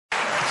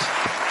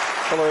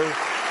Hello.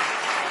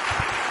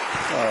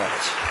 All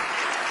right.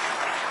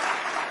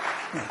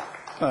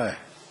 Hi.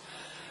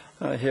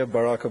 I hear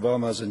Barack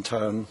Obama's in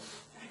town,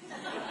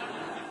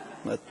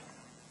 but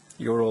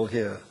you're all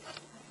here.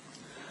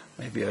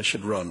 Maybe I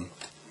should run.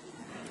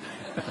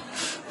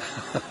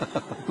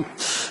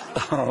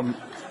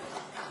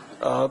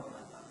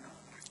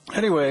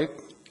 Anyway,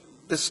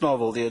 this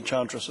novel, The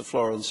Enchantress of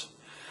Florence,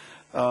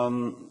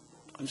 I'm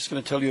just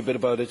going to tell you a bit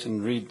about it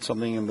and read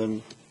something, and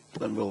then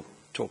we'll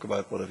talk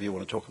about whatever you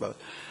want to talk about.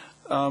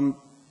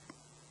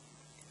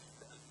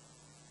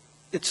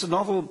 It's a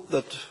novel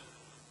that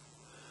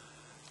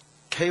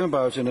came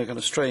about in a kind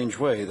of strange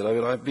way. That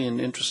I've been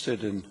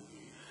interested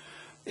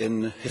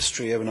in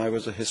history. I mean, I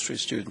was a history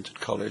student at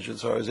college, and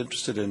so I was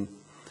interested in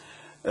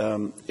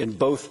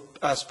both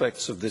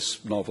aspects of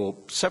this novel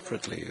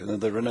separately.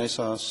 The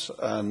Renaissance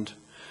and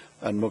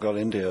Mughal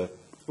India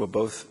were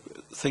both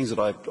things that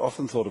I've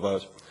often thought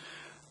about,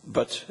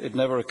 but it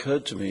never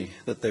occurred to me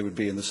that they would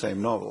be in the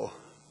same novel,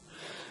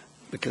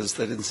 because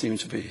there didn't seem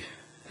to be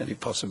any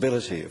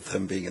possibility of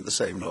them being in the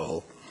same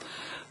novel.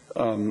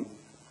 And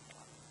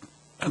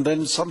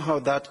then somehow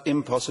that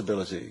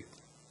impossibility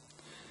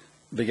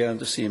began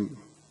to seem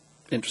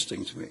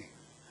interesting to me.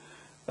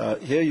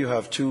 Here you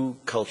have two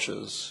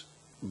cultures,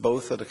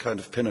 both at a kind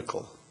of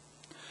pinnacle,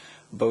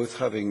 both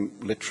having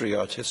literary,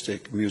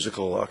 artistic,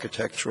 musical,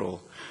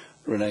 architectural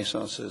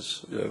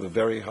renaissances of a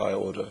very high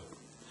order,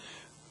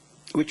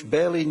 which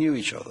barely knew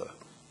each other.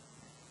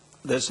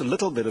 There's a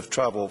little bit of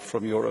travel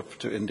from Europe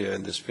to India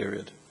in this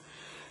period.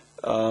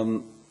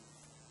 The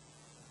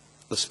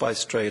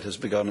spice trade has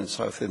begun in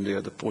South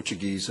India. The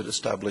Portuguese had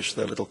established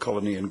their little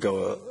colony in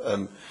Goa,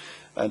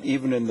 and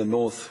even in the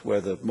north, where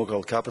the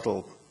Mughal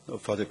capital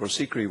of Fatehpur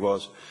Sikri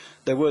was,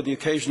 there were the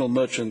occasional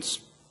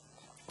merchants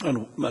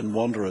and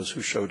wanderers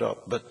who showed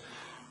up. But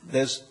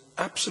there's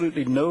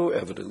absolutely no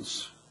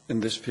evidence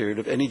in this period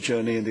of any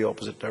journey in the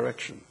opposite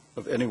direction,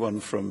 of anyone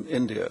from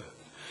India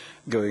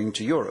going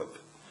to Europe.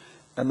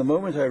 And the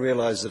moment I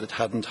realized that it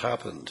hadn't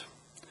happened,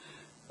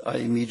 I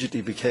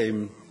immediately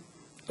became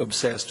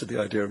obsessed with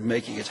the idea of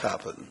making it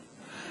happen.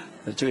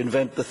 And to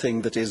invent the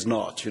thing that is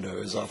not,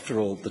 is after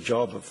all the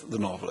job of the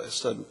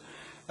novelist. And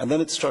then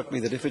it struck me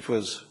that if it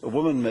was a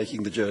woman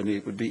making the journey,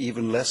 it would be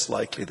even less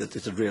likely that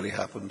it had really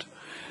happened,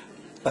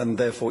 and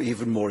therefore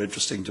even more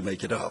interesting to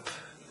make it up.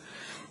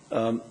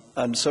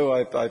 And so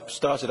I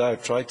started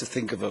out trying to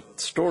think of a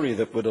story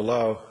that would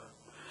allow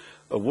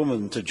a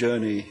woman to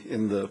journey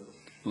in the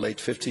late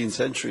 15th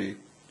century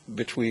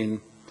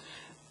between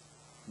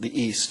the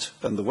East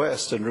and the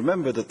West. And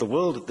remember that the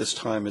world at this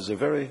time is a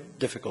very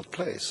difficult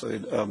place,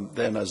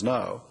 then as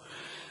now,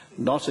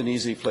 not an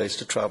easy place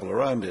to travel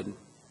around in.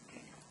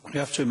 You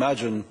have to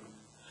imagine,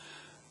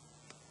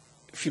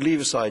 if you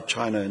leave aside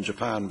China and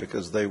Japan,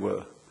 because they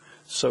were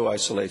so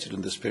isolated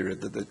in this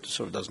period that it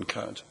sort of doesn't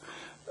count.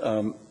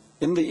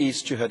 In the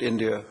East, you had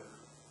India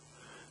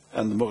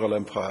and the Mughal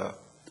Empire.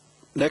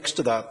 Next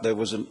to that, there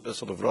was a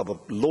sort of rather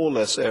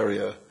lawless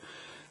area,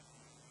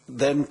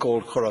 then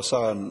called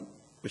Khorasan,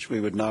 which we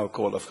would now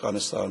call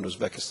Afghanistan,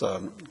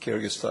 Uzbekistan,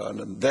 Kyrgyzstan,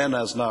 and then,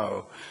 as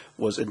now,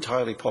 was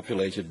entirely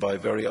populated by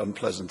very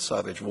unpleasant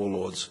savage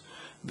warlords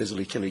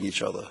busily killing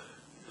each other.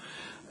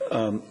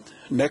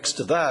 Next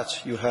to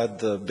that, you had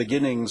the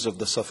beginnings of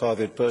the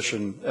Safavid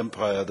Persian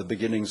Empire, the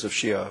beginnings of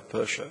Shia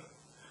Persia.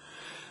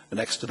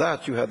 Next to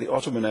that, you had the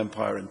Ottoman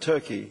Empire in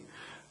Turkey,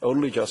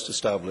 only just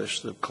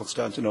established.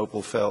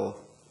 Constantinople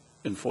fell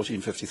in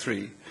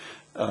 1453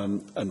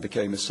 and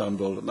became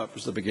Istanbul, and that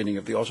was the beginning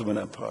of the Ottoman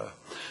Empire.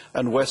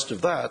 And west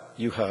of that,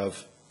 you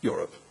have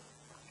Europe.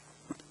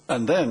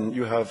 And then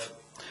you have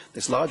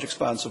this large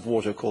expanse of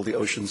water called the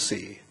Ocean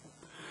Sea.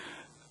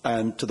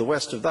 And to the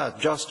west of that,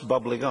 just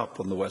bubbling up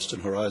on the western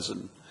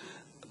horizon,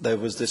 there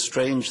was this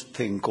strange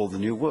thing called the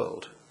New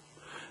World,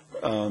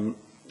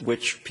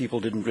 which people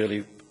didn't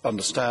really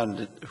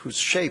understand, whose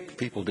shape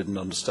people didn't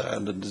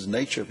understand, and whose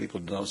nature people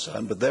didn't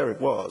understand, but there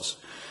it was,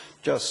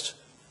 just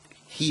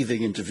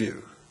heaving into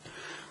view.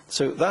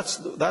 So that's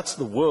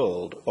the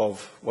world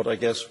of what I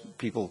guess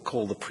people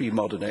call the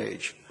pre-modern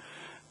age.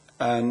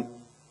 And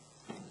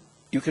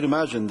you can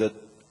imagine that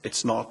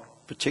it's not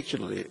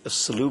particularly a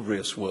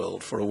salubrious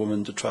world for a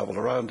woman to travel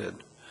around in.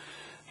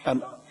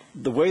 And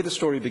the way the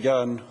story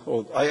began,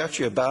 I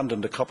actually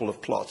abandoned a couple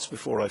of plots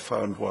before I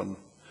found one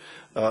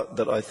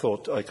that I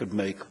thought I could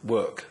make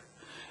work.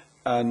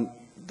 And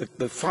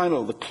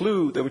the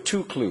clue, there were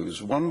two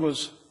clues. One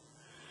was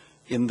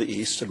in the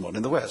East and one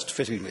in the West,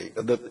 fittingly.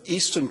 The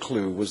Eastern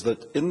clue was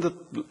that in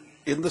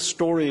the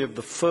story of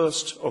the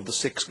first of the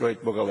six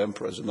great Mughal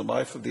emperors, in the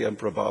life of the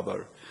Emperor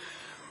Babur,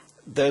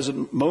 there's a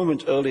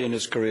moment early in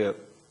his career,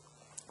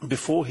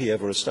 before he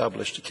ever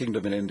established a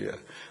kingdom in India,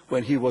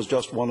 when he was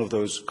just one of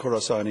those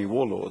Khorasani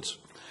warlords,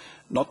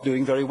 not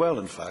doing very well,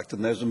 in fact.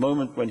 And there's a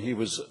moment when he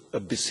was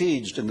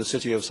besieged in the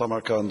city of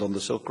Samarkand on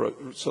the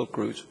Silk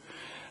Route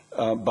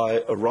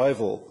by a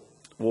rival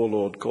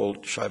warlord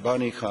called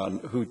Shaibani Khan,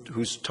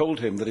 who's told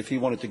him that if he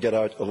wanted to get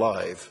out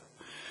alive,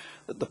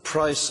 that the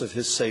price of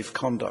his safe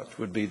conduct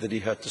would be that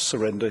he had to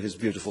surrender his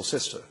beautiful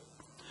sister.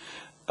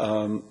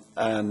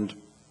 And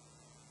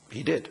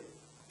he did.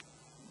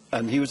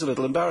 And he was a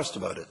little embarrassed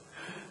about it.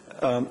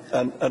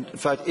 And in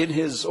fact, in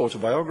his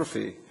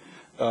autobiography,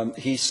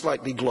 he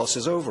slightly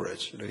glosses over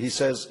it. You know, he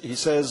says,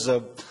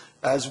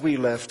 as we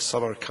left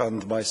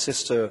Samarkand, my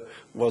sister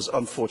was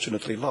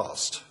unfortunately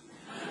lost.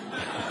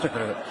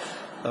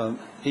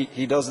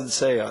 He doesn't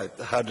say I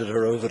handed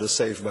her over to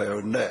save my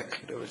own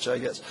neck, you know, which I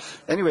guess.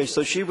 Anyway,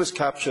 so she was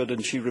captured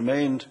and she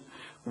remained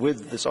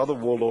with this other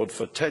warlord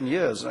for 10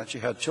 years and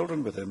actually had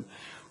children with him.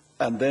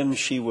 And then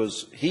he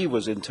was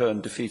in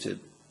turn defeated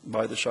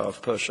by the Shah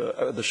of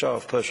Persia. The Shah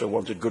of Persia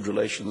wanted good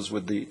relations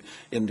with the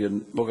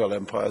Indian Mughal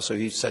Empire, so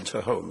he sent her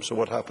home. So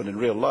what happened in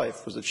real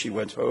life was that she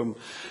went home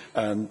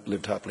and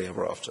lived happily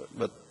ever after.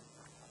 But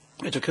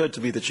it occurred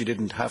to me that she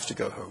didn't have to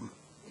go home,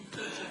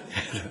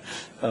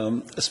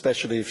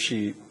 especially if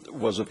she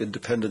was of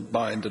independent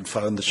mind and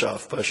found the Shah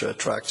of Persia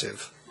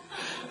attractive.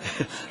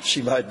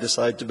 She might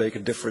decide to make a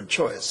different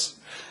choice.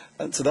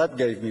 And so that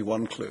gave me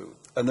one clue.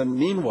 And then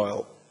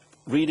meanwhile,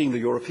 reading the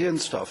European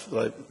stuff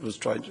that I was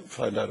trying to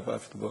find out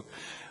about for the book,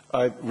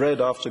 I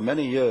read after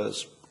many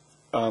years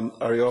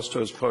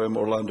Ariosto's poem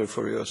Orlando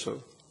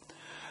Furioso,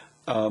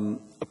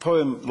 a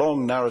poem,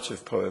 long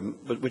narrative poem,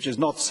 but which is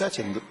not set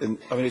I mean,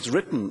 it's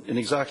written in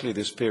exactly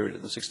this period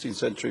in the 16th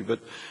century, but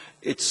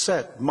it's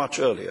set much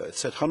earlier. It's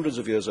set hundreds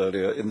of years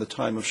earlier in the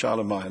time of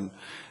Charlemagne,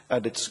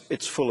 and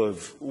it's full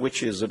of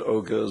witches and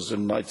ogres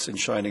and knights in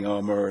shining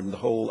armor and the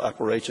whole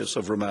apparatus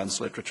of Romance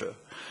literature.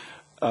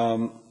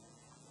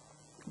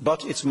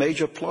 But its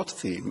major plot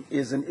theme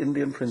is an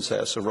Indian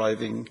princess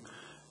arriving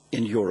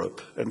in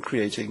Europe and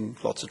creating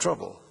lots of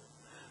trouble.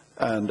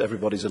 And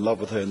everybody's in love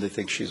with her and they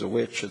think she's a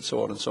witch and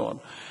so on and so on.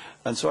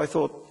 And so I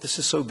thought, this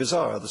is so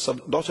bizarre.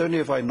 Not only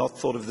have I not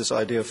thought of this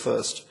idea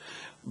first,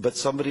 but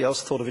somebody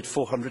else thought of it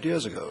 400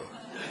 years ago.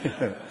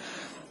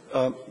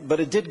 But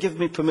it did give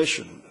me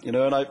permission, you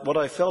know, and what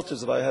I felt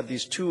is that I had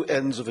these two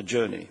ends of a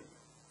journey.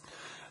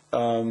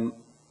 And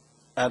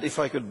if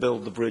I could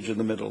build the bridge in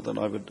the middle, then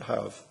I would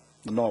have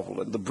the novel.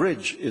 And the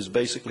bridge is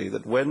basically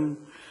that when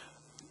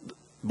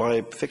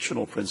my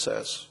fictional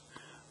princess,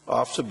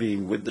 after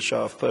being with the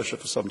Shah of Persia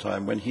for some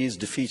time, when he's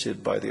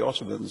defeated by the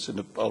Ottomans,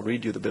 and I'll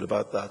read you the bit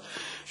about that,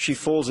 she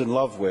falls in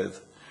love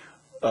with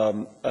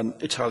an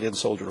Italian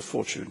soldier of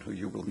fortune who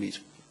you will meet.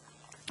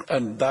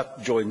 And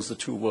that joins the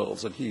two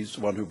worlds, and he's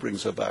the one who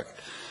brings her back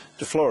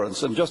to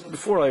Florence. And just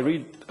before I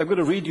read, I'm going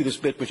to read you this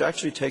bit, which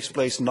actually takes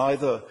place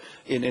neither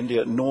in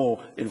India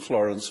nor in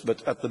Florence,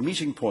 but at the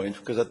meeting point,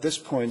 because at this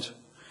point,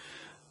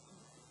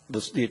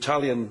 the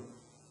Italian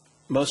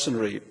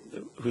mercenary,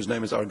 whose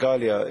name is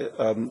Argalia,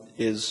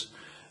 is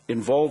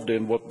involved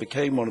in what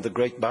became one of the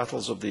great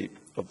battles of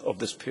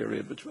this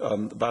period,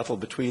 the battle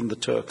between the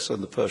Turks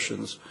and the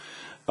Persians,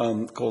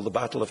 called the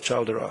Battle of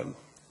Chaldiran.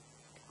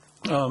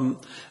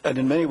 And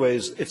in many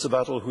ways, it's a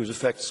battle whose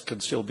effects can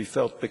still be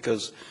felt,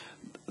 because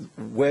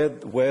where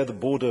the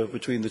border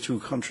between the two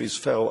countries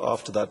fell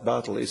after that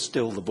battle is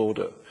still the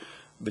border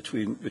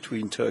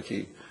between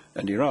Turkey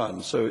and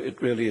Iran. So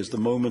it really is the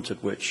moment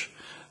at which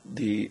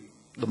the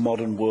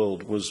modern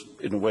world was,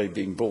 in a way,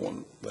 being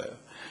born there.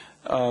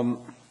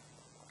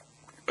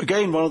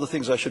 Again, one of the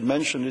things I should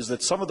mention is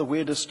that some of the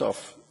weirdest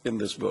stuff in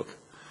this book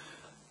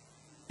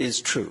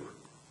is true.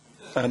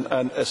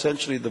 And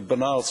essentially the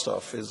banal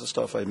stuff is the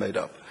stuff I made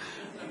up.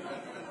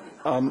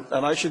 And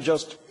I should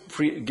just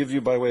give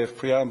you, by way of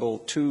preamble,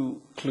 two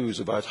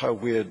clues about how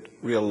weird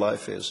real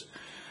life is.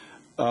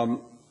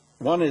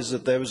 One is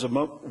that there was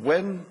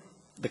when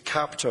the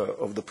captor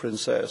of the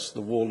princess,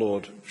 the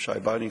warlord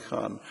Shaibani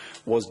Khan,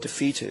 was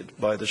defeated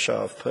by the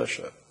Shah of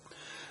Persia.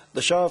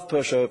 The Shah of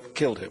Persia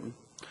killed him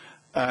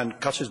and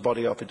cut his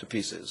body up into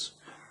pieces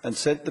and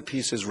sent the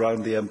pieces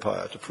round the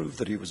empire to prove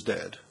that he was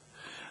dead.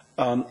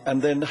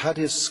 And then had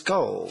his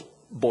skull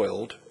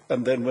boiled,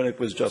 and then when it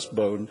was just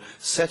bone,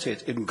 set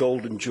it in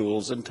gold and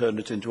jewels and turned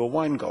it into a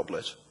wine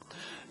goblet,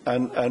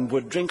 and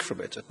would drink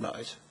from it at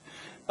night,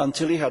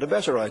 until he had a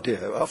better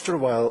idea. After a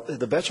while,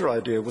 the better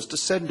idea was to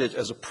send it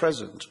as a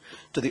present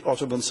to the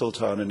Ottoman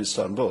Sultan in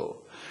Istanbul,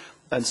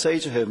 and say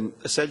to him,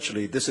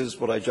 essentially, this is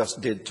what I just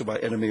did to my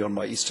enemy on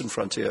my eastern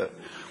frontier,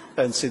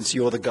 and since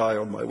you're the guy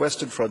on my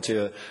western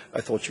frontier,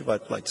 I thought you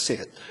might like to see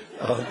it.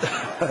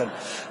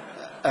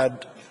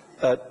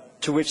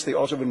 To which the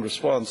Ottoman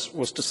response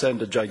was to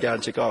send a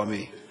gigantic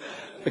army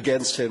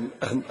against him,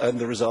 and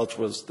the result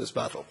was this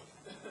battle.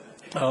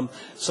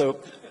 So,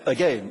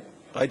 again,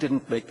 I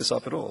didn't make this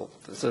up at all.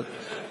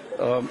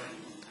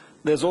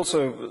 There's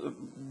also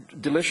a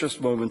delicious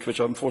moment, which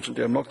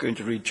unfortunately I'm not going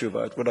to read to you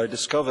about, when I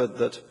discovered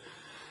that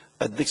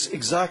at this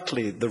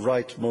exactly the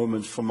right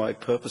moment for my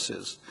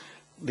purposes,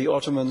 the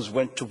Ottomans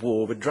went to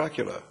war with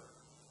Dracula.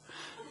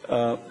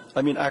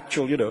 I mean,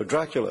 actual, you know,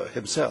 Dracula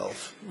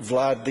himself,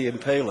 Vlad the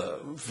Impaler,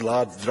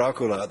 Vlad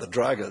Dracula, the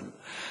dragon.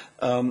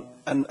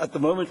 And at the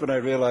moment when I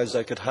realized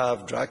I could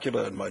have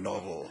Dracula in my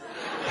novel,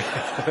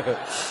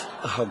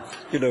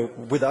 you know,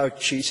 without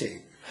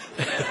cheating,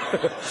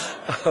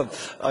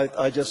 I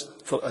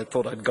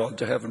thought I'd gone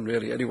to heaven,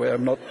 really. Anyway,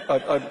 I'm not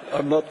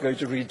going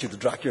to read you the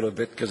Dracula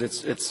bit, because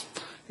it's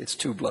It's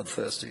too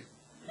bloodthirsty.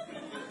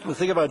 The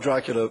thing about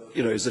Dracula,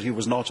 is that he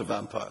was not a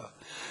vampire.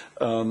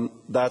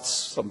 That's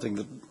something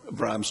that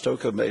Bram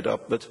Stoker made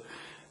up, but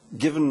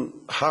given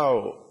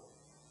how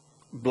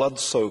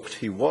blood-soaked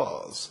he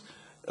was,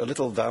 a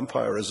little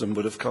vampirism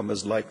would have come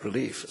as light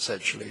relief,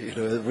 essentially.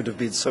 It would have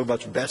been so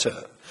much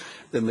better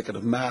than the kind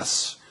of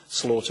mass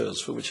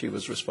slaughters for which he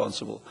was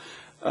responsible.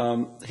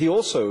 He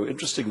also,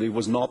 interestingly,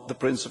 was not the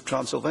Prince of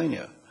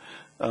Transylvania.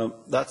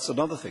 That's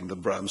another thing that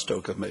Bram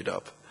Stoker made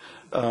up.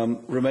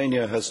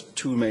 Romania has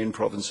two main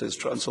provinces,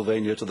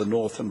 Transylvania to the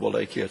north and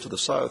Wallachia to the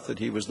south, and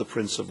he was the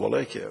Prince of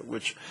Wallachia,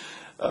 which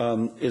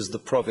is the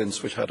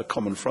province which had a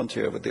common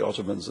frontier with the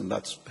Ottomans, and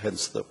that's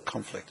hence the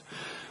conflict.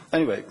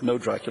 Anyway, no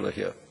Dracula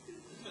here.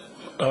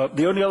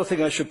 The only other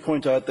thing I should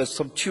point out, there's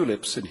some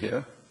tulips in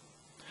here.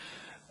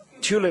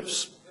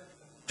 Tulips,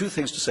 two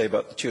things to say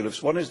about the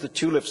tulips. One is the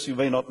tulips, you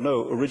may not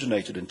know,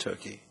 originated in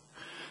Turkey,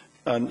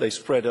 and they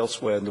spread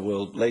elsewhere in the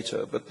world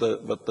later, but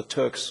the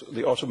Turks,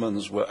 the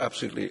Ottomans, were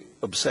absolutely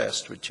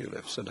obsessed with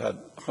tulips and had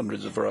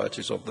hundreds of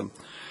varieties of them.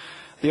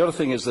 The other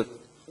thing is that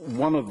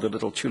one of the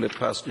little tulip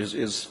passages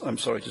is, I'm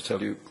sorry to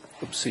tell you,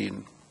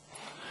 obscene,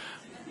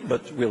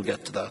 but we'll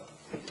get to that.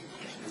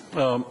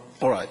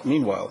 All right,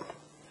 meanwhile,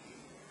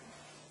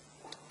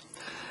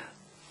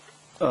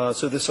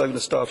 so I'm going to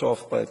start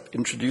off by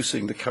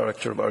introducing the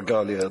character of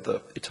Argalia,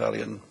 the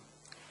Italian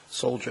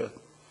soldier.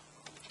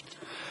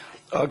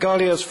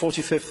 Argalia's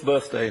 45th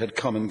birthday had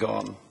come and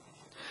gone.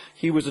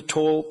 He was a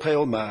tall,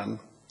 pale man,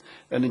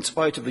 and in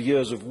spite of the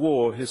years of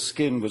war, his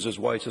skin was as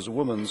white as a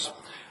woman's.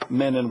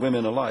 Men and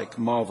women alike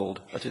marveled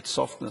at its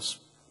softness.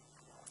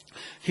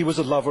 He was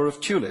a lover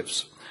of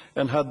tulips,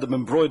 and had them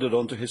embroidered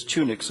onto his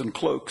tunics and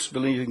cloaks,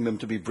 believing them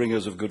to be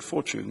bringers of good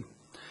fortune.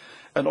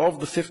 And of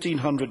the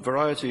 1,500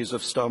 varieties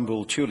of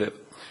Stamboul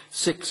tulip,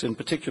 6 in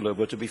particular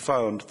were to be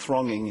found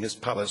thronging his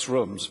palace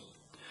rooms.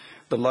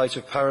 The light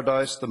of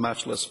paradise, the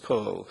matchless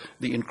pearl,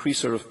 the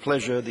increaser of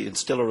pleasure, the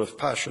instiller of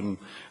passion,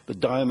 the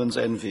diamond's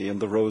envy,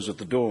 and the rose of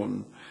the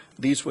dawn.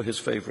 These were his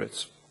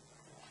favorites.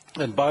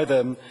 And by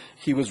them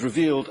he was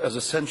revealed as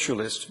a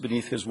sensualist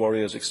beneath his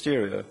warrior's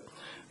exterior,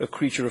 a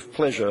creature of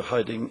pleasure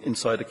hiding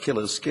inside a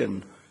killer's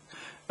skin,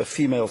 a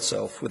female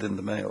self within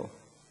the male.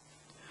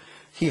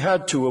 He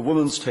had, too, a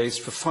woman's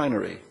taste for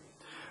finery.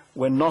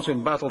 When not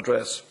in battle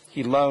dress,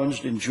 he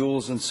lounged in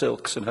jewels and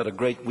silks and had a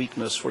great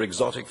weakness for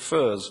exotic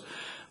furs,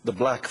 the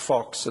black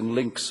fox and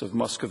lynx of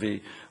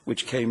Muscovy,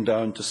 which came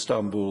down to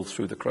Stamboul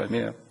through the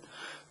Crimea.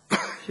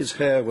 His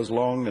hair was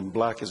long and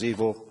black as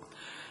evil,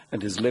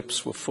 and his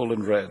lips were full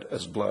and red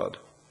as blood.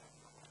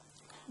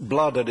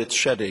 Blood and its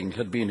shedding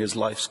had been his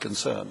life's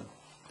concern.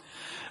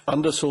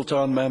 Under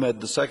Sultan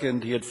Mehmed II,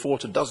 he had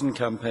fought a dozen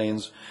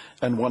campaigns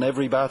and won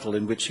every battle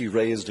in which he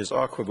raised his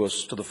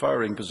arquebus to the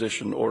firing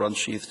position or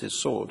unsheathed his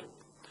sword.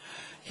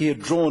 He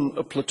had drawn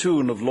a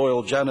platoon of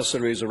loyal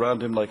janissaries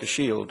around him like a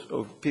shield.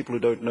 Oh, people who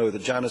don't know, the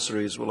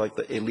janissaries were like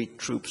the elite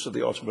troops of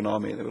the Ottoman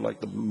army. They were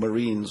like the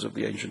Marines of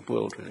the ancient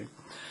world, really.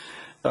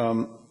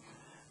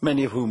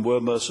 Many of whom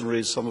were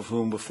mercenaries, some of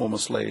whom were former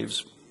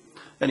slaves.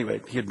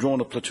 Anyway, he had drawn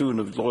a platoon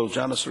of loyal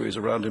janissaries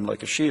around him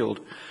like a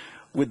shield,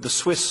 with the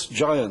Swiss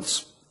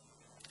giants,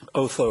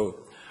 Otho,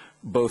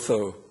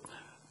 Botho,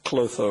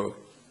 Clotho,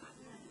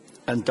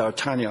 and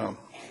D'Artagnan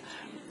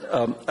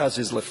as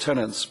his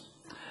lieutenants.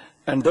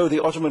 And though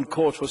the Ottoman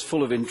court was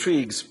full of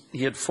intrigues,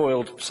 he had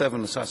foiled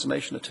 7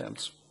 assassination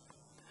attempts.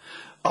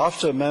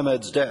 After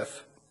Mehmed's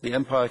death, the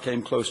empire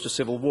came close to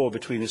civil war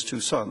between his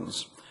 2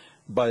 sons,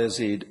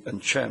 Bayezid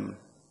and Cem.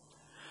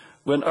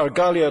 When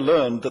Argalia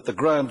learned that the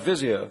Grand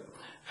Vizier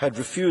had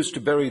refused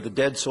to bury the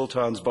dead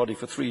Sultan's body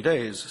for 3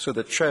 days so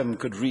that Cem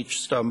could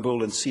reach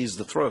Stamboul and seize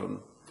the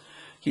throne,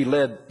 he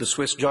led the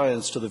Swiss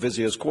giants to the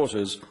Vizier's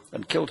quarters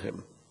and killed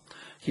him.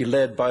 He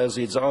led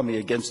Bayezid's army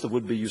against the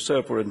would-be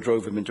usurper and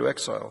drove him into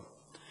exile.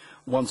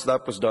 Once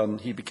that was done,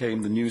 he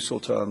became the new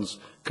Sultan's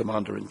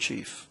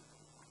commander-in-chief.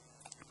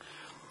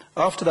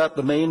 After that,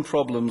 the main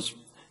problems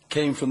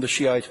came from the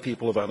Shiite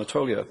people of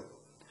Anatolia.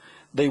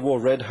 They wore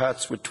red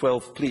hats with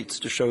 12 pleats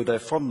to show their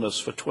fondness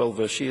for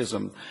 12-ver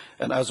Shiism,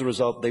 and as a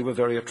result, they were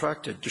very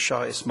attracted to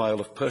Shah Ismail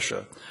of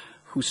Persia,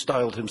 who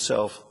styled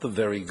himself the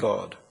very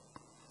god.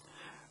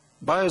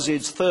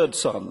 Bayezid's 3rd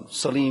son,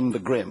 Salim the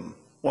Grim,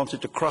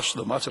 wanted to crush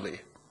them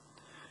utterly,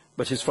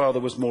 but his father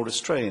was more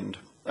restrained.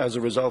 As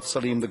a result,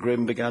 Salim the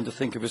Grim began to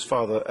think of his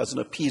father as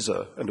an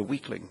appeaser and a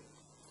weakling.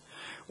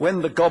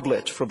 When the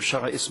goblet from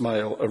Shah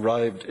Ismail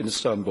arrived in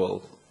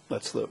Istanbul,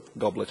 that's the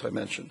goblet I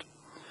mentioned,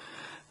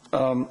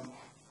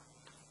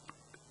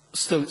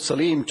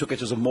 Salim took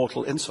it as a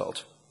mortal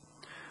insult.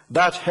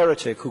 That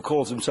heretic who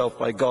calls himself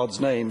by God's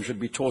name should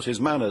be taught his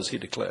manners, he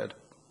declared.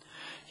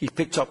 He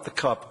picked up the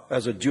cup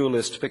as a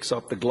duelist picks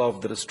up the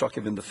glove that has struck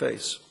him in the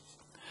face.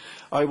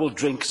 I will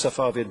drink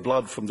Safavid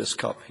blood from this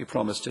cup, he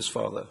promised his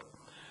father.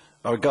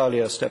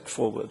 Argalia stepped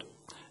forward,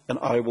 and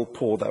I will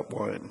pour that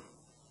wine.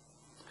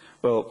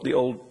 Well,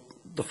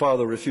 the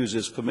father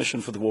refuses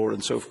permission for the war,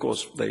 and so, of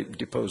course, they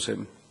depose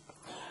him.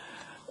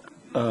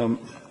 And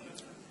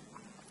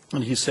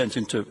he's sent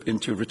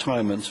into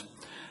retirement.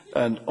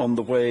 and on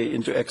the way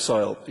into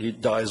exile, he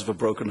dies of a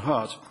broken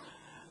heart,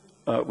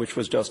 which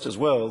was just as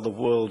well. The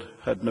world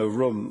had no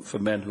room for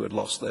men who had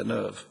lost their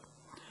nerve.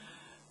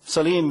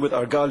 Salim, with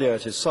Argalia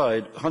at his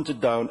side, hunted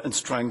down and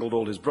strangled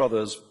all his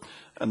brothers,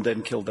 and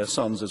then killed their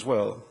sons as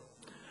well.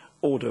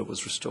 Order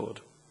was restored,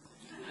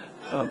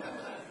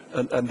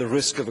 and the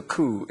risk of a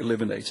coup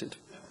eliminated.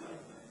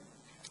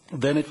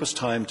 Then it was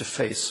time to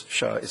face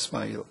Shah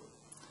Ismail.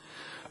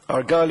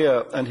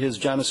 Argalia and his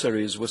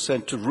janissaries were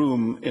sent to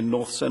Rum in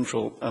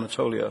north-central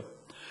Anatolia,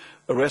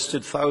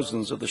 arrested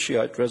thousands of the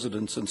Shiite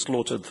residents and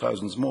slaughtered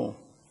thousands more.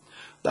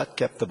 That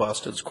kept the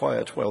bastards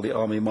quiet while the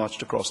army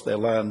marched across their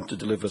land to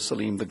deliver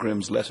Salim the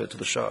Grim's letter to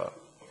the Shah.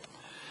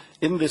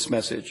 In this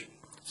message,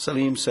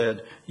 Salim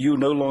said, "You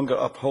no longer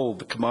uphold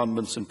the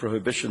commandments and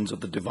prohibitions of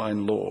the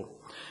divine law.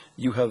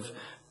 You have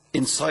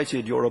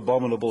incited your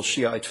abominable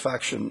Shiite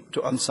faction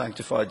to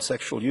unsanctified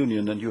sexual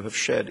union, and you have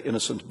shed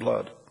innocent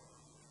blood."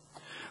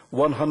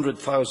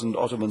 100,000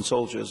 Ottoman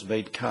soldiers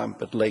made camp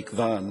at Lake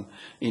Van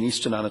in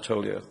eastern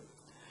Anatolia,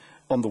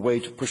 on the way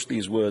to push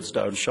these words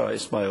down Shah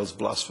Ismail's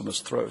blasphemous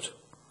throat.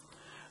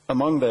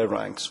 Among their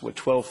ranks were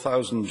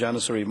 12,000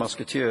 Janissary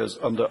musketeers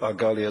under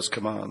Argalia's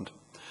command.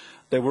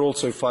 There were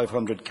also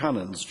 500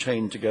 cannons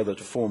chained together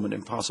to form an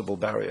impassable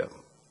barrier.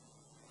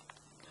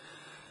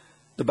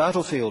 The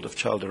battlefield of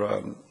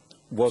Chaldiran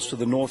was to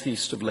the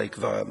northeast of Lake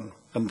Van,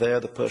 and there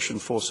the Persian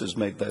forces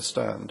made their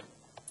stand.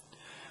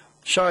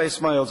 Shah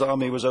Ismail's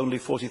army was only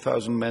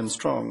 40,000 men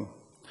strong,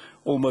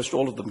 almost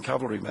all of them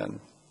cavalrymen.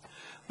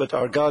 But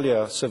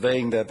Argalia,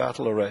 surveying their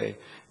battle array,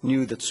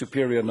 knew that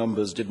superior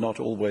numbers did not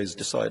always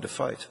decide a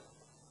fight.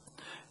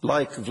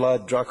 Like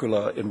Vlad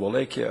Dracula in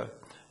Wallachia,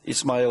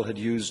 Ismail had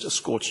used a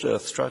scorched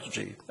earth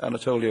strategy.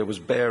 Anatolia was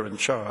bare and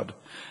charred,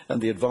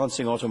 and the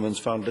advancing Ottomans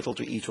found little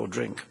to eat or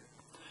drink.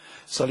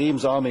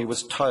 Salim's army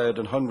was tired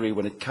and hungry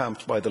when it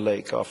camped by the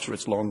lake after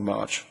its long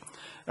march,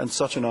 and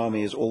such an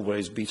army is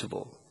always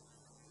beatable.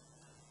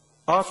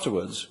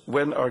 Afterwards,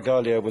 when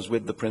Argalia was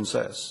with the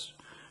princess,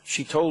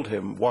 she told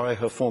him why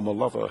her former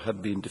lover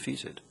had been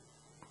defeated.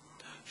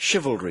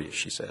 "Chivalry,"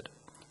 she said,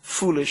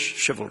 "foolish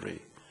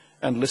chivalry,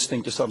 and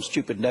listening to some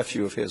stupid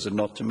nephew of his and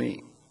not to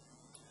me."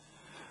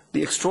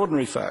 The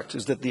extraordinary fact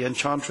is that the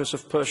Enchantress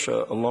of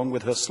Persia, along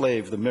with her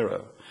slave, the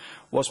Mirror,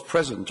 was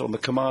present on the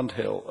command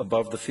hill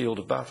above the field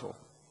of battle.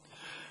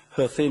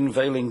 Her thin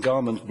veiling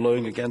garment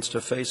blowing against her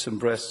face and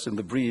breasts in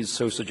the breeze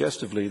so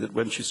suggestively that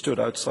when she stood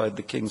outside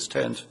the king's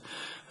tent,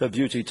 her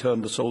beauty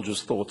turned the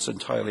soldiers' thoughts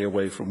entirely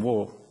away from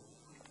war.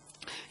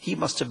 "He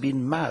must have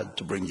been mad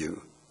to bring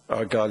you,"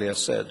 Argalia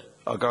said.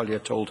 Argalia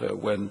told her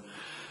when,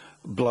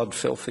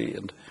 blood-filthy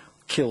and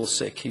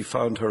kill-sick, he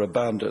found her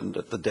abandoned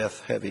at the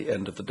death-heavy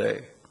end of the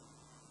day.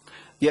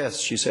 "Yes,"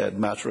 she said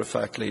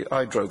matter-of-factly,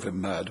 "I drove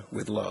him mad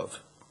with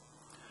love."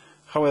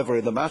 However,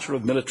 in the matter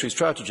of military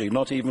strategy,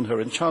 not even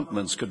her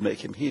enchantments could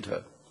make him heed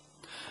her.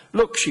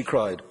 "Look," she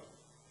cried,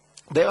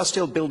 "they are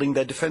still building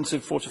their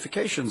defensive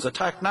fortifications.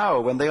 Attack now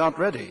when they aren't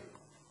ready."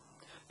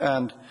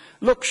 And,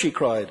 "Look," she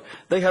cried,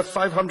 "they have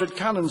 500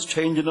 cannons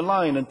chained in a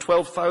line and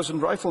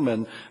 12,000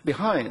 riflemen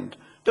behind.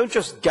 Don't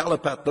just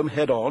gallop at them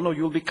head-on or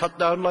you'll be cut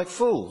down like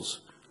fools."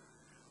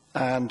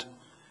 And,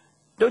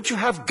 "Don't you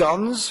have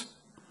guns?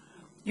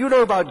 You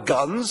know about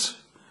guns.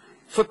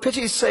 For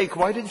pity's sake,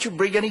 why didn't you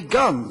bring any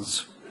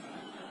guns?"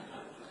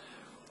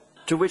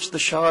 To which the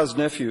Shah's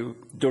nephew,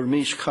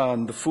 Durmish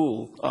Khan the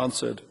Fool,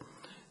 answered,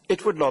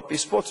 "It would not be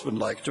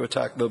sportsmanlike to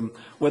attack them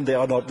when they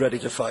are not ready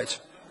to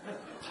fight.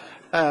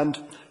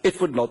 And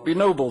it would not be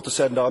noble to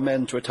send our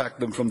men to attack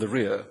them from the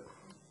rear.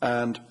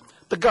 And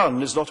the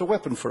gun is not a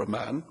weapon for a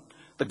man.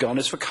 The gun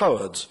is for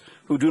cowards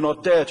who do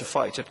not dare to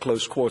fight at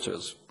close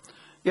quarters.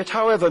 Yet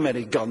however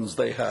many guns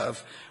they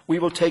have, we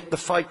will take the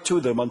fight to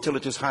them until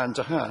it is hand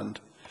to hand.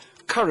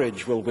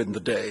 Courage will win the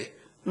day,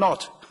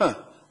 not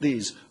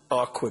these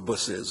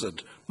arquebuses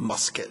and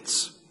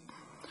muskets."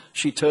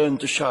 She turned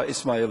to Shah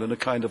Ismail in a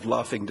kind of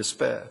laughing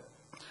despair.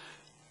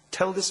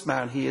 "Tell this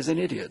man he is an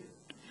idiot,"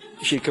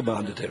 she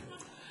commanded him.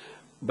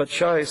 But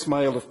Shah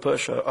Ismail of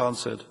Persia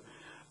answered,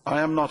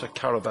 "I am not a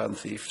caravan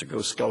thief to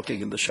go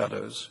skulking in the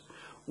shadows.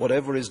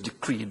 Whatever is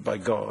decreed by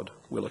God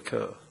will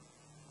occur."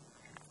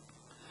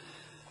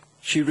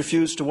 She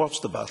refused to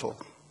watch the battle,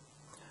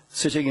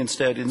 sitting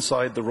instead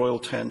inside the royal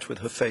tent with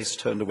her face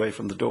turned away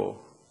from the door.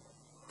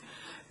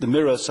 The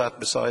Mirror sat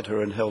beside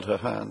her and held her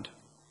hand.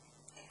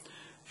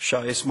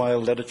 Shah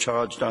Ismail led a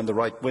charge down the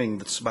right wing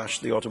that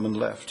smashed the Ottoman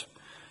left,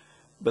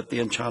 but the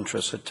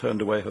Enchantress had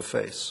turned away her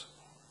face.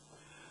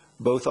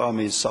 Both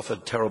armies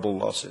suffered terrible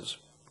losses.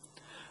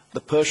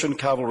 The Persian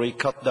cavalry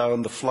cut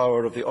down the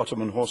flower of the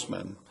Ottoman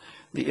horsemen,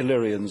 the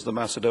Illyrians, the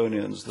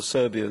Macedonians, the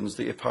Serbians,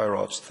 the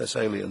Epirots,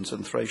 Thessalians,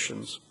 and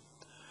Thracians.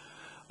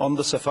 On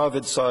the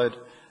Safavid side,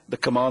 the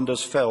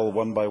commanders fell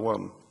one by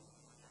one,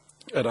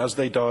 and as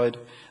they died,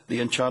 the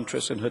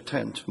Enchantress in her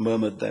tent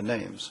murmured their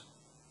names: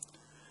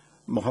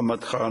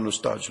 Muhammad Khan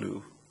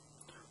Ustajlu,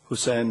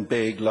 Hussein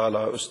Beg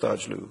Lala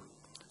Ustajlu,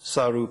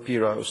 Saru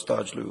Pira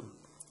Ustajlu,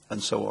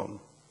 and so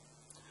on,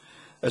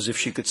 as if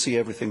she could see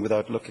everything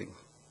without looking.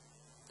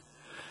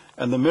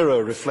 and the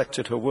mirror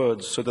reflected her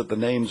words so that the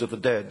names of the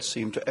dead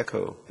seemed to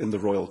echo in the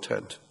royal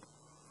tent.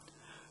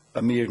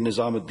 Amir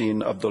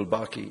Nizamuddin Abdul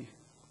Baqi,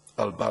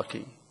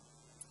 al-Baqi.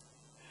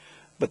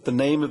 But the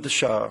name of the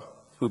Shah,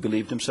 who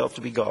believed himself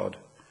to be God,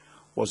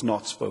 was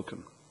not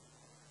spoken.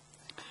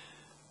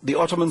 The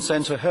Ottoman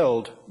centre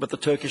held, but the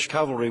Turkish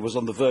cavalry was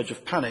on the verge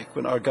of panic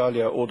when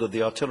Argalia ordered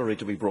the artillery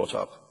to be brought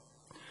up.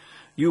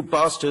 "You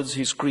bastards,"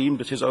 he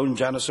screamed at his own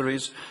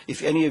janissaries,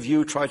 "if any of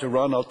you try to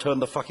run, I'll turn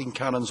the fucking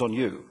cannons on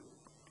you."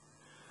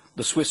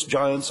 The Swiss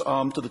giants,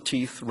 armed to the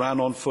teeth, ran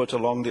on foot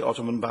along the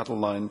Ottoman battle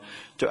line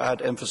to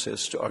add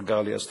emphasis to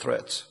Argalia's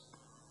threats.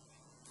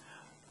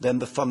 Then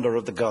the thunder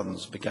of the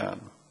guns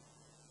began.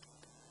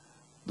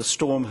 "The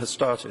storm has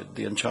started,"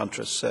 the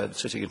Enchantress said,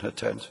 sitting in her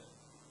tent.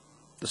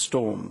 "The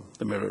storm,"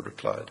 the mirror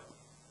replied.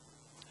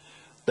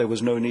 There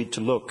was no need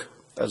to look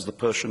as the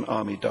Persian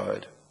army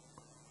died.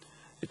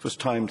 It was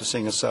time to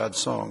sing a sad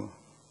song.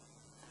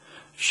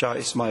 Shah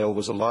Ismail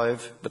was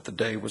alive, but the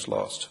day was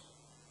lost.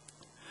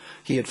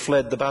 He had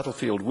fled the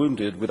battlefield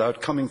wounded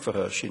without coming for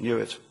her. She knew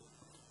it.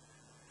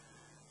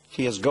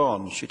 "He has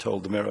gone," she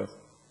told the mirror.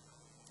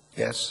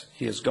 "Yes,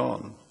 he is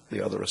gone,"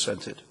 the other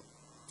assented.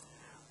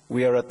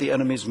 "We are at the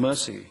enemy's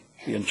mercy,"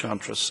 the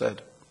Enchantress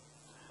said.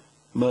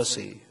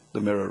 "Mercy,"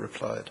 the mirror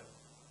replied.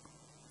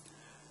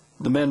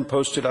 The men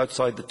posted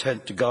outside the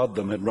tent to guard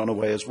them had run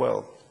away as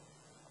well.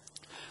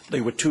 They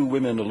were 2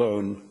 women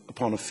alone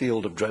upon a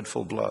field of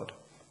dreadful blood.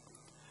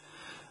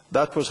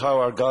 That was how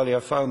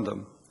Argalia found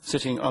them,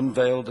 sitting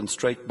unveiled and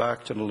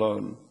straight-backed and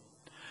alone,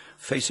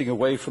 facing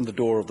away from the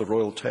door of the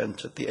royal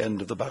tent at the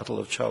end of the Battle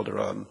of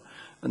Chaldiran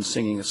and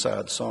singing a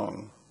sad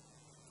song.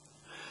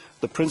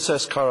 The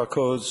Princess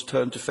Karakoz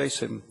turned to face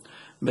him,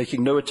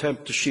 making no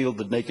attempt to shield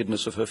the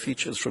nakedness of her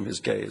features from his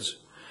gaze,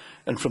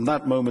 and from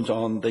that moment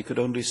on they could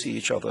only see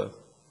each other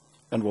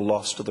and were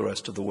lost to the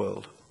rest of the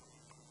world.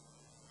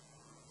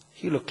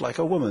 He looked like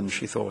a woman,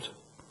 she thought,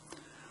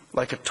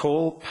 like a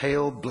tall,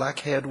 pale,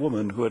 black-haired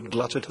woman who had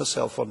glutted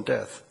herself on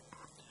death.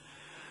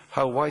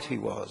 How white he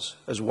was,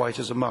 as white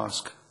as a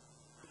mask,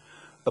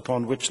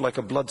 upon which, like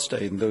a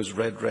bloodstain, those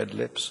red, red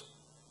lips.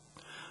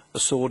 A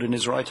sword in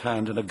his right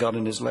hand and a gun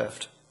in his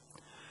left.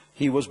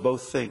 He was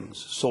both things,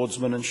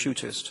 swordsman and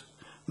shootist,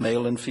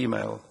 male and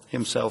female,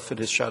 himself and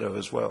his shadow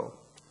as well.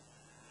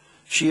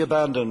 She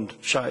abandoned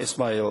Shah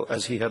Ismail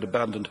as he had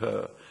abandoned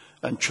her,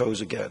 and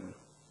chose again.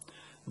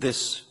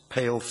 This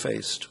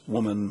pale-faced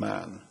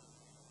woman-man.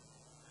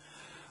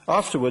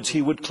 Afterwards,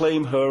 he would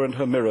claim her and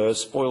her mirror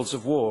as spoils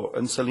of war,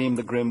 and Selim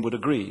the Grim would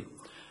agree.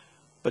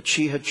 But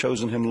she had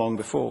chosen him long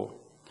before,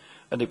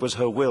 and it was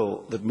her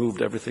will that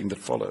moved everything that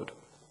followed.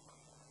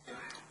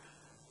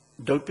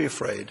 "Don't be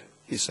afraid,"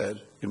 he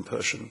said in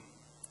Persian.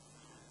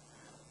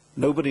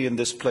 "Nobody in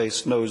this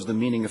place knows the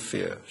meaning of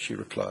fear," she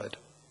replied.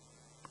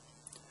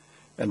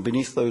 And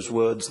beneath those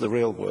words, the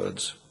real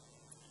words,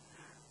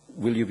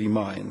 "Will you be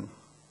mine?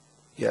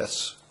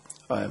 Yes,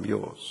 I am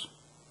yours."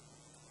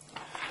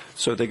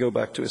 So they go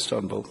back to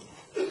Istanbul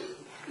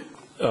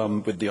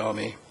with the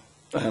army.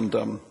 And,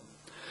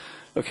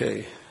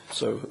 okay,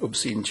 so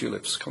obscene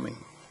tulips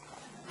coming.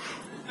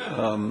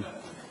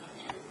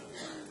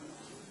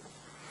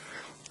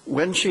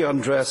 When she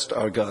undressed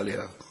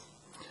Argalia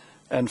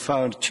and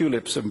found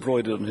tulips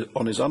embroidered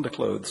on his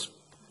underclothes,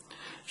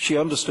 she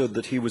understood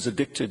that he was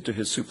addicted to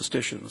his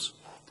superstitions,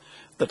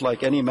 that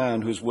like any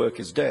man whose work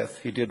is death,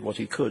 he did what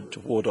he could to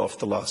ward off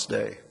the last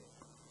day.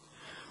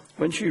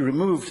 When she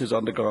removed his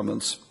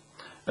undergarments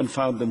and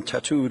found them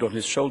tattooed on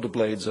his shoulder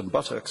blades and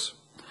buttocks,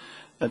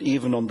 and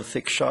even on the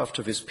thick shaft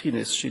of his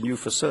penis, she knew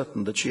for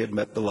certain that she had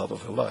met the love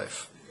of her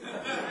life.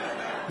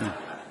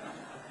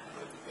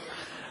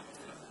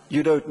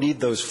 "You don't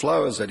need those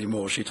flowers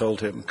anymore," she told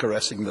him,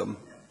 caressing them.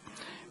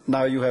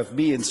 "Now you have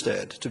me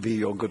instead to be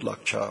your good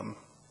luck charm."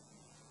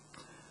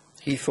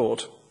 He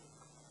thought,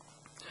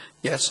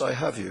 "Yes, I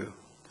have you,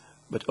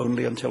 but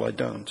only until I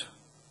don't.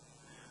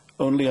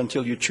 Only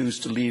until you choose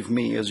to leave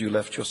me as you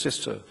left your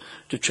sister,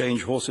 to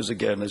change horses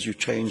again as you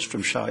changed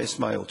from Shah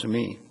Ismail to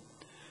me.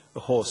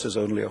 A horse is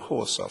only a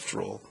horse,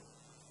 after all."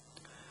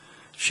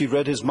 She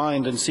read his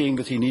mind, and seeing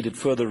that he needed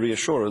further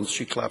reassurance,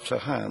 she clapped her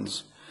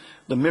hands.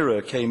 The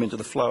mirror came into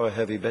the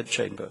flower-heavy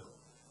bedchamber.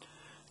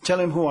 "Tell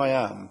him who I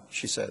am,"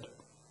 she said.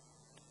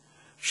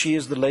 "She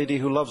is the lady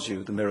who loves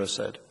you," the mirror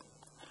said.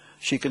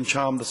 "She can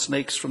charm the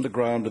snakes from the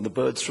ground and the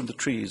birds from the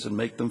trees and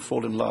make them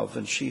fall in love,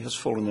 and she has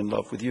fallen in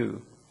love with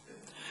you.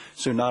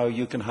 So now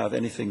you can have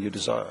anything you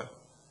desire."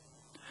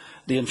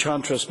 The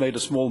Enchantress made a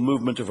small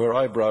movement of her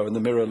eyebrow, and the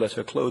mirror let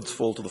her clothes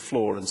fall to the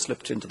floor and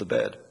slipped into the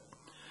bed.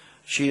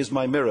 "She is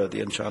my mirror,"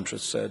 the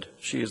Enchantress said.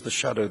 "She is the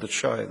shadow that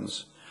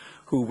shines.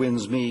 Who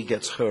wins me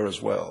gets her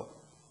as well."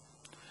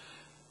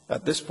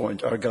 At this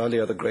point,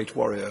 Argalia, the great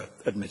warrior,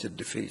 admitted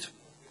defeat.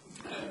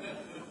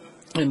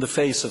 In the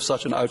face of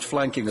such an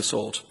outflanking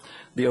assault,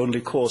 the only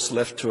course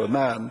left to a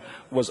man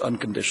was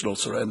unconditional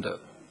surrender.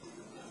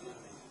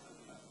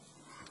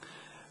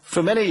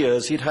 For many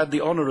years, he'd had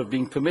the honor of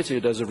being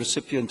permitted, as a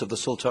recipient of the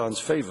Sultan's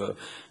favor,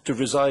 to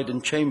reside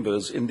in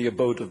chambers in the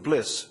abode of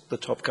bliss, the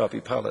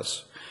Topkapi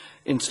Palace,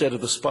 instead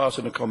of the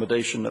Spartan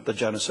accommodation at the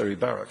Janissary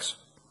barracks.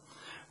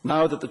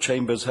 Now that the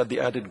chambers had the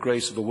added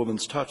grace of a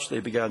woman's touch, they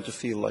began to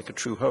feel like a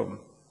true home.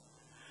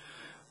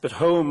 But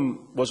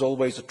home was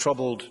always a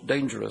troubled,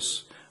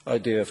 dangerous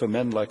idea for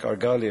men like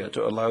Argalia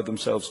to allow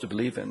themselves to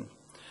believe in.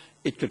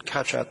 It could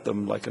catch at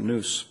them like a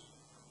noose.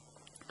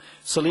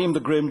 Selim the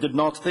Grim did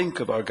not think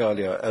of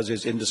Argalia as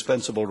his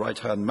indispensable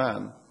right-hand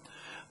man,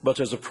 but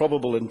as a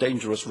probable and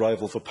dangerous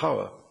rival for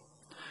power,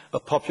 a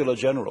popular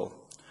general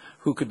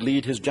who could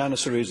lead his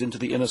janissaries into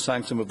the inner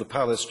sanctum of the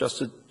palace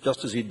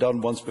just as he'd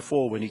done once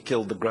before when he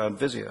killed the Grand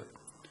Vizier.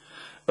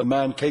 A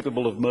man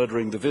capable of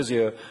murdering the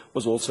Vizier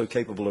was also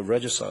capable of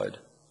regicide.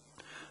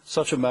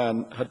 Such a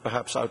man had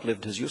perhaps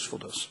outlived his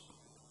usefulness.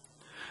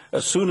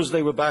 As soon as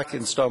they were back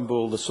in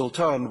Istanbul, the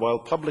Sultan, while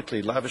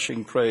publicly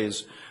lavishing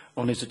praise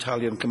on his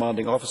Italian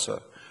commanding officer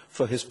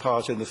for his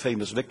part in the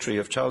famous victory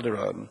of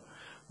Chaldiran,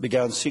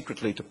 began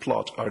secretly to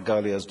plot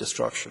Argalia's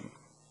destruction.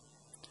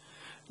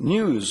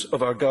 News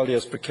of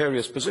Argalia's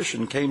precarious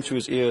position came to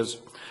his ears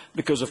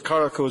because of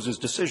Karakoz's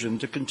decision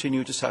to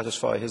continue to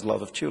satisfy his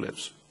love of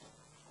tulips.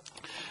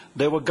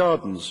 There were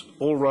gardens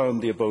all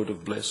round the abode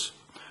of bliss,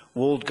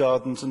 walled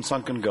gardens and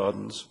sunken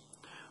gardens,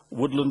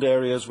 woodland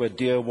areas where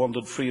deer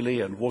wandered freely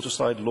and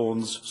waterside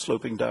lawns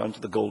sloping down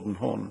to the Golden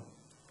Horn.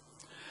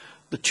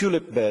 The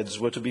tulip beds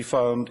were to be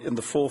found in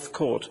the fourth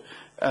court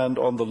and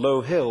on the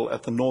low hill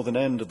at the northern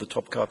end of the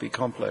Topkapi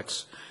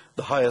complex,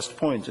 the highest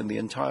point in the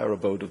entire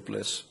abode of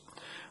bliss,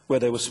 where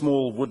there were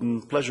small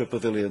wooden pleasure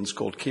pavilions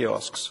called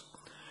kiosks.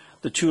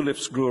 The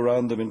tulips grew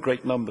around them in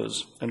great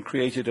numbers and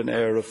created an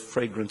air of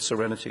fragrant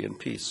serenity and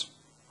peace.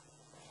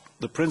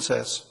 The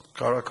princess,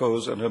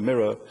 Karakoz, and her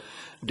mirror,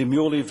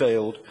 demurely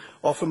veiled,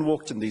 often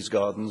walked in these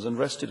gardens and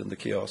rested in the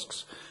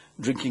kiosks,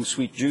 drinking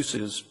sweet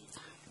juices,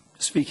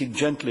 speaking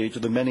gently to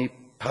the many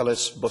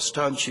palace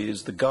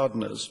bostanchis, the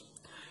gardeners,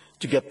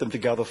 to get them to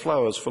gather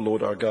flowers for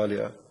Lord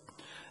Argalia,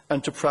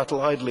 and to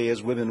prattle idly,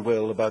 as women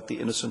will, about the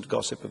innocent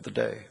gossip of the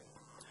day.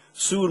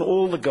 Soon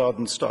all the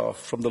garden staff,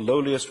 from the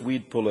lowliest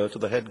weed puller to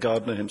the head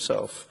gardener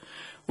himself,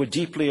 were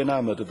deeply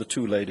enamoured of the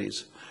two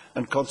ladies,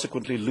 and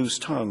consequently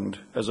loose-tongued,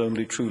 as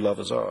only true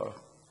lovers are.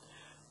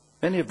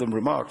 Many of them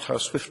remarked how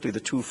swiftly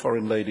the two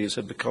foreign ladies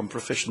had become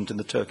proficient in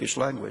the Turkish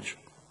language,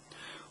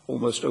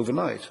 almost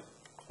overnight,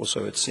 or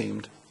so it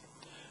seemed,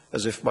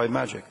 as if by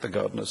magic, the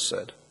gardeners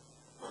said.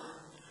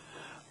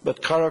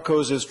 But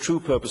Karakoz's true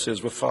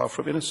purposes were far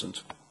from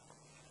innocent.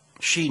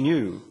 She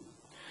knew,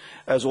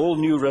 as all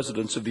new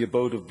residents of the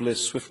abode of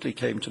bliss swiftly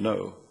came to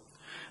know,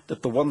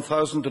 that the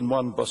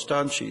 1001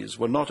 Bostanchis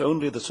were not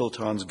only the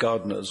Sultan's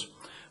gardeners,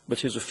 but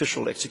his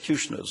official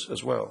executioners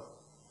as well.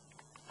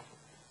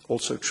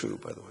 Also true,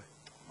 by the way.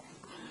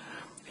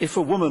 If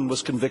a woman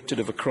was convicted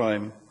of a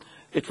crime,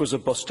 it was a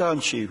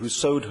Bostanchi who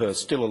sewed her,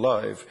 still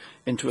alive,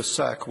 into a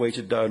sack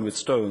weighted down with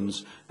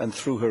stones and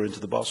threw her into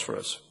the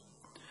Bosphorus.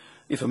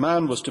 If a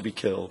man was to be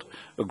killed,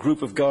 a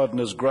group of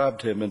gardeners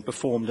grabbed him and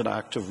performed an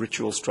act of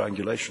ritual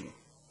strangulation.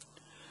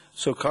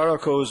 So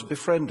Karakoz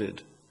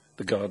befriended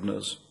the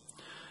gardeners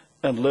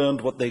and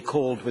learned what they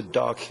called with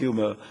dark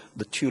humor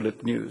the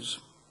tulip news.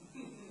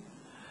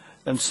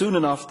 And soon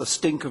enough the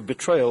stink of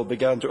betrayal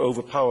began to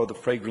overpower the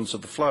fragrance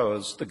of the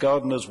flowers. The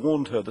gardeners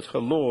warned her that her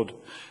lord,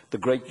 the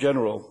great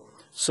general,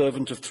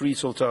 servant of 3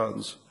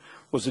 sultans,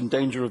 was in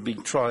danger of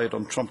being tried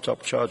on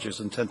trumped-up charges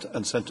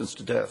and sentenced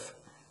to death.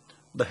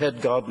 The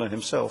head gardener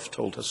himself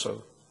told her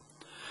so.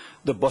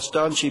 The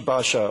Bostanchi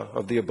Basha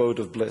of the abode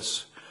of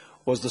bliss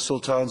was the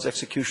Sultan's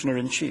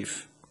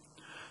executioner-in-chief,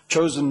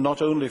 chosen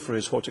not only for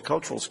his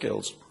horticultural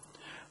skills,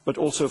 but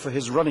also for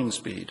his running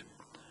speed,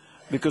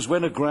 because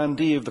when a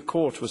grandee of the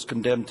court was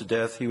condemned to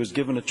death, he was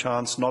given a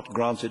chance not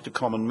granted to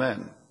common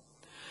men.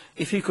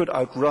 If he could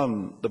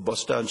outrun the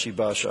Bostanchi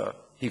Basha,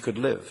 he could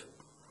live.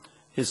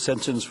 His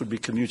sentence would be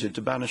commuted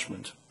to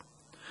banishment.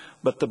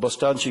 But the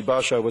Bostanchi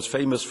Basha was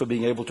famous for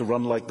being able to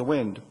run like the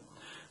wind,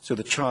 so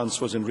the chance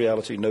was in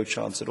reality no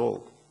chance at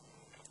all.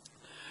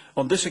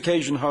 On this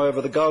occasion,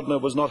 however, the gardener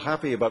was not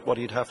happy about what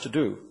he'd have to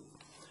do.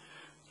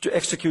 To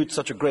execute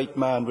such a great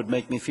man would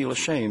make me feel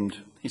ashamed,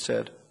 he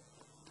said.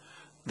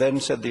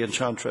 Then, said the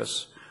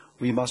enchantress,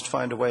 we must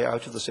find a way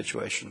out of the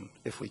situation,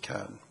 if we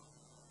can.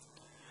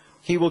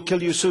 He will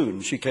kill you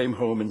soon, she came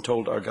home and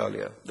told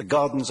Argalia. The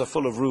gardens are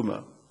full of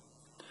rumor.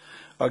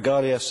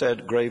 Argalia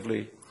said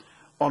gravely,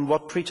 on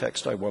what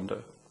pretext, I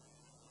wonder?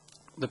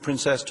 The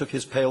princess took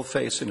his pale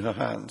face in her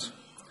hands.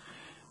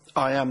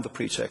 I am the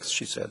pretext,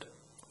 she said.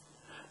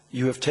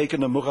 You have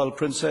taken a Mughal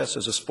princess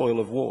as a spoil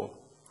of war.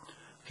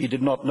 He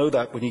did not know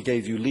that when he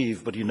gave you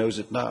leave, but he knows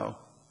it now.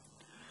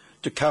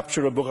 To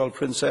capture a Mughal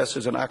princess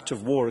is an act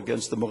of war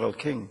against the Mughal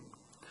king.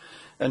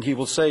 And he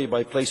will say,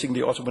 by placing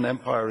the Ottoman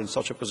Empire in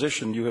such a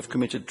position, you have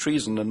committed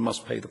treason and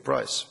must pay the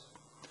price.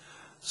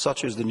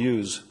 Such is the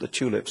news the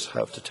tulips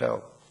have to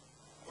tell.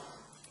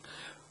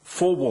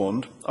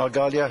 Forewarned,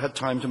 Argalia had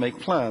time to make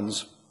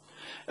plans,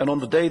 and on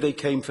the day they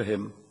came for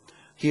him,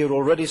 he had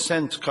already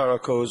sent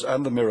Karakoz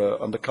and the mirror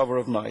under cover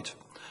of night,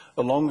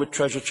 along with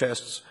treasure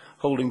chests,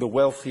 holding the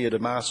wealth he had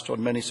amassed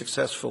on many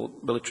successful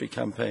military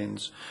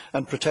campaigns,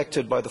 and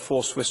protected by the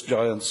 4 Swiss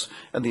giants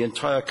and the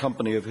entire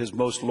company of his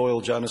most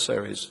loyal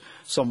janissaries,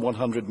 some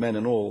 100 men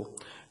in all,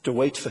 to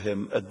wait for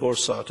him at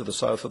Bursa to the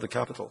south of the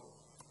capital.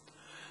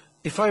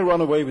 "If I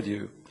run away with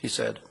you," he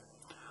said,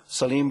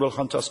 "Salim will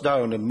hunt us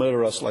down and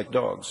murder us like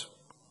dogs.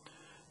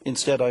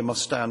 Instead, I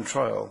must stand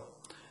trial,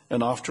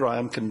 and after I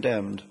am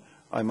condemned,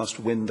 I must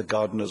win the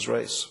gardener's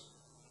race."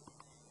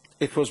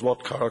 It was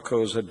what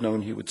Karakoz had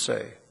known he would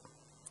say.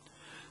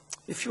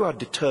 "If you are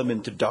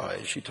determined to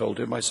die," she told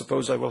him, "I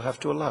suppose I will have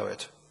to allow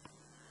it."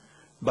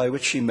 By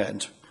which she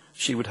meant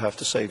she would have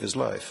to save his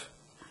life.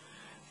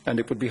 And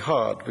it would be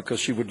hard because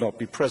she would not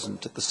be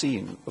present at the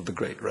scene of the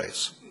great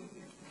race.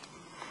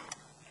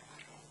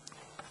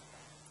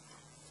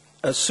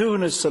 As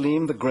soon as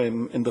Salim the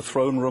Grim, in the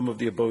throne room of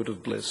the abode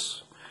of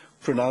bliss,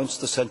 pronounced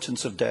the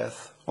sentence of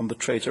death on the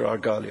traitor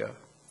Argalia,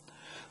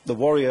 the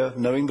warrior,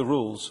 knowing the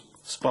rules,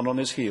 spun on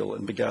his heel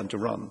and began to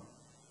run.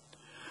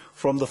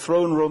 From the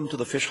throne room to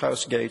the fish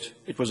house gate,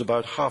 it was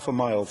about half a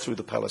mile through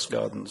the palace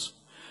gardens,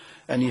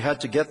 and he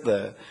had to get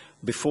there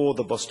before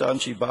the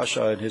Bostanchi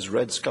Basha in his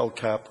red skull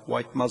cap,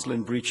 white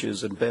muslin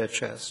breeches and bare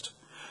chest,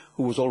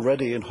 who was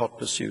already in hot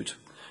pursuit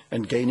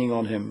and gaining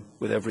on him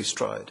with every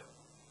stride.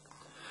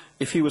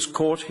 If he was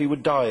caught, he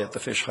would die at the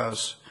fish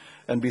house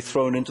and be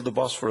thrown into the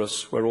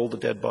Bosphorus where all the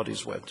dead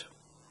bodies went.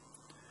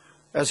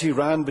 As he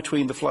ran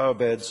between the flower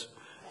beds,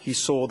 he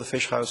saw the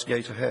fish house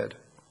gate ahead,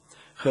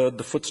 heard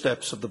the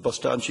footsteps of the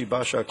Bostanchi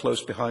Basha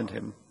close behind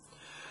him,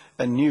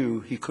 and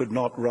knew he could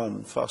not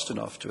run fast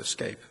enough to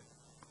escape.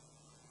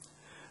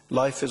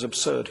 Life is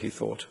absurd, he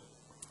thought,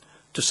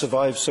 to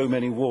survive so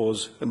many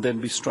wars and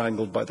then be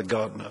strangled by the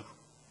gardener.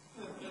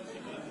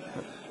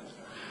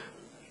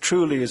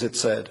 Truly, as it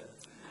said,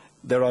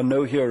 there are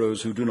no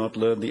heroes who do not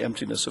learn the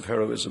emptiness of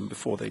heroism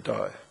before they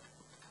die.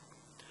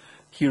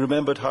 He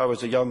remembered how,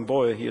 as a young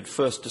boy, he had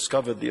first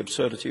discovered the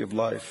absurdity of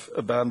life,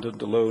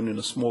 abandoned alone in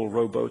a small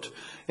rowboat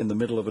in the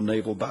middle of a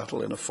naval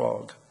battle in a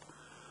fog.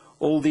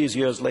 All these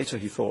years later,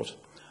 he thought,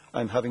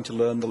 I'm having to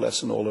learn the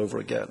lesson all over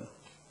again.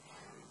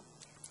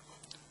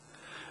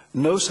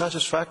 No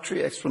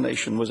satisfactory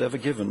explanation was ever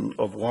given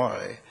of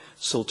why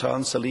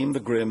Sultan Salim the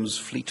Grim's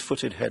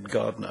fleet-footed head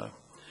gardener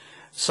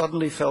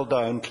suddenly fell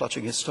down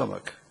clutching his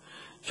stomach,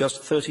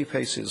 just 30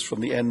 paces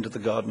from the end of the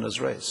gardener's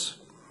race,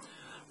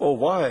 or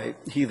why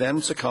he then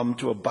succumbed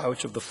to a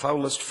bout of the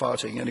foulest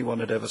farting anyone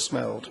had ever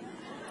smelled,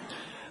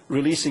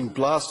 releasing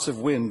blasts of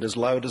wind as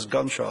loud as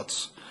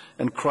gunshots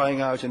and crying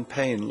out in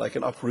pain like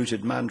an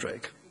uprooted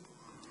mandrake,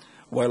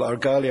 while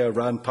Argalia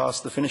ran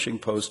past the finishing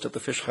post at the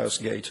fish house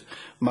gate,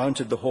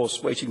 mounted the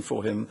horse waiting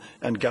for him,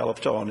 and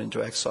galloped on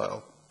into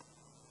exile.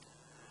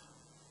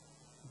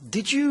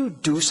 "Did you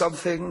do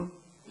something?"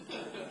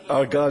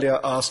 Argalia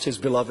asked his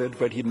beloved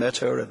when he met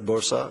her at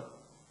Bursa.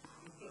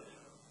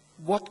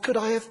 "What could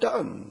I have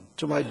done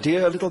to my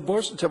dear little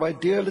Bursa, to my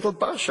dear little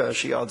Basha?"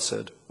 she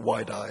answered,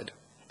 wide-eyed.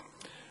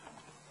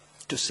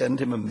 "To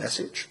send him a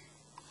message,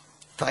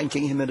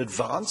 thanking him in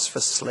advance for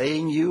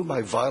slaying you,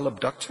 my vile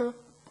abductor,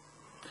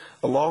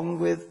 along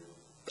with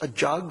a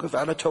jug of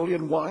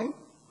Anatolian wine,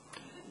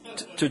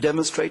 to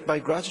demonstrate my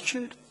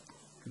gratitude?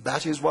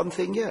 That is one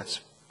thing, yes.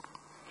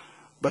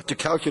 But to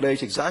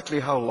calculate exactly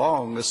how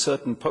long a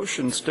certain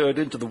potion stirred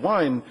into the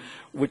wine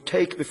would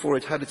take before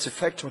it had its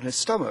effect on his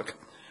stomach,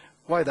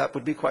 why, that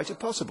would be quite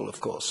impossible,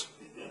 of course."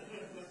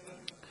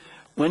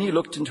 When he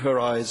looked into her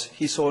eyes,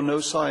 he saw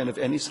no sign of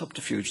any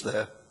subterfuge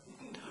there,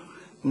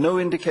 no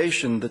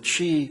indication that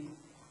she,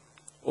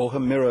 or her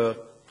mirror,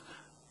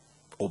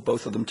 or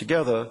both of them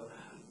together,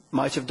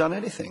 might have done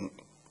anything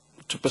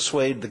to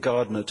persuade the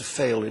gardener to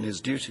fail in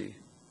his duty,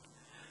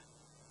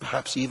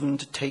 perhaps even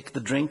to take the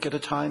drink at a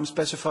time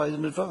specified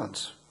in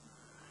advance,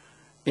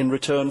 in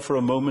return for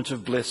a moment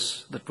of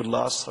bliss that would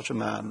last such a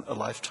man a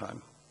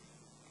lifetime.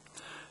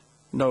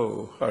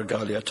 No,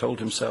 Argalia told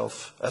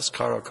himself, as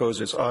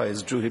Karakoz's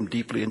eyes drew him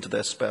deeply into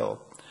their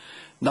spell,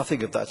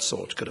 nothing of that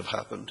sort could have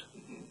happened.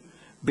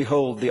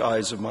 Behold the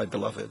eyes of my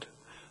beloved,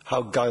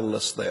 how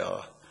guileless they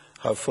are,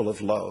 how full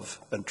of love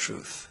and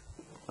truth.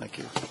 Thank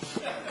you.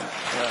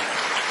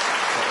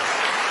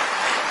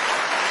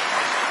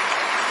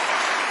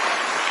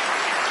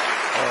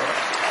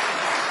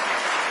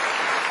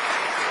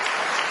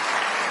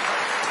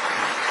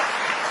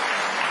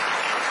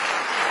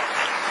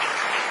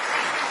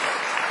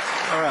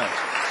 All right.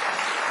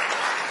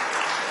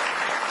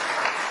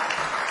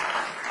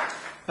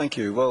 Thank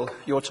you. Well,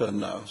 your turn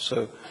now.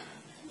 So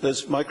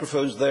there's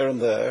microphones there,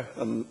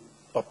 and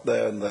up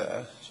there and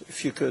there. So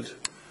if you could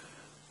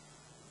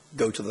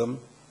go to them.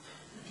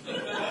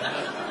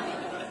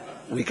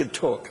 We could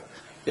talk.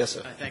 Yes,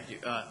 sir. Thank you.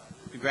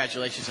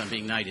 Congratulations on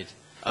being knighted.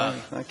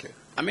 Thank you.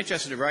 I'm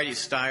interested in writing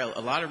style.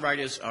 A lot of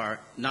writers are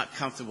not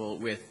comfortable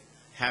with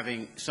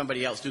having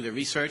somebody else do the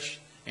research,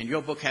 and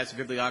your book has a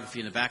bibliography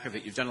in the back of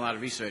it. You've done a lot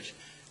of research.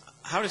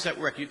 How does that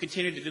work? You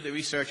continue to do the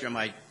research, or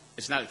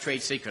it's not a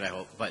trade secret, I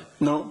hope, but...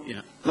 No,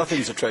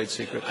 nothing's a trade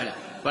secret.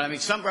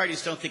 But, some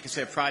writers don't think it's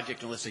their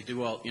project unless they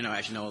do all,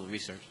 as you know, all the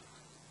research.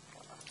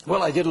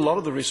 Well, I did a lot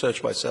of the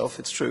research myself,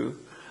 it's true.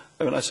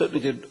 I mean, I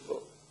certainly did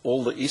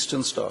all the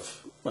Eastern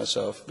stuff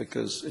myself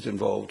because it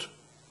involved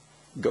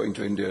going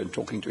to India and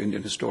talking to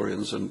Indian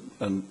historians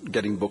and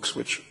getting books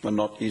which were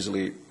not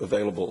easily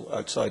available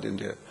outside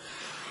India.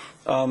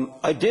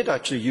 I did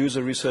actually use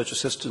a research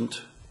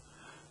assistant,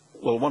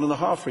 well,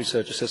 1.5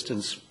 research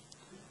assistants,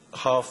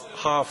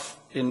 half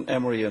in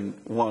Emory and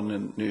one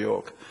in New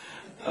York.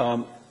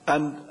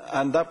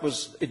 And that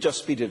was, it just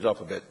speeded it up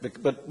a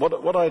bit. But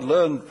what I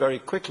learned very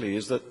quickly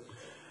is that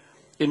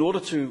in order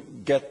to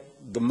get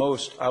the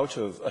most out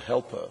of a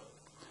helper,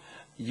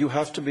 you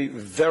have to be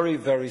very,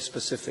 very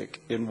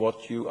specific in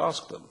what you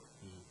ask them.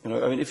 You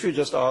know, I mean, if you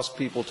just ask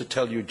people to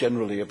tell you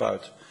generally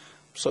about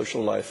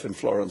social life in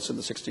Florence in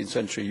the 16th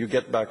century, you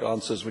get back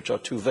answers which are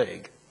too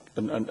vague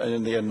and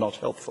in the end not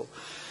helpful.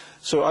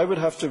 So I would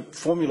have to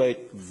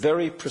formulate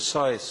very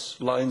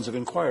precise lines of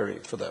inquiry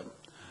for them.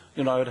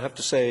 You know, I would have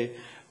to say,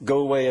 go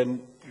away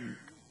and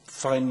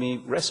find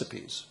me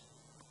recipes.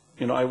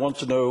 You know, I want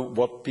to know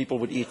what people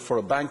would eat for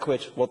a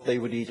banquet, what they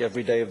would eat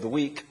every day of the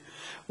week,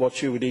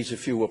 what you would eat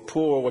if you were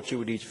poor, what you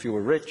would eat if you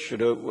were rich, you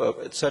know,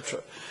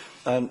 etc.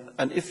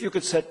 And if you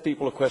could set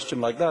people a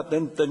question like that,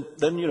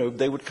 then you know,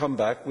 they would come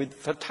back with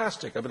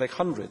fantastic, I mean, like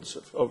hundreds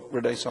of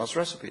Renaissance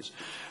recipes,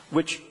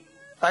 which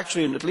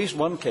actually, in at least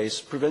one case,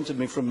 prevented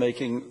me from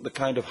making the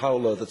kind of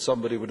howler that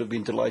somebody would have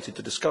been delighted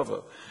to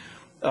discover.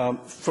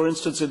 For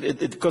instance,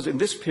 because in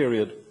this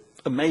period,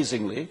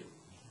 amazingly,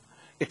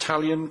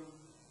 Italian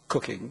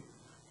cooking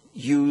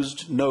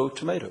used no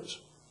tomatoes.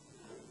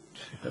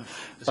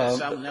 Is that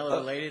salmonella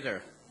related,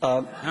 or?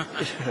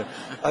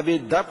 I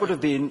mean, that would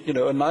have been, you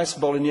know, a nice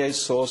bolognese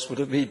sauce would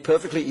have been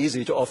perfectly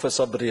easy to offer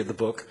somebody in the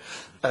book,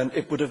 and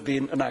it would have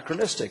been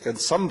anachronistic, and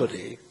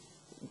somebody,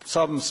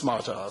 some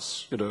smart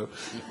ass, you know,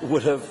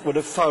 would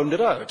have found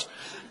it out.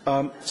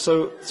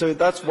 So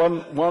that's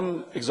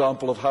one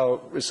example of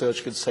how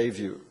research can save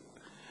you.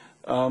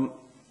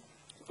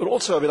 But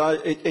also, I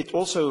mean, it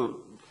also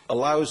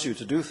allows you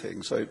to do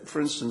things. So,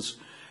 for instance,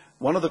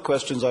 one of the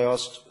questions I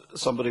asked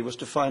somebody was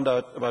to find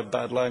out about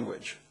bad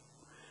language.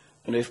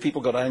 And if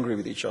people got angry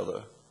with each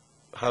other,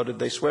 how did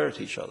they swear at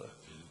each other?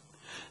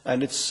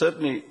 And it's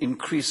certainly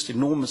increased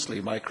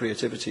enormously my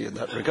creativity in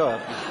that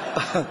regard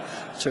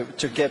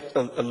to get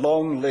a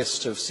long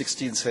list of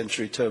 16th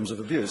century terms of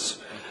abuse,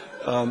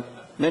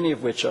 many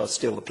of which are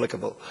still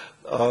applicable,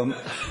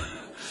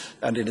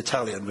 and in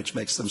Italian, which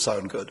makes them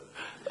sound good.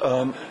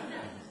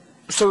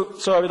 So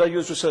I mean, I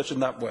use research in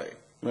that way.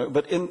 You know,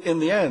 but in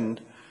the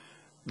end,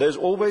 there's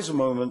always a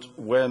moment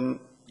when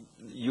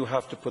you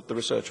have to put the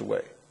research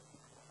away.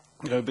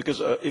 You know, because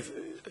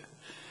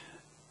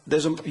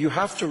you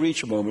have to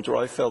reach a moment, or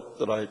I felt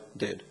that I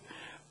did,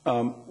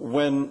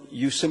 when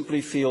you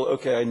simply feel,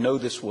 okay, I know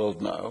this world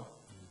now,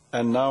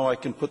 and now I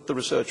can put the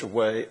research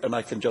away, and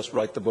I can just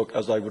write the book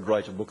as I would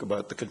write a book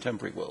about the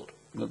contemporary world.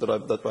 You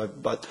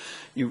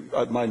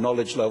know, my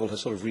knowledge level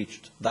has sort of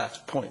reached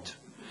that point.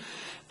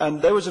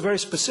 And there was a very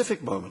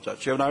specific moment,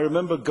 actually, and I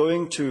remember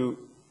going to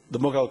the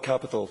Mughal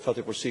capital,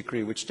 Fatehpur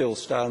Sikri, which still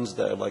stands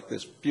there like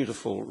this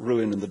beautiful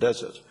ruin in the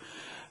desert,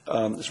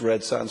 this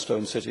red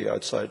sandstone city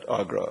outside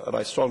Agra. And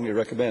I strongly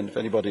recommend, if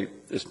anybody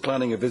is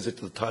planning a visit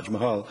to the Taj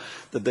Mahal,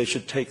 that they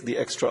should take the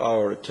extra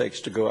hour it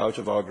takes to go out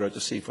of Agra to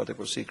see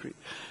Fatehpur Sikri,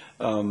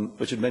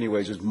 which in many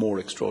ways is more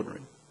extraordinary.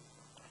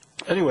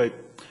 Anyway,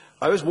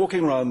 I was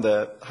walking around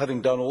there,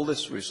 having done all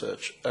this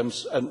research, and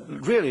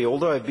really,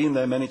 although I've been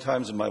there many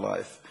times in my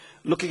life,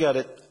 looking at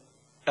it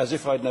as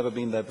if I'd never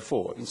been there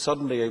before, and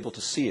suddenly able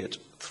to see it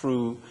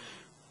through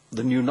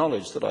the new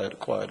knowledge that I had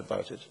acquired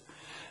about it.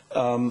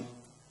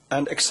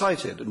 And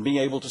excited, and being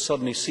able to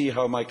suddenly see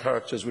how my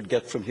characters would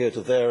get from here to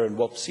there, and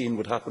what scene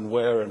would happen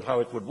where, and how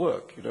it would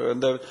work. You know,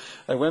 and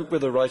I went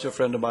with a writer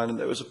friend of mine, and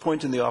there was a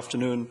point in the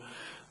afternoon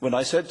when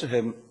I said to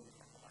him,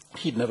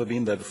 he'd never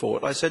been there before,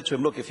 and I said to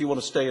him, look, if you want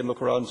to stay and look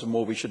around some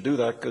more, we should do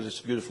that, because it's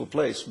a beautiful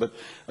place, but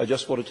I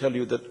just want to tell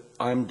you that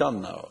I'm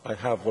done now. I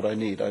have what I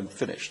need. I'm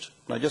finished.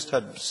 And I just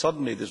had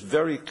suddenly this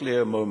very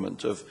clear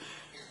moment of,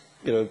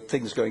 you know,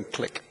 things going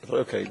click. I thought,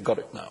 okay, got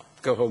it now.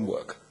 Go home,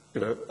 work. You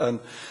know, and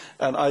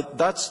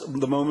that's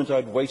the moment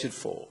I'd waited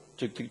for,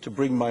 to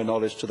bring my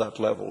knowledge to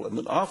that level. And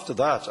then after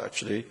that,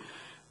 actually,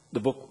 the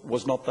book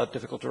was not that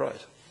difficult to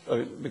write. I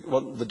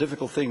mean, the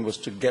difficult thing was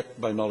to get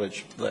my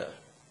knowledge there.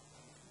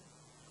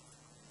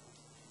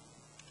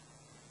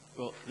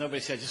 Well,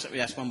 nobody said, just let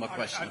me ask one more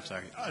question. I'm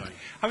sorry.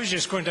 I was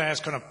just going to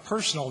ask on a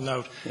personal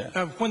note,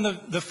 when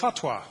the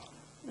fatwa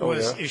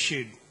was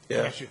issued,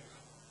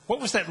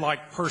 what was that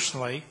like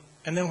personally,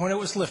 and then when it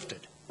was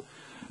lifted?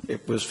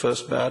 It was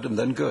first bad and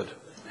then good.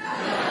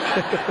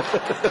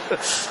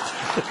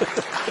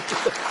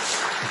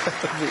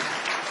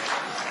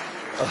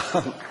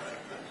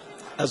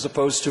 As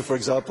opposed to, for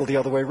example, the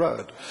other way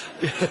around.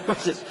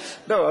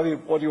 No, I mean,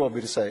 what do you want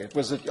me to say? It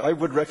was that I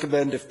would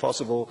recommend, if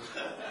possible,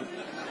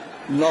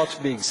 not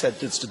being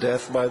sentenced to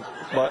death by the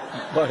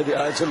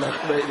Ayatollah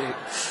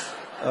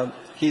Khomeini.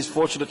 He's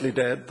fortunately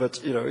dead,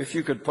 but you know, if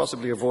you could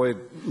possibly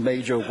avoid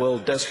major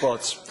world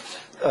despots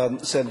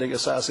sending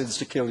assassins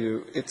to kill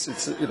you, it's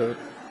you know,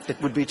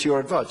 it would be to your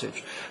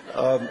advantage.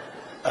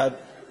 And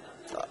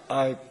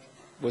I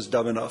was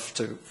dumb enough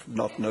to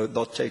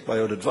not take my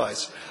own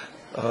advice.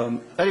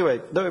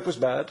 Anyway, no, it was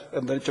bad,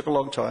 and then it took a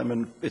long time,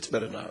 and it's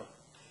better now.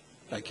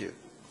 Thank you.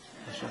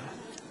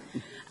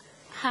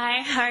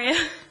 Hi, how are you?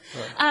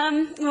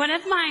 One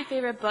of my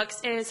favorite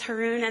books is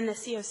Haroun and the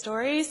Sea of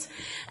Stories,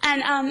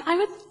 and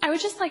I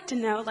would just like to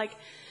know,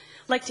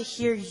 like to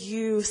hear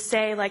you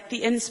say like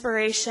the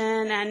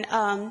inspiration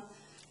and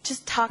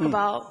just talk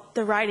about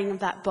the writing of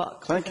that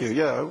book. Thank you.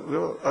 Yeah.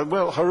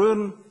 Well,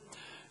 Haroun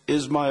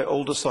is my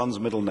older son's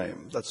middle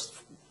name. That's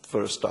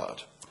for a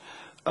start.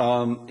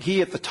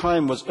 He, at the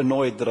time, was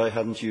annoyed that I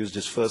hadn't used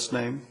his first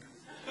name,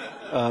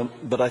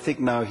 but I think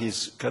now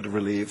he's kind of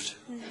relieved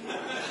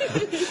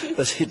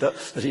that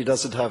he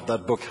doesn't have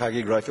that book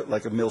hanging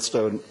like a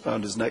millstone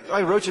around his neck.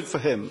 I wrote it for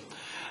him.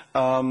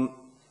 I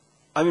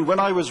mean, when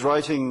I was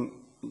writing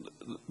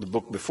the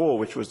book before,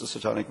 which was the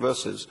Satanic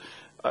Verses,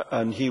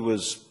 and he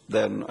was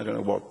then, I don't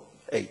know what,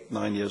 8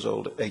 years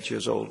old,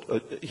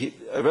 I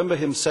remember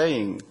him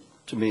saying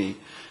to me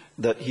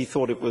that he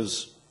thought it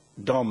was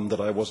dumb that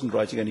I wasn't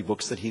writing any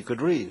books that he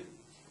could read,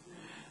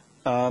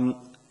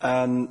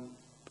 and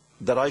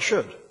that I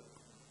should.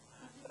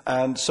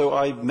 And so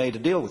I made a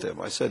deal with him.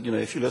 I said,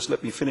 if you just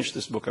let me finish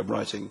this book I'm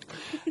writing,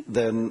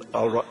 then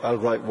I'll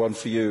write one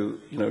for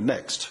you,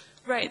 next.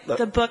 Right,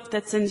 the book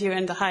that sends you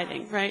into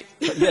hiding, right?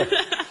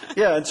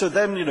 Yeah. And so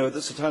then,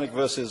 the Satanic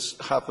Verses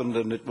happened,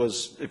 and it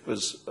was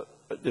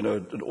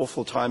an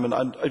awful time,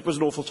 and it was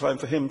an awful time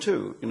for him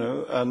too,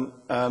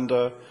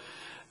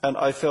 and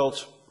I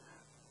felt,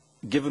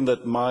 given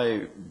that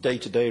my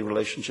day-to-day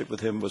relationship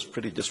with him was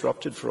pretty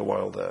disrupted for a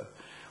while there,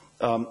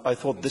 I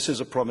thought this is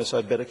a promise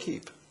I'd better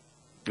keep,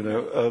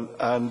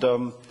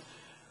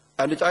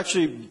 and it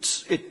actually,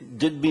 it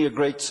did me a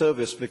great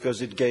service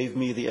because it gave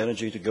me the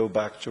energy to go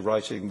back to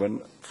writing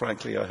when,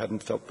 frankly, I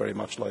hadn't felt very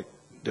much like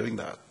doing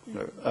that,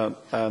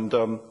 and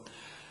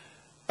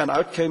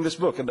out came this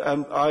book, and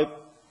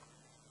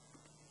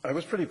I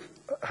was pretty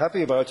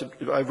happy about it.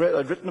 I'd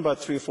written about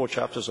 3 or 4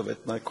 chapters of it,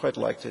 and I quite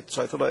liked it.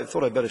 So I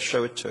thought I'd better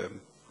show it to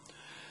him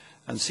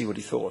and see what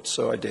he thought.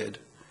 So I did.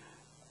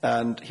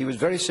 And he was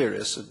very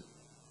serious.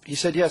 He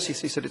said, yes, he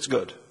said, it's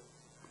good.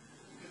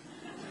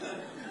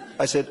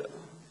 I said,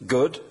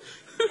 good?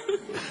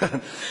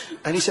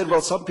 And he said,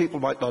 well, some people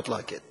might not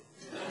like it.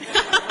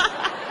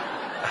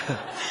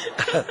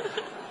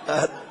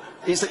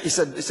 He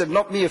said,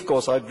 not me, of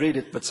course, I'd read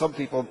it, but some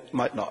people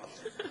might not.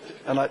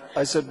 And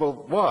I said,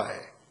 well,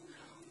 why?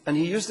 And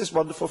he used this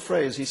wonderful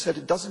phrase. He said,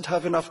 it doesn't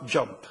have enough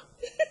jump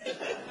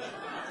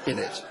in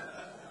it.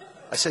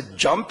 I said,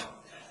 jump?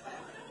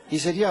 He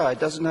said, yeah, it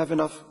doesn't have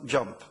enough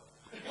jump.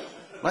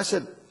 And I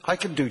said, I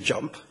can do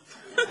jump,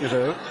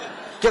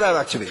 Get out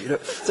back to me,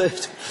 So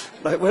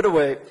I went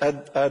away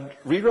and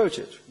rewrote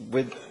it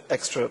with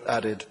extra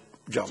added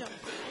jump.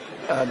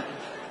 And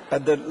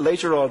then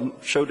later on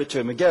showed it to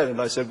him again,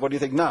 and I said, what do you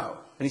think now?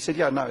 And he said,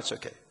 yeah, now it's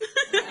okay.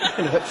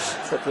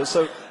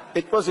 So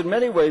it was in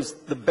many ways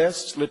the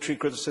best literary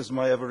criticism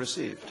I ever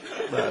received.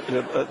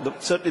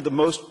 Certainly the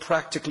most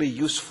practically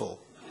useful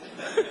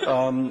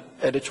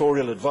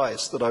editorial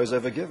advice that I was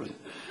ever given.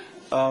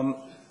 And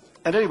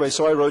anyway,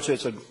 so I wrote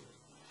it, and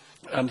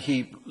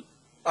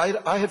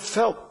I had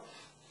felt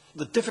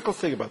the difficult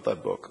thing about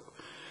that book,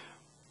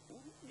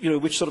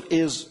 which sort of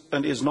is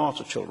and is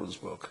not a children's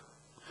book.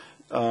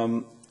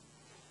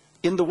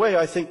 In the way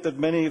I think that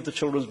many of the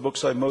children's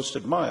books I most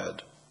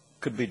admired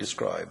could be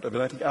described. I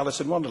mean, I think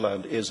Alice in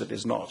Wonderland is and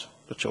is not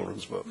a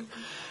children's book.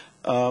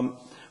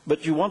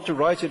 But you want to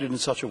write it in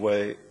such a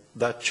way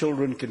that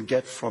children can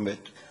get from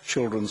it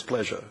children's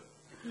pleasure,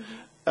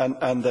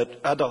 and that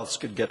adults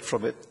could get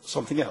from it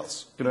something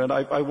else. And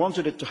I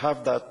wanted it to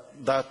have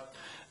that.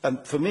 And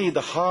for me,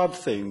 the hard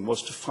thing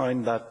was to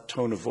find that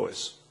tone of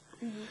voice.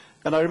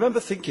 And I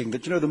remember thinking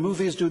that, the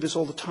movies do this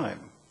all the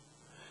time.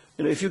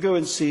 If you go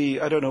and see,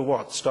 I don't know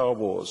what, Star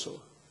Wars,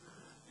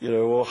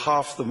 or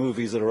half the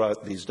movies that are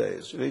out these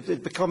days,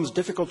 it becomes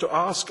difficult to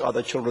ask, are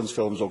they children's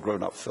films or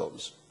grown-up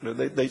films?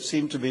 They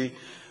seem to be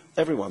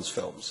everyone's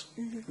films.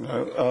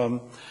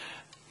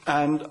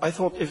 And I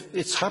thought, if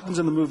it happens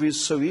in the movies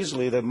so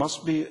easily, there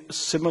must be a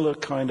similar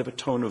kind of a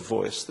tone of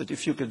voice, that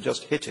if you could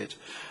just hit it,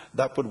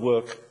 that would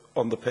work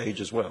on the page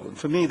as well. And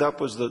for me, that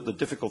was the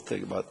difficult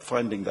thing about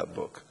finding that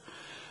book.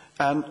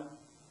 And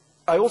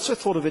I also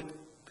thought of it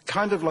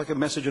kind of like a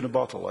message in a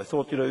bottle. I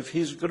thought, if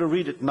he's going to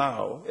read it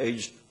now,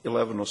 aged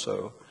 11 or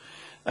so,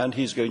 and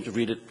he's going to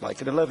read it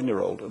like an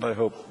 11-year-old, and I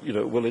hope,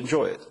 will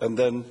enjoy it. And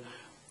then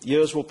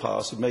years will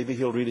pass, and maybe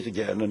he'll read it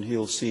again, and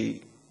he'll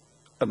see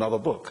another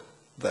book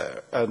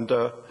there. And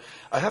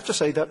I have to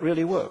say that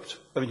really worked.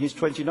 I mean, he's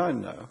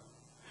 29 now.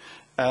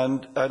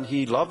 And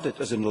he loved it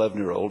as an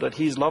 11-year-old, and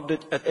he's loved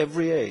it at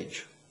every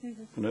age.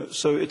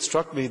 So it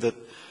struck me that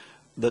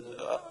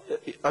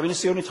I mean,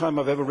 it's the only time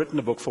I've ever written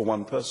a book for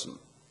one person.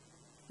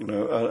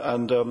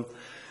 And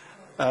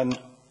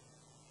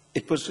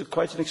it was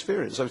quite an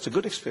experience. So it's a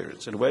good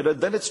experience in a way.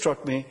 Then it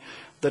struck me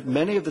that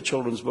many of the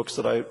children's books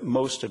that I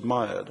most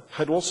admired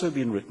had also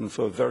been written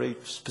for very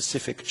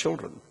specific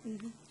children.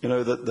 You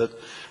know, that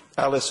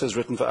Alice is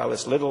written for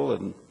Alice Liddell,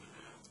 and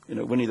you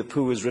know, Winnie the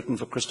Pooh is written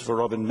for Christopher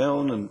Robin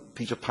Milne, and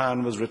Peter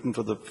Pan was written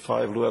for the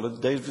 5 Llewellyn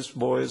Davis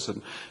boys,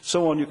 and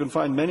so on. You can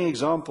find many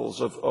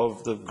examples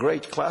of the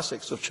great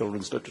classics of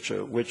children's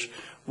literature which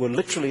were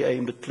literally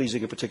aimed at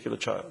pleasing a particular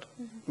child.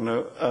 You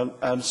know,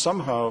 and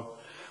somehow,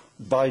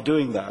 by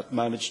doing that,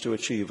 managed to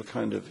achieve a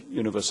kind of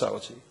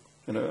universality.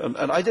 You know,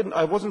 and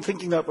I wasn't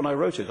thinking that when I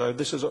wrote it.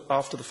 This is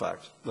after the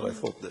fact that I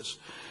thought this.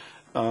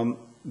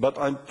 But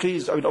I'm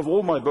pleased. I mean, of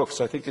all my books,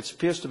 I think it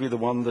appears to be the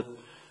one that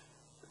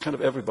kind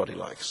of everybody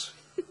likes.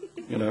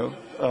 You know,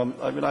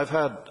 I mean, I've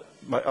had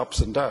my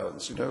ups and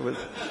downs, you know,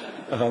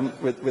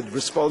 with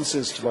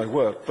responses to my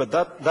work. But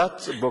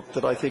that's a book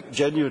that I think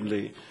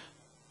genuinely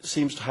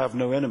seems to have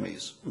no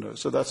enemies. You know,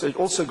 so it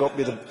also got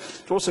me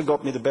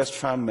the best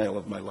fan mail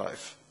of my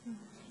life.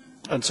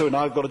 And so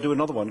now I've got to do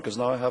another one, because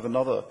now I have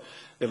another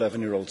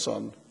 11-year-old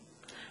son.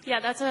 Yeah,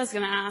 that's what I was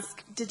going to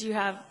ask. Did you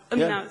have?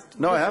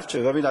 No, I have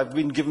to. I mean, I've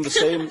been given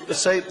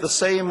the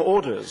same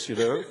orders. You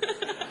know,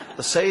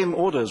 the same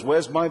orders.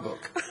 Where's my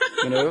book?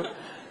 You know,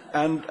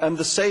 and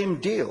the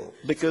same deal,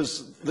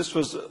 because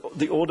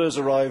the orders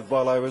arrived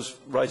while I was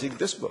writing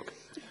this book.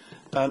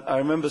 And I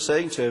remember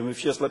saying to him,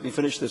 if you just let me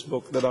finish this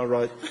book, then I'll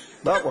write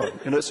that one.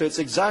 You know, so it's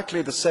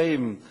exactly the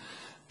same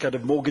kind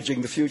of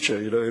mortgaging the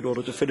future, you know, in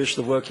order to finish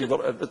the work you've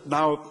got. But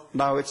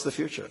now it's the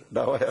future.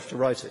 Now I have to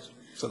write it.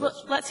 So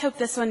well, let's hope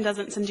this one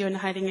doesn't send you into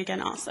hiding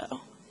again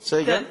also.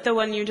 Say again? The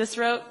one you just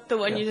wrote, the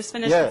one you just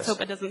finished, yes. Let's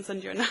hope it doesn't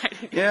send you into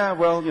hiding. Yeah,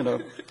 well, you know,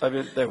 I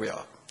mean, there we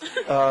are.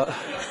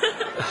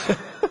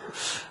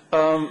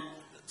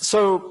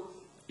 So,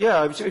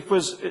 yeah, it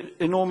was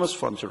enormous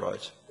fun to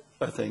write,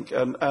 I think.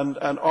 And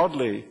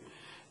oddly,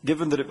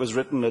 given that it was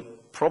written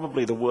at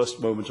probably the worst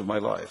moment of my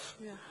life,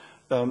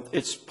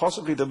 it's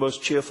possibly the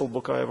most cheerful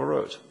book I ever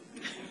wrote.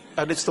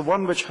 And it's the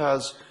one which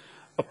has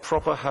a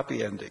proper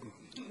happy ending.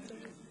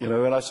 You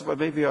know, and I said, well,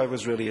 maybe I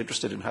was really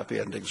interested in happy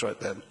endings right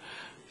then.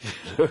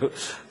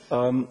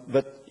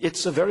 But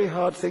it's a very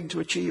hard thing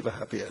to achieve, a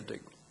happy ending,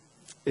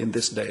 in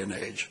this day and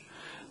age.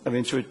 I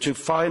mean, to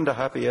find a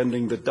happy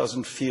ending that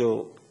doesn't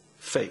feel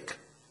fake,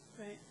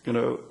 right. You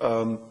know,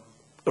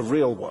 a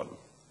real one,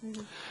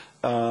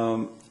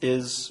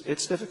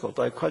 it's difficult.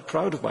 I'm quite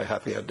proud of my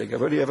happy ending.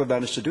 I've only ever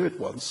managed to do it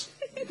once.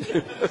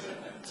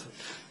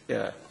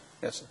 Yeah,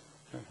 yes.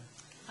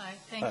 Hi,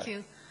 thank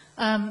you.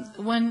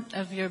 One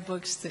of your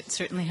books that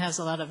certainly has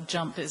a lot of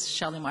jump is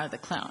Shalimar the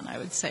Clown, I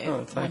would say.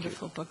 Oh, a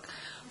wonderful book.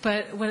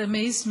 But what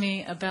amazed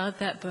me about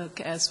that book,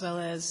 as well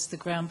as The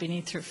Ground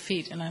Beneath Her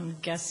Feet, and I'm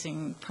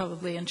guessing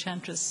probably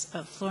Enchantress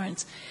of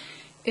Florence,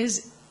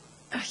 is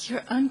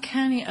your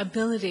uncanny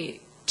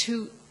ability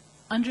to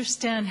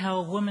understand how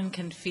a woman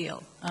can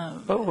feel.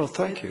 Oh, well,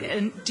 thank you.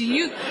 And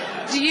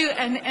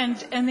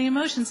and the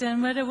emotions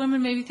and what a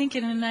woman may be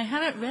thinking. And I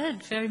haven't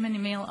read very many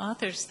male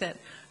authors that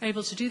are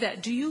able to do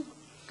that. Do you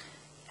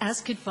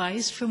ask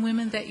advice from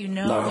women that you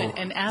know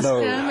and ask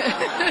them?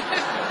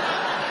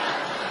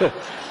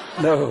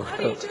 No. How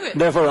do you do it?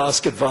 Never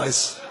ask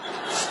advice.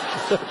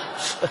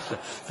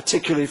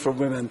 Particularly from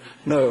women.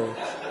 No.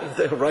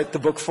 They'll write the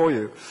book for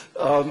you.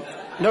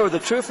 No, the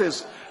truth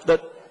is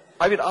that,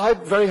 I mean,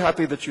 I'm very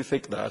happy that you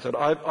think that. And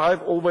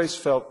I've always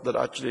felt that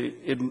actually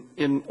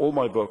in all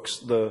my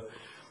books,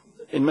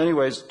 in many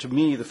ways, to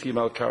me, the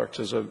female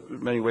characters are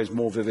in many ways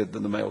more vivid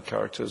than the male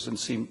characters and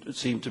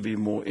seem to be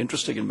more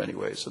interesting in many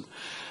ways.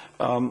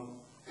 And,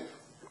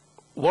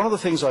 one of the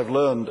things I've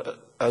learned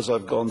as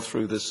I've gone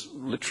through this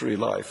literary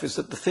life is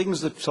that the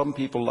things that some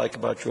people like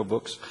about your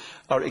books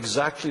are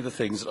exactly the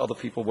things that other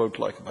people won't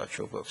like about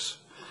your books.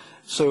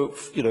 So,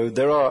 you know,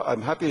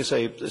 I'm happy to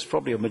say there's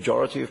probably a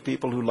majority of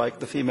people who like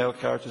the female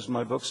characters in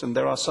my books, and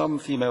there are some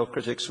female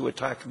critics who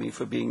attack me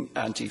for being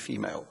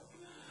anti-female.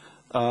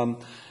 I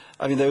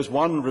mean, there was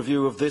one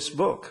review of this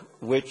book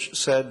which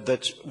said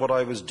that what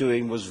I was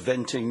doing was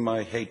venting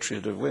my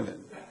hatred of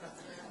women.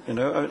 You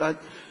know, I mean,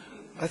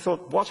 I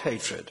thought, what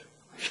hatred?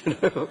 You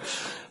know?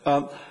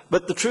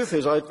 But the truth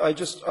is,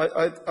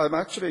 I'm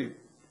actually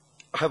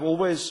have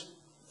always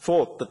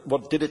thought that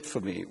what did it for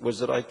me was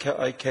that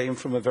I came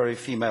from a very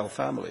female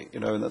family, you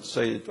know, and let's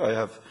say I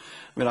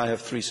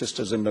have 3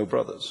 sisters and no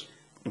brothers,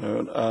 you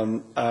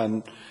know,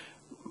 and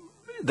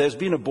there's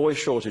been a boy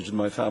shortage in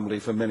my family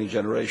for many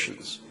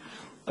generations.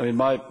 I mean,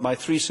 my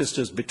 3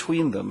 sisters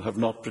between them have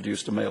not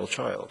produced a male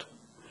child.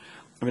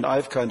 I mean,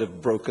 I've kind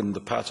of broken the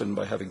pattern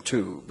by having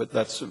 2, but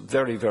that's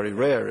very, very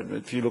rare. And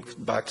if you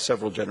look back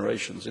several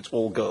generations, it's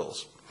all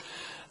girls.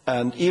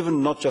 And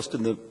even not just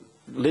in the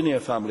linear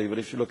family, but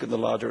if you look at the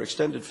larger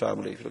extended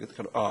family, if you look at the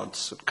kind of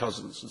aunts and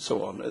cousins and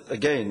so on,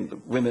 again, the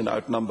women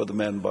outnumber the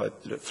men by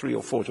 3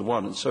 or 4 to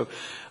 1. And so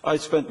I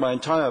spent my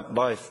entire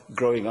life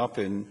growing up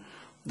in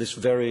this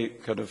very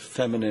kind of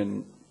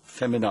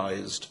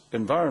feminized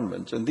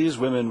environment. And these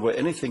women were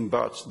anything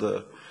but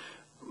the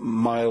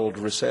mild,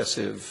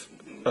 recessive,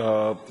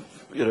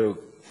 you know,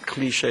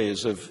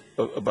 cliches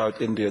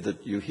about India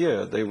that you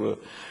hear. They were,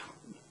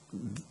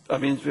 I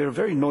mean, we're a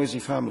very noisy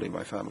family,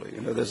 my family.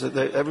 You know,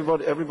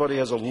 everybody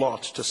has a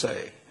lot to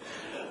say,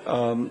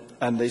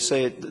 And they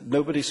say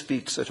nobody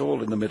speaks at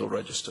all in the middle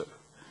register.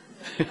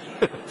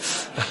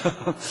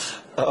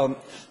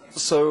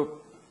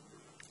 So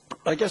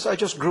I guess I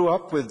just grew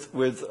up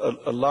with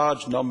a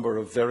large number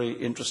of very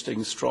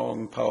interesting,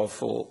 strong,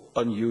 powerful,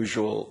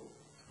 unusual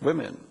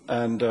women.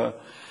 And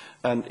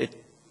it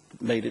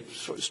made it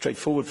sort of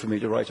straightforward for me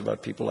to write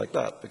about people like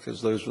that,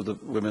 because those were the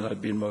women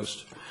I'd been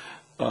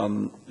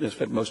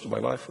spent most of my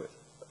life with.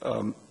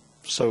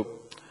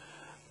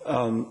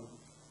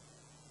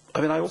 I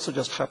mean, I also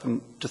just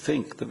happen to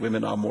think that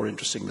women are more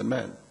interesting than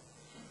men.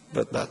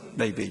 But that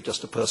may be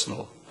just a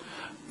personal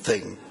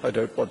thing. I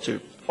don't want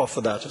to offer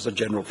that as a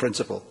general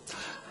principle.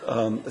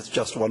 It's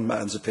just one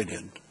man's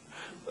opinion.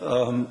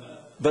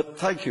 But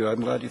thank you. I'm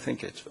glad you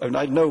think it. I mean,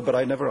 I know, but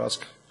I never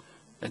ask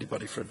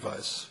anybody for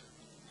advice.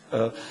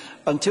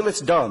 Until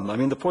it's done. I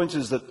mean, the point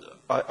is that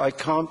I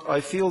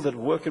feel that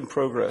work in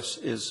progress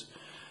is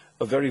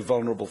a very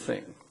vulnerable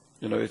thing.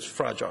 You know, it's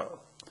fragile.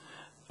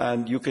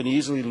 And you can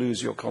easily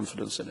lose your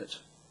confidence in it.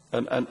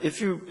 And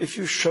if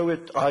you show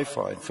it, I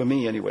find, for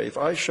me anyway, if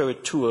I show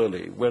it too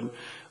early,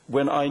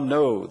 when I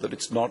know that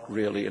it's not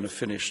really in a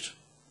finished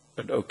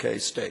and okay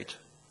state,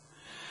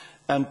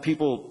 and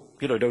people,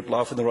 you know, don't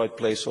laugh in the right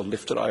place or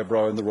lift an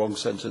eyebrow in the wrong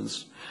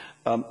sentence,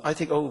 I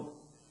think, oh,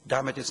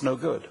 damn it, it's no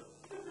good.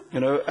 You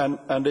know,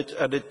 and it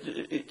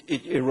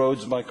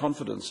erodes my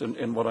confidence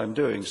in what I'm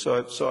doing.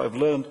 So I've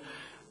learned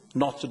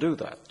not to do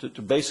that,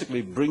 to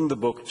basically bring the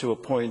book to a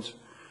point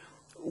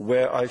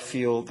where I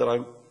feel that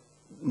I'm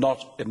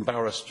not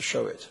embarrassed to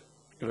show it.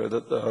 You know,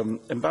 that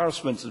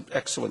embarrassment is an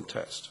excellent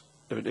test.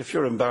 If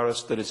you're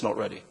embarrassed, then it's not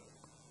ready.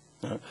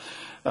 You know?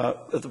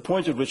 At the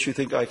point at which you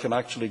think I can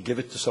actually give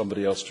it to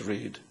somebody else to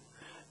read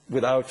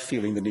without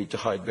feeling the need to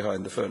hide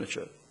behind the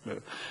furniture, you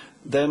know,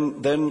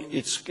 then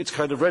it's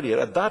kind of ready.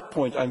 And at that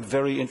point, I'm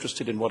very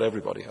interested in what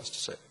everybody has to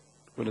say.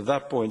 But at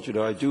that point, you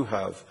know, I do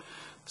have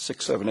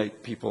 6, 7,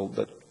 8 people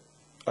that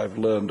I've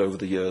learned over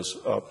the years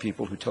are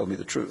people who tell me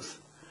the truth.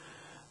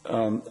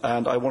 And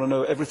I want to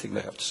know everything they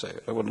have to say.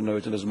 I want to know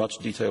it in as much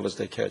detail as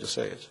they care to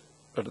say it.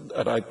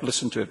 And I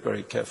listen to it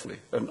very carefully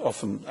and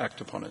often act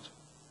upon it.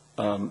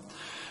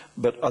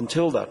 But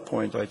until that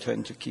point, I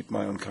tend to keep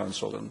my own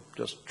counsel and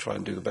just try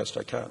and do the best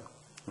I can.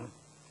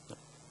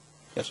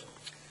 Yes?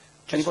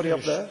 Anybody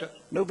up there?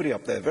 Nobody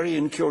up there. Very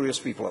incurious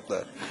people up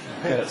there.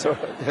 Yes, all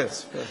right.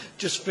 Yes.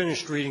 Just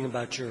finished reading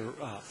about your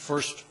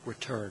first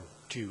return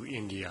to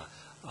India.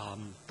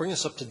 Bring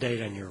us up to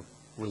date on your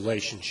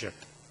relationship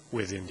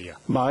with India.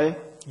 My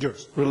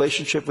Yours.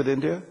 Relationship with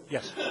India?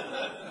 Yes.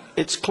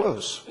 It's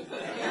close.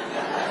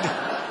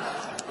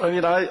 I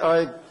mean,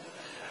 I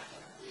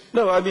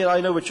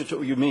know what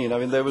you mean. I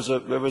mean, there was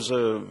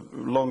a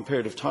long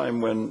period of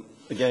time when,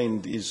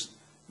 again,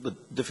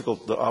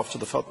 after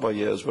the fatwa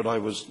years, when I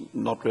was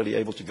not really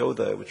able to go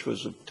there, which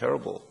was a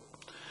terrible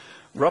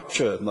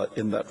rupture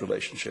in that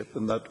relationship,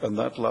 and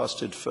that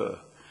lasted for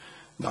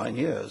 9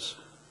 years,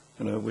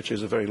 you know, which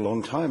is a very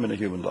long time in a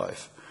human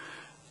life.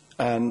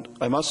 And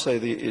I must say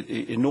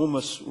the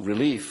enormous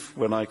relief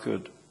when I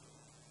could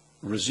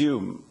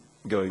resume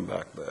going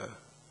back there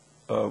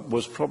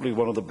was probably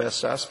one of the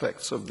best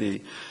aspects of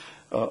the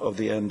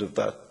end of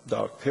that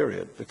dark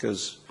period,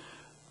 because,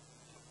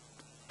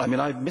 I mean,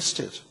 I missed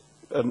it.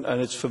 And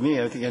it's, for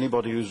me, I think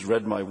anybody who's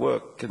read my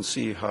work can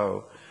see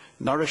how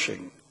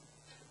nourishing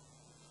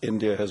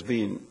India has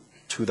been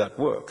to that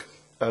work.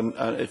 And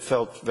it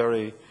felt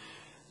very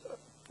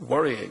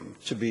worrying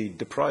to be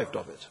deprived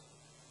of it,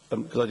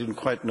 because I didn't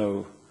quite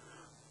know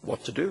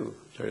what to do,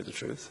 to tell you the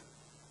truth.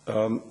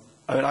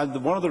 I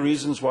mean, one of the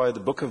reasons why the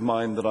book of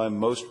mine that I'm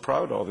most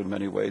proud of in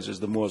many ways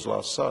is The Moor's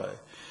Last Sigh,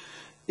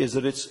 is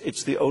that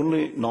it's the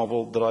only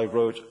novel that I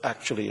wrote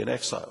actually in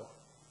exile.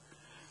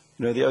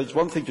 You know, it's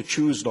one thing to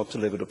choose not to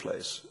live at a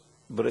place,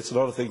 but it's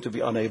another thing to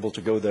be unable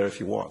to go there if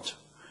you want.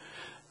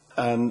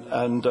 And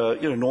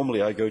you know,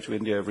 normally I go to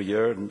India every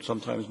year, and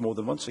sometimes more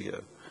than once a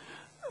year.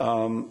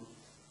 And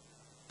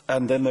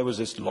then there was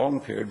this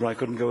long period when I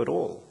couldn't go at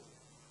all.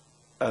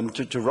 And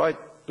to write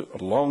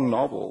a long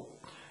novel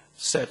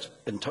set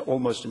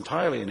almost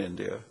entirely in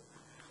India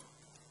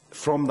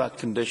from that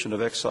condition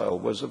of exile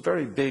was a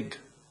very big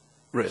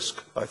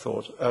risk, I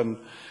thought.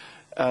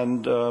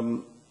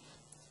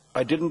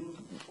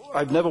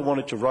 I've never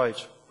wanted to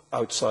write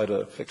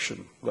outsider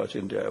fiction about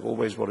India. I've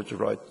always wanted to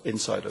write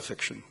insider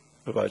fiction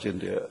about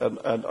India.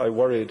 And I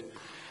worried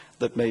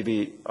that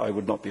maybe I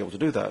would not be able to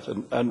do that.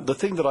 And the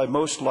thing that I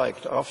most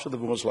liked after The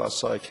Moor's Last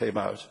Sigh came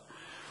out,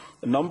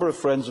 a number of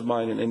friends of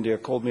mine in India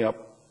called me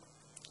up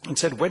and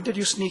said, "When did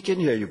you sneak in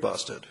here, you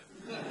bastard?"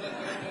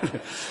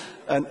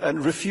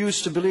 and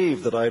refused to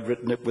believe that I had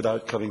written it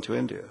without coming to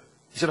India.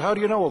 He said, "How do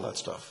you know all that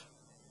stuff?"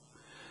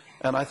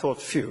 And I thought,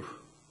 phew.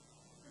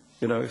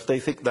 You know, if they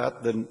think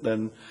that,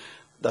 then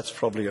that's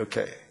probably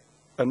okay.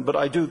 But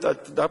I do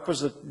that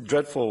was a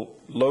dreadful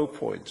low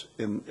point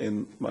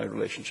in my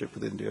relationship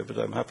with India. But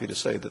I'm happy to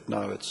say that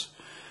now it's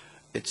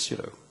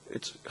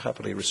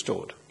happily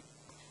restored.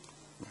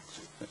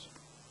 Yes.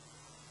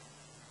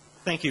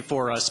 Thank you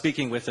for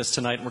speaking with us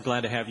tonight, and we're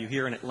glad to have you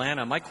here in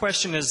Atlanta. My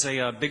question is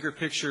a bigger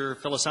picture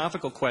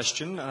philosophical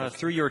question.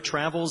 Through your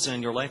travels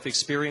and your life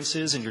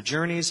experiences and your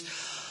journeys,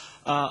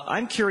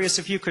 I'm curious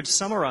if you could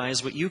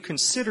summarize what you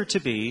consider to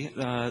be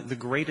the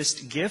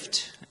greatest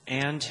gift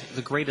and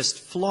the greatest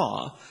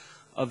flaw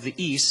of the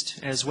East,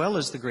 as well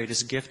as the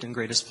greatest gift and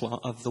greatest flaw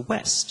of the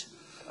West.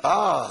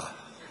 Ah.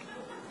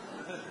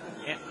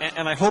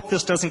 And I hope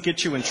this doesn't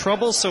get you in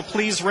trouble, so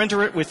please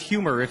render it with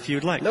humor if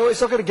you'd like. No, it's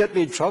not going to get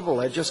me in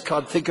trouble. I just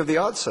can't think of the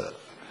answer.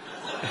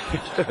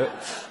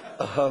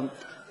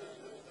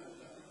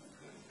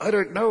 I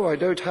don't know. I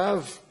don't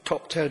have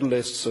top 10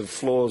 lists of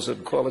flaws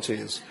and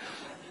qualities.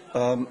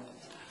 Can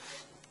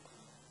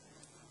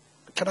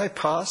I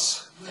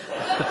pass?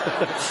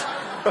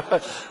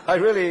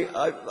 I'm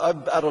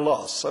at a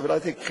loss. I mean, I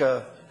think...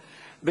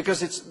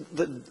 because it's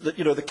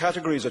the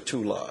categories are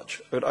too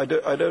large. But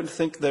I don't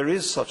think there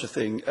is such a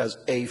thing as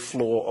a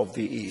flaw of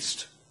the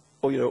East,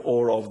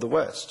 or of the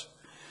West.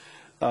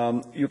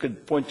 You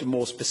could point to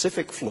more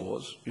specific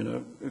flaws,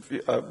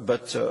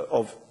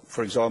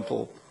 for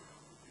example,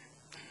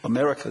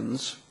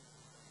 Americans,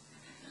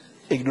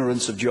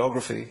 ignorance of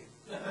geography,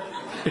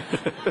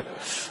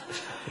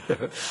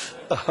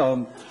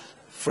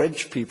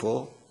 French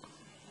people,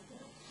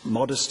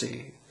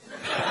 modesty.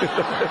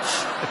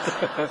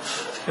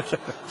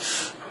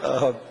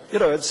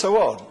 And so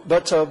on.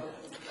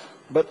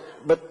 But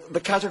the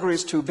category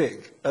is too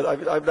big. And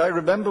I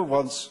remember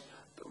once,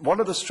 one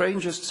of the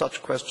strangest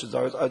such questions,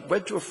 I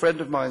went to a friend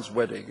of mine's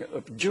wedding,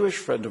 a Jewish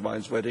friend of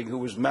mine's wedding, who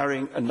was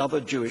marrying another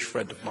Jewish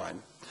friend of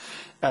mine.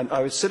 And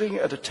I was sitting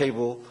at a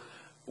table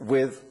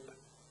with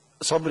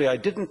somebody I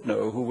didn't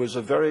know, who was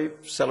a very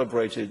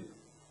celebrated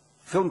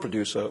film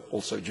producer,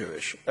 also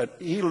Jewish. And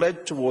he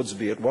led towards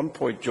me at one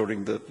point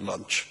during the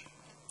lunch,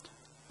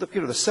 the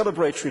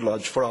celebratory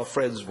lunch for our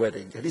friend's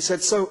wedding. And he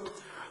said, "So,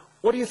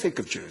 what do you think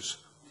of Jews?"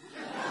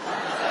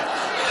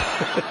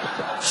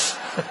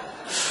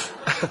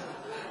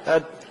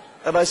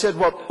 and I said,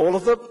 "What, all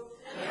of them?"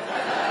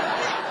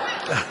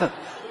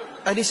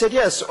 And he said,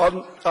 "Yes.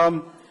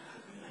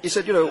 He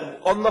said,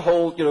 on the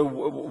whole,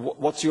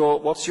 what's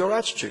your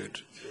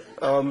attitude?"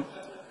 And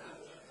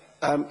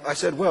I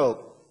said,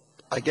 "Well,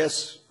 I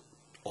guess,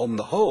 on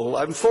the whole,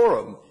 I'm for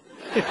them."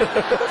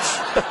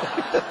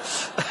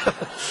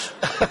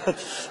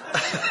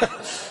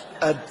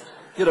 And,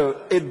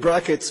 in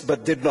brackets,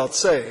 but did not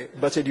say,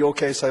 but in your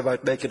case, I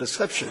might make an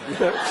exception.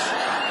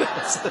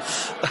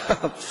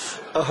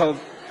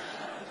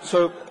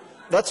 So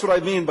that's what I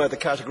mean by the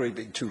category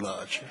being too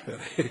large.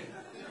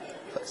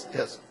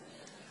 Yes.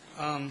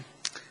 I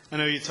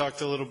know you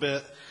talked a little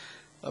bit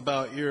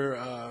about your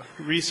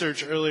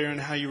research earlier and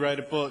how you write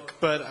a book,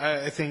 but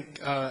I think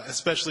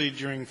especially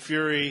during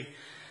Fury,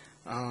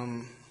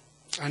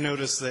 I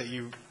noticed that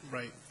you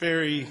write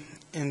very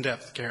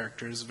in-depth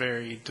characters,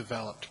 very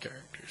developed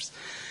characters.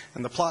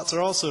 And the plots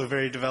are also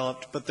very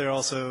developed, but they're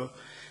also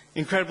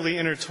incredibly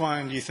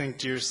intertwined. You think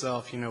to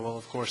yourself, well,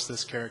 of course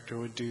this character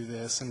would do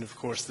this, and of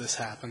course this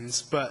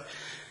happens. But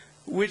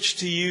which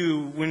to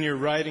you, when you're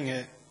writing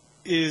it,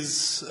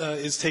 is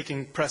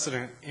taking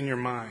precedent in your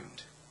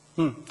mind?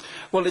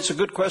 Well, it's a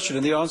good question,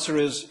 and the answer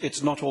is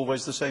it's not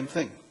always the same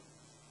thing.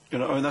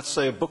 That's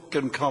say a book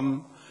can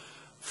come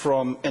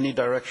from any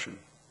direction.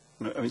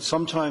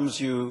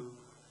 Sometimes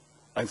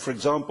for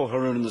example,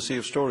 Haroun and the Sea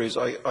of Stories,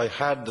 I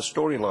had the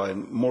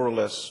storyline more or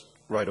less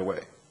right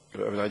away.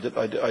 I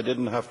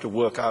didn't have to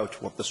work out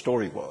what the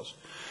story was.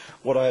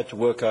 What I had to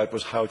work out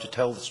was how to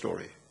tell the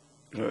story,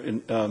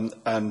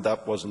 and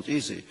that wasn't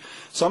easy.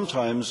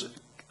 Sometimes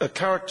a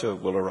character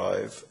will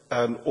arrive,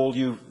 and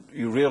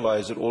you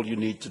realize that all you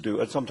need to do,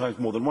 and sometimes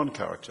more than one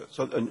character,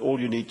 and all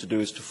you need to do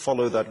is to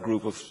follow that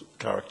group of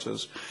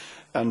characters,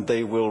 and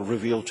they will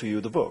reveal to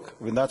you the book.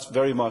 That's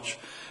very much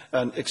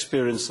an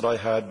experience that I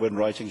had when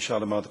writing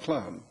Shalimar the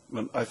Clown.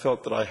 When I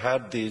felt that I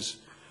had these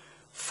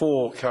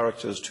 4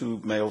 characters,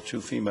 2 male,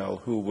 2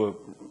 female, who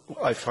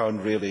I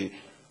found really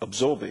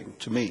absorbing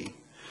to me.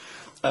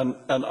 And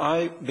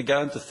I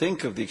began to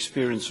think of the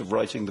experience of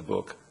writing the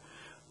book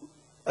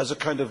as a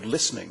kind of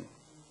listening.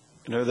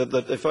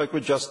 That if I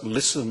could just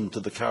listen to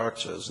the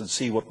characters and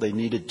see what they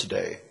needed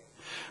today,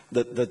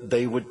 that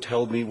they would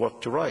tell me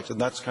what to write.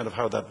 And that's kind of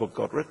how that book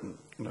got written.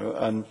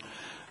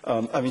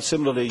 And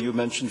similarly, you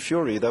mentioned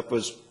Fury. That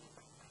was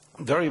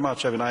very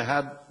much, I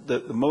had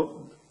the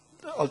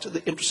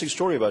interesting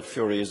story about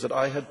Fury is that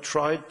I had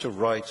tried to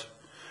write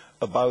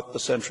about the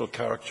central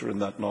character in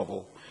that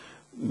novel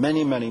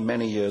many, many,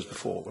 many years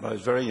before, when I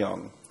was very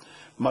young,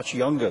 much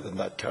younger than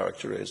that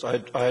character is.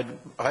 I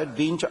had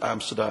been to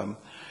Amsterdam,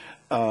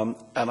 and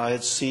I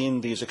had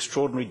seen these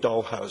extraordinary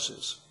doll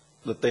houses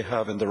that they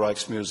have in the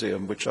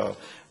Rijksmuseum, which are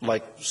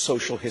like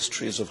social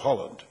histories of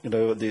Holland.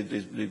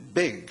 The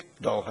big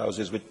doll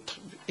houses with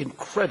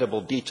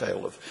incredible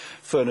detail of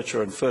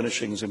furniture and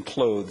furnishings and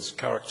clothes,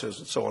 characters,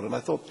 and so on. And I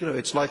thought,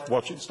 it's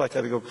like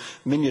having a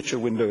miniature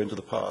window into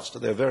the past.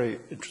 They're very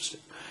interesting.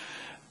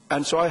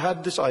 And so I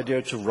had this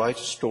idea to write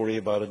a story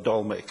about a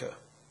doll maker.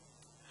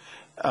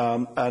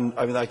 And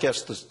I mean, I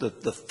guess the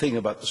thing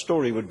about the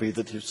story would be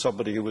that he's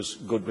somebody who was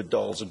good with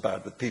dolls and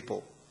bad with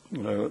people,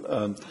 you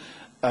know.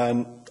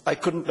 And I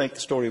couldn't make the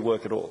story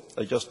work at all.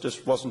 It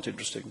just wasn't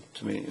interesting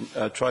to me.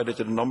 I tried it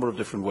in a number of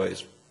different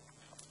ways,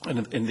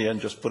 and in the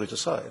end just put it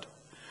aside.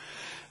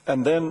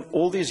 And then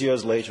all these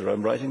years later,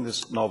 I'm writing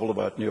this novel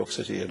about New York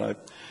City, and I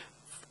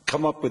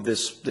come up with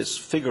this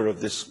figure of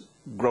this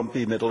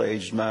grumpy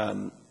middle-aged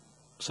man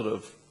sort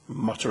of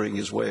muttering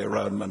his way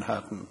around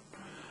Manhattan,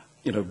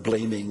 you know,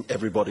 blaming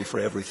everybody for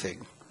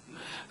everything.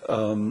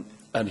 And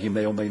he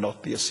may or may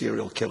not be a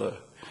serial killer.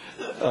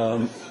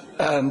 And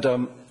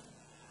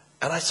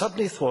I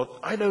suddenly thought,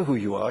 I know who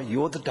you are.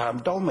 You're the damn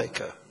doll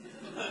maker.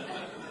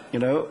 You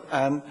know,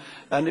 and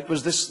it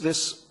was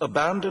this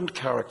abandoned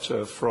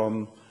character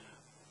from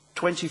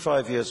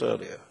 25 years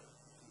earlier.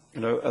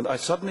 You know, and I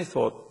suddenly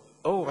thought,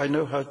 oh, I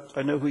know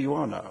who you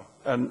are now.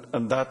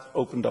 And that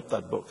opened up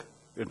that book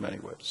in many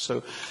ways.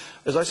 So,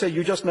 as I say,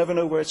 you just never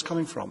know where it's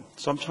coming from.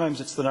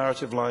 Sometimes it's the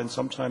narrative line,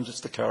 sometimes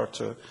it's the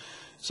character.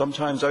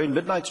 Sometimes, I mean,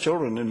 Midnight's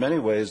Children, in many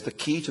ways, the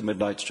key to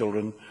Midnight's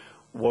Children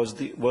was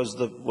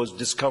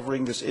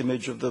discovering this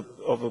image of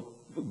a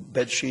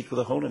bed sheet with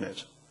a hole in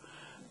it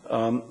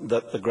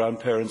that the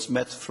grandparents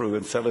met through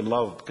and fell in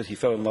love, because he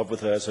fell in love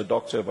with her as her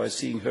doctor by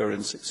seeing her in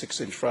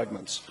 6-inch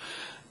fragments,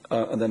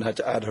 and then had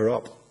to add her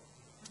up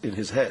in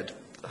his head,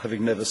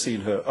 having never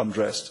seen her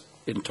undressed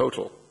in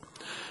total.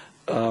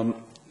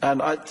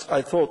 And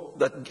I thought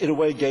that, in a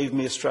way, gave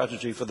me a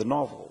strategy for the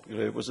novel. You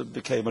know, it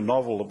became a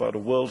novel about a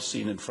world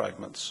seen in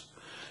fragments,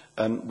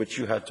 and which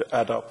you had to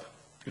add up,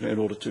 you know, in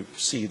order to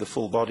see the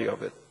full body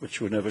of it,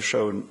 which were never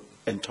shown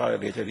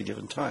entirely at any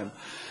given time.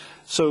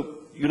 So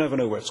you never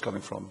know where it's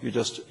coming from. You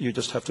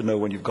just have to know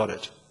when you've got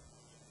it.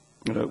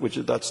 You know,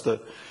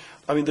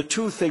 I mean, the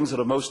two things that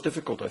are most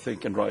difficult, I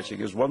think, in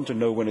writing is one to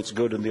know when it's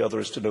good, and the other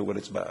is to know when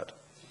it's bad.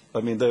 I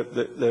mean, they're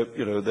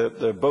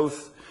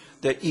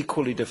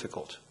equally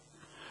difficult.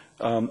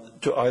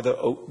 To either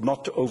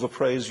not to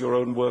overpraise your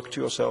own work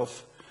to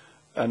yourself,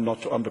 and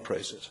not to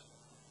underpraise it.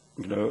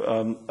 You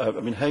know, I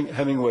mean,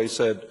 Hemingway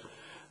said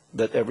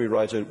that every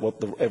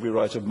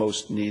writer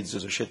most needs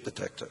is a shit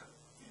detector.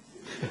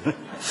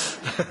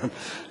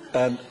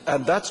 and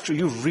that's true.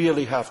 You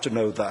really have to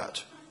know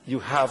that. You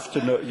have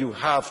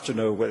to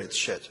know when it's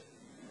shit.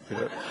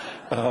 You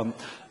know?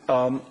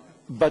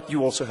 But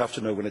you also have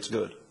to know when it's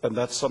good, and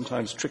that's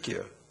sometimes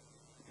trickier.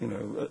 You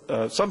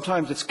know,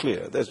 sometimes it's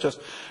clear. There's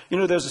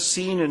a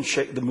scene in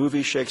the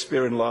movie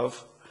Shakespeare in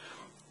Love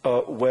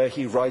where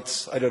he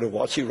writes, I don't know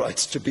what he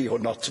writes, to be or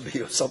not to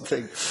be or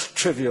something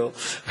trivial,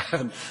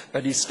 and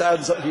he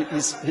stands up,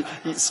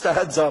 he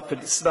stands up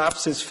and he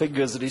snaps his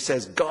fingers and he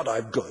says, "God,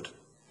 I'm good."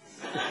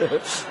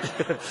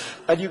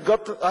 And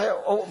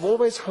I've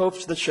always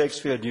hoped that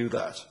Shakespeare knew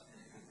that.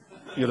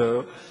 You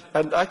know,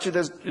 and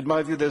actually, in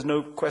my view, there's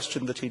no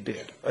question that he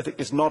did. I think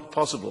it's not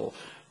possible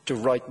to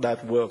write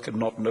that work and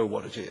not know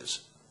what it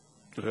is.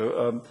 You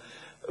know,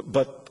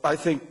 but I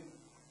think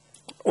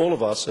all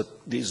of us at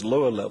these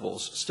lower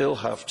levels still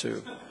have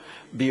to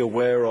be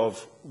aware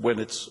of when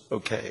it's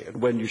okay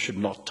and when you should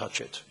not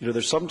touch it. You know,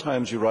 there's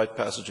sometimes you write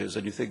passages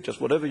and you think,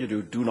 just whatever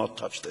you do not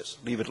touch this,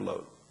 leave it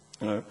alone.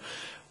 You know,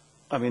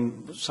 I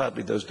mean,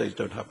 sadly, those days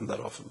don't happen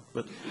that often.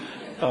 But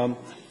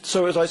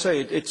so, as I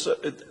say,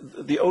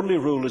 the only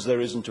rule is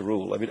there isn't a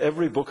rule. I mean,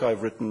 every book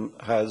I've written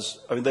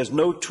there's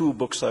no two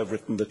books I've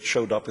written that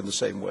showed up in the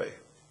same way.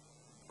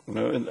 You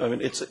know, and, I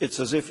mean, it's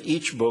as if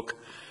each book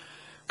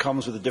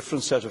comes with a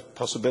different set of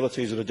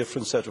possibilities and a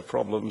different set of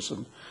problems,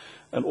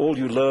 and all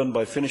you learn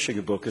by finishing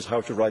a book is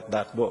how to write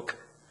that book.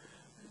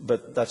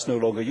 But that's no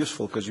longer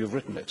useful because you've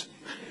written it.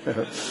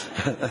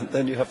 And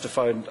then you have to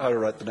find how to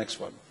write the next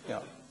one. Yeah.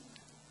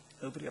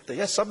 Nobody up there.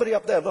 Yes, somebody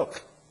up there,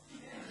 look.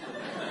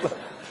 Look.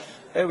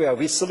 There we are.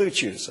 We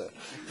salute you, sir.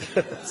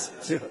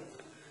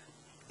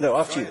 No,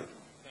 after you.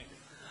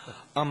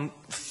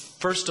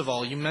 First of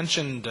all, you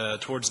mentioned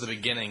towards the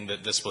beginning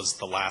that this was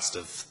the last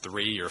of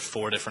 3 or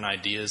 4 different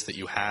ideas that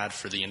you had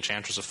for the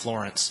Enchantress of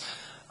Florence.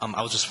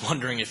 I was just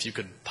wondering if you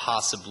could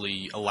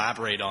possibly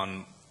elaborate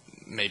on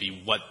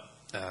maybe what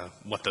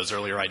those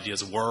earlier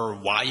ideas were,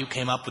 why you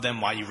came up with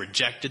them, why you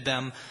rejected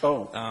them.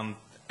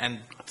 And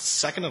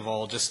second of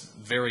all, just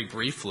very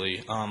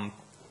briefly,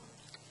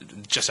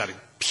 just out of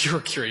pure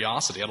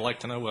curiosity, I'd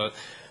like to know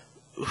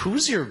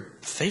who's your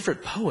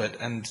favorite poet,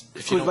 and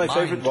if you don't mind, who's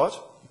my favorite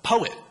what?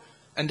 Poet,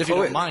 and if you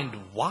don't mind,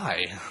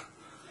 why?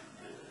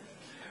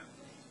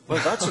 Well,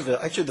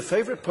 actually the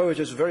favorite poet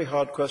is a very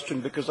hard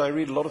question because I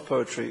read a lot of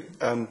poetry,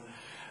 and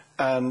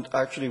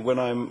actually when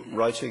I'm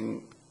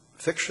writing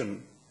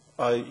fiction,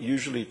 I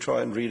usually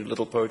try and read a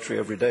little poetry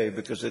every day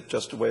because it's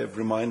just a way of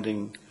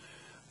reminding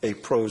a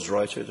prose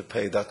writer to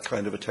pay that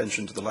kind of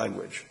attention to the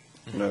language,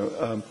 you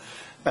know.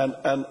 And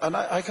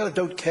I kind of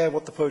don't care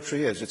what the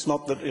poetry is. It's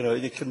not that, you know,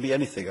 it can be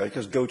anything. I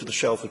just go to the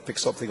shelf and pick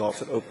something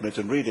off and open it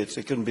and read it.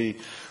 It can be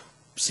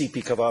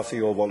C.P.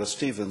 Cavafy or Wallace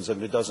Stevens,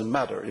 and it doesn't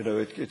matter. You know,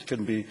 it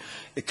can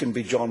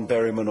be John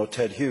Berryman or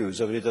Ted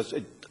Hughes. I mean,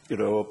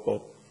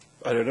 or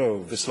I don't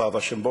know, Wisława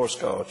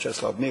Szymborska or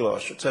Czesław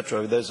Miłosz,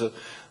 etc. The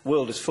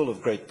world is full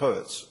of great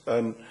poets.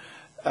 And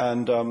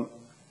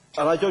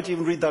I don't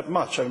even read that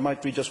much. I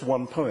might read just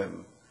one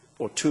poem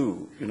or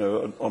two, you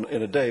know,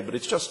 in a day, but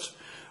it's just,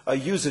 I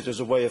use it as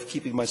a way of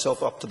keeping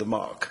myself up to the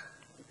mark,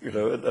 you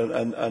know,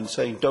 and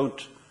saying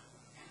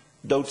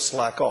don't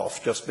slack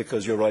off just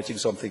because you're writing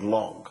something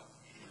long.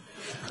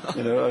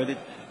 You know, I mean,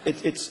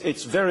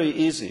 it's very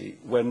easy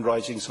when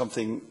writing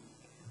something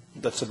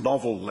that's a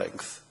novel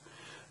length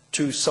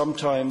to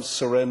sometimes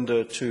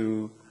surrender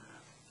to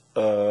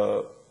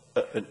a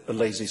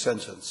lazy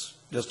sentence,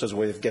 just as a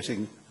way of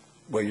getting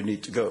where you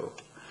need to go.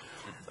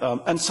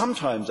 And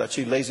sometimes,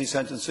 actually, lazy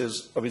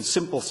sentences, I mean,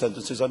 simple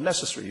sentences are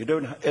necessary.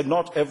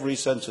 Not every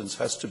sentence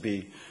has to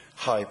be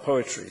high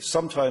poetry.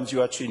 Sometimes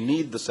you actually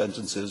need the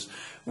sentences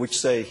which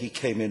say, he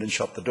came in and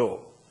shut the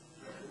door.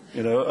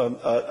 You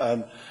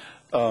know,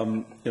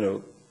 you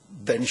know,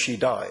 then she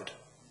died.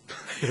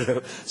 You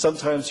know,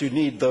 sometimes you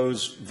need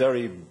those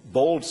very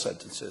bold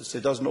sentences.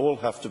 It doesn't all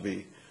have to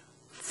be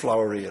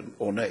flowery and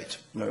ornate,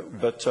 you know,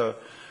 but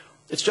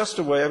it's just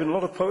a way. I mean, a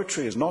lot of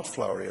poetry is not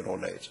flowery and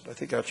ornate. I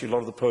think actually a lot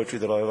of the poetry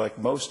that I like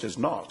most is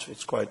not.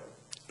 It's quite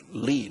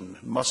lean,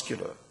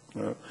 muscular.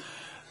 You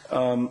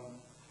know.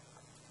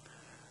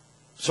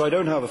 So I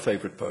don't have a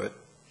favorite poet,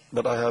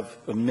 but I have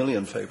a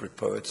million favorite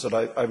poets. And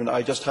I mean,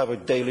 I just have a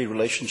daily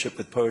relationship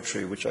with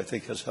poetry, which I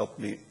think has helped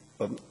me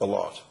a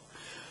lot.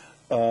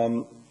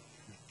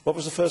 What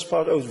was the first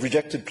part? Oh,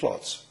 rejected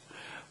plots.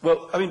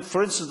 Well, I mean,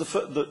 for instance,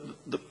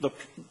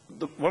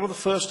 one of the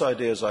first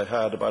ideas I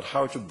had about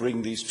how to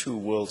bring these two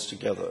worlds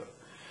together,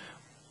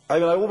 I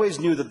mean, I always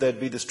knew that there'd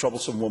be this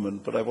troublesome woman,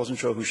 but I wasn't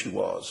sure who she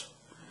was.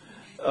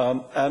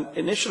 And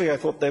initially I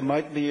thought it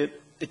might be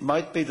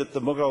that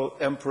the Mughal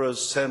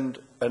emperors send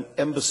an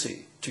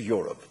embassy to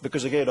Europe,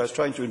 because again, I was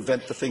trying to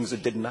invent the things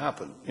that didn't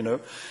happen, you know,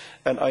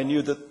 and I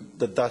knew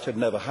that had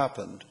never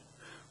happened.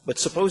 But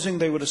supposing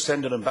they were to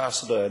send an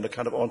ambassador and a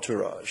kind of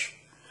entourage,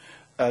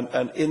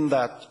 and in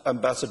that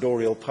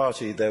ambassadorial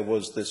party there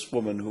was this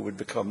woman who would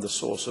become the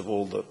source of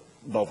all the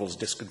novel's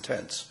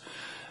discontents.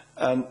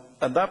 And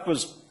that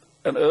was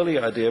an early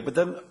idea, but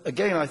then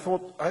again I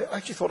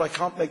actually thought I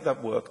can't make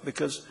that work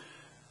because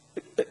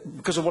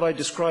of what I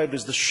described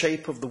as the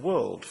shape of the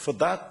world.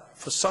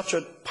 For such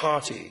a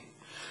party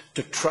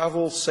to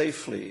travel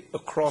safely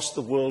across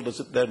the world as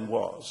it then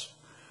was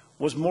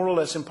more or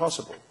less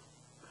impossible.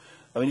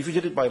 I mean, if you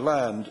did it by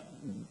land,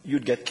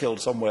 you'd get killed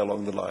somewhere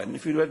along the line.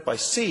 If you went by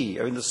sea,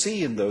 I mean, the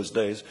sea in those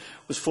days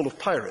was full of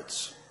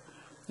pirates.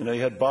 You know,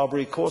 you had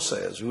Barbary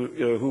corsairs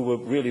who were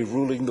really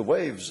ruling the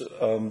waves.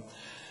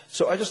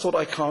 So I just thought,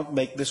 I can't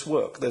make this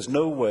work. There's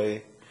no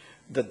way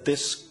that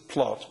this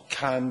plot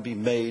can be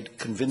made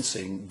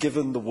convincing,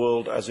 given the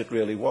world as it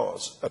really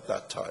was at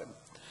that time.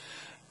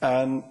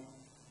 And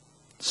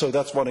so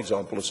that's one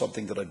example of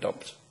something that I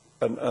dumped.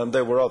 And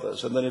there were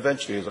others. And then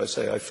eventually, as I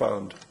say, I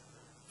found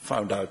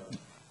out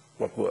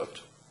what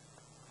worked.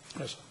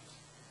 Yes.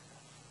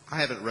 I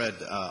haven't read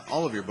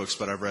all of your books,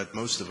 but I've read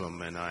most of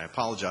them, and I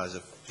apologize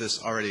if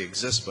this already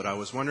exists, but I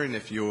was wondering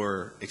if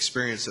your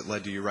experience that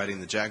led to you writing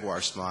The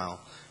Jaguar Smile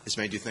has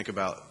made you think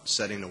about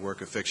setting a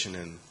work of fiction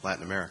in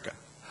Latin America.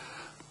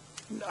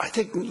 I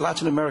think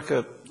Latin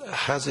America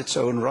has its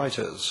own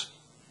writers.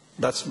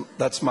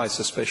 That's my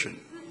suspicion.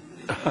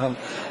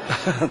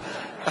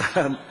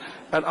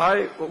 And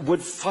I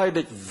would find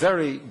it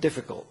very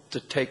difficult to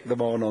take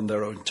them on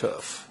their own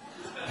turf.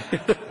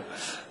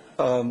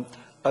 I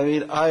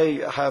mean,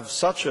 I have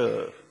such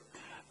an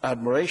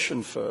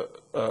admiration for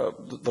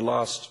the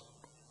last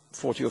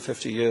 40 or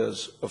 50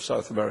 years of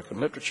South American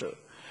literature.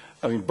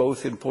 I mean,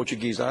 both in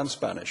Portuguese and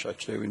Spanish,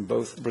 actually, I mean,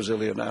 both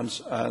Brazilian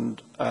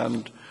and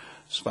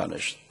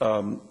Spanish,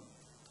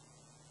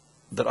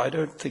 that I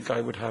don't think I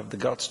would have the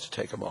guts to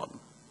take them on.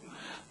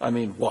 I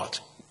mean,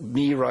 what?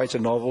 Me write a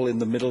novel in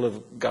the middle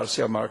of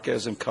Garcia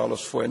Marquez and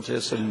Carlos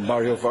Fuentes and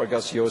Mario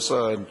Vargas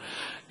Llosa and,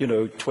 you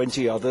know,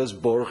 20 others,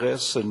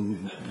 Borges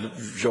and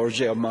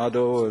Jorge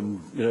Amado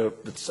and, you know,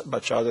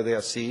 Machado de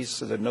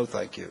Assis. I said, no,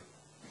 thank you.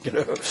 You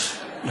know,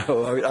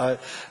 no,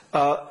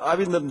 I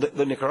mean,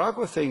 the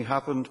Nicaragua thing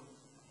happened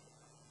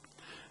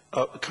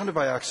kind of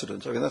by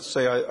accident. I mean, let's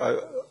say at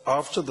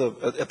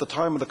the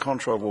time of the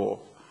Contra War,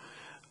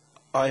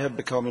 I had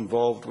become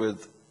involved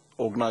with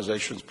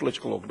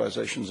political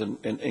organizations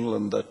in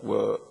England that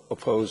were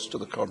opposed to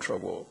the Contra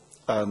War.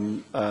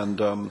 And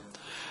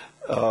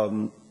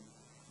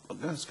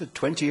that's good,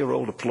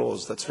 20-year-old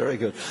applause, that's very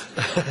good.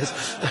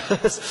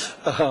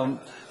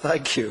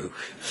 Thank you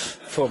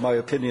for my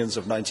opinions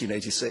of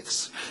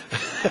 1986.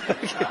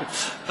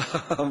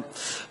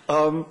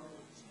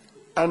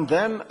 And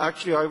then,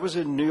 actually, I was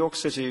in New York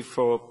City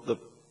for the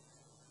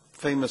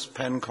famous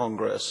Penn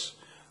Congress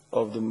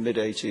of the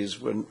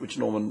mid-'80s, which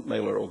Norman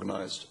Mailer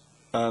organized.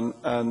 And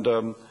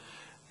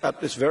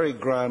at this very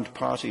grand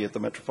party at the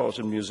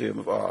Metropolitan Museum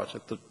of Art,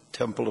 at the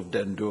Temple of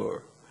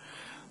Dendur,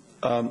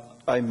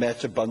 I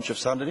met a bunch of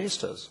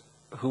Sandinistas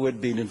who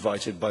had been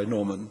invited by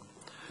Norman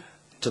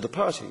to the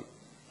party.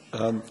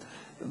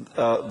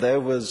 There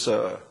was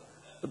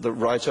the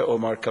writer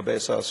Omar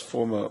Cabezas,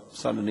 former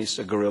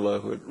Sandinista guerrilla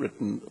who had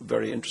written a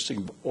very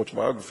interesting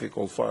autobiography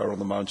called Fire on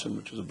the Mountain,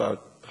 which was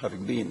about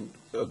having been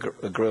a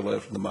guerrilla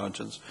from the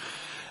mountains,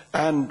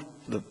 and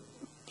the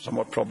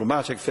somewhat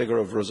problematic figure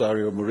of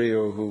Rosario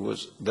Murillo, who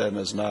was then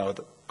as now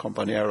the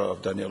compañera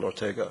of Daniel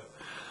Ortega,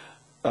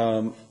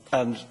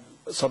 and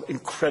some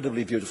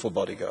incredibly beautiful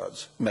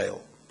bodyguards,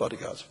 male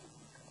bodyguards.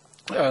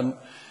 And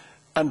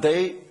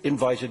they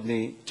invited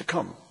me to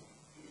come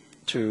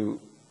to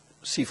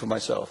see for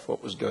myself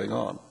what was going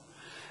on.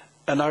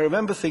 And I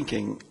remember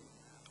thinking,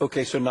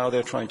 okay, so now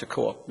they're trying to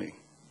co-opt me.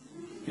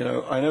 You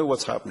know, I know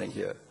what's happening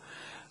here.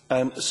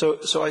 And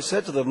so I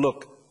said to them,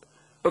 look,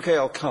 okay,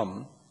 I'll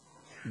come,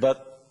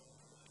 but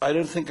I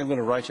don't think I'm going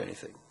to write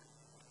anything.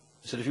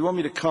 I said, if you want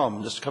me to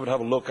come, just to come and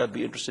have a look, I'd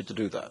be interested to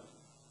do that.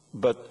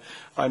 But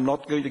I'm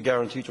not going to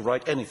guarantee to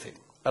write anything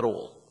at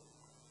all.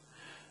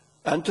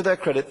 And to their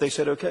credit, they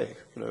said, okay,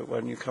 you know, why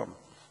don't you come?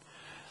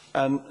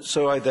 And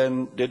so I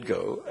then did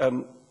go.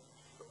 And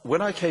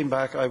when I came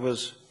back, I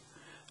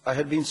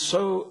had been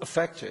so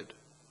affected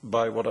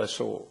by what I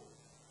saw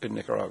in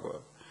Nicaragua,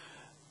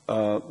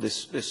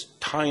 this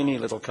tiny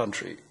little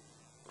country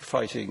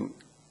fighting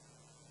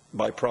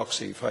by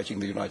proxy, fighting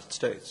the United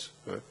States.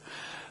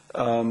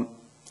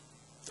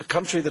 A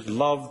country that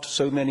loved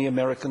so many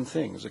American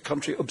things, a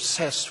country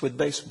obsessed with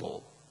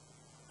baseball,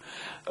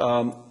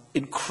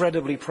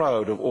 incredibly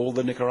proud of all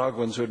the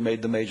Nicaraguans who had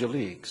made the major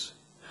leagues,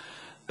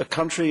 a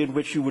country in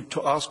which you would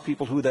ask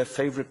people who their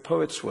favorite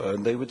poets were,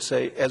 and they would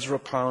say Ezra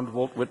Pound,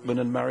 Walt Whitman,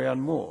 and Marianne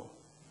Moore.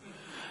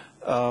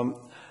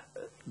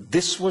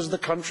 This was the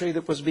country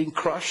that was being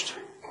crushed,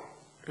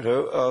 you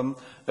know,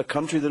 a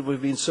country that would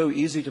have been so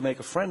easy to make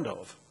a friend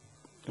of,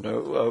 you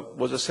know,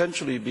 was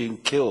essentially being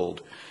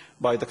killed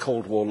by the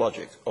Cold War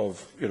logic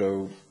of, you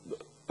know,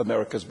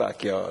 America's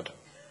backyard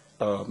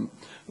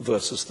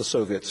versus the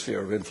Soviet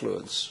sphere of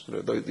influence,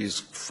 you know, these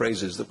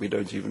phrases that we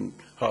don't even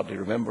hardly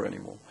remember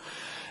anymore.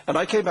 And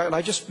I came back and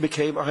I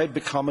had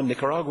become a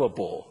Nicaragua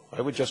bore.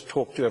 I would just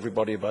talk to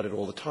everybody about it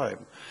all the time.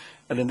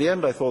 And in the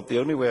end, I thought the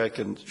only way I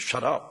can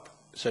shut up,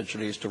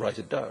 essentially, is to write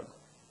it down.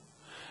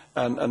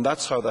 And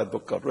that's how that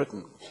book got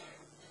written.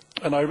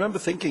 And I remember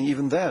thinking,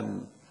 even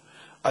then,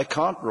 I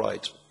can't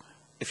write,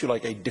 if you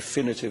like, a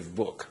definitive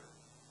book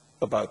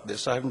about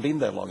this. I haven't been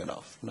there long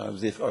enough. And I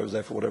was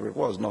there for whatever it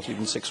was, not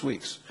even 6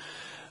 weeks.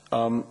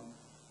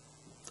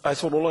 I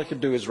thought all I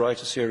could do is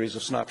write a series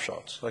of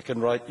snapshots. I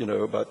can write, you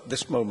know, about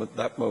this moment,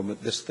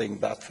 this thing,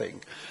 that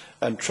thing,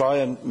 and try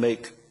and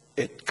make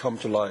it come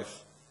to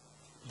life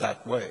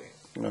that way,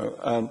 you know.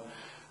 And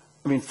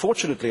I mean,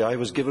 fortunately, I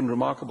was given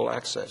remarkable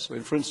access. I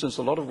mean, for instance,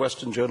 a lot of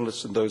Western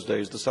journalists in those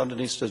days, the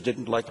Sandinistas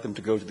didn't like them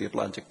to go to the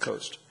Atlantic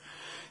coast,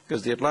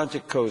 because the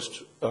Atlantic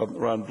coast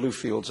around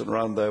Bluefields and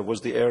around there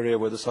was the area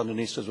where the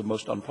Sandinistas were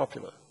most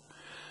unpopular,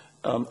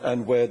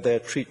 and where their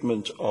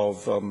treatment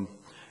of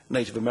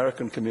Native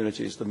American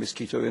communities, the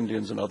Miskito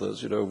Indians and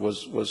others, you know,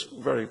 was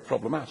very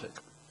problematic.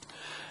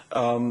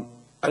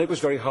 And it was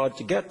very hard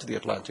to get to the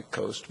Atlantic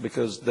coast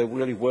because there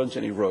really weren't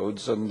any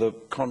roads, and the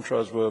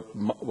Contras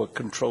were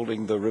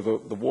controlling the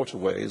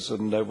waterways,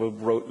 and there were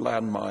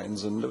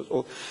landmines,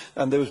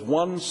 and there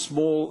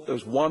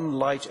was one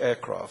light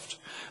aircraft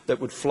that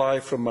would fly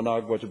from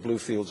Managua to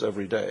Bluefields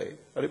every day,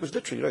 and it was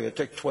literally, you know, you'd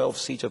take a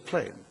 12-seater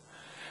plane.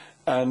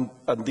 And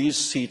these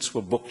seats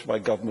were booked by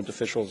government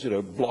officials, you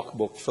know, block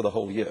booked for the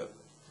whole year.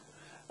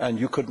 And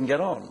you couldn't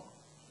get on.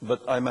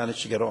 But I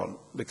managed to get on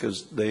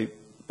because they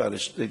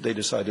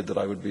decided that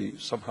I would be,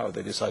 somehow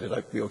they decided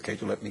I'd be okay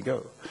to let me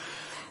go.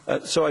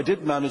 So I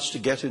did manage to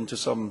get into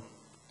some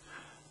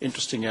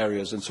interesting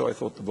areas, and so I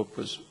thought the book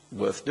was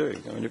worth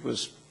doing. I mean, it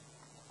was,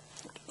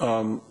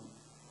 but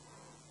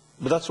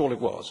that's all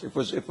it was.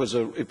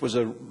 It was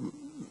a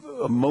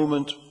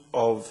moment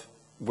of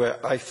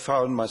where I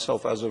found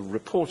myself as a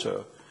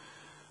reporter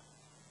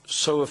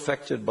so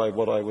affected by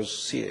what I was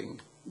seeing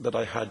that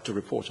I had to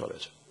report on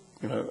it,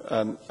 you know,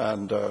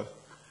 and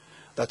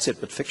that's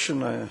it. But fiction,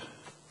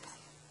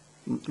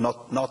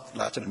 not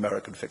Latin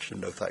American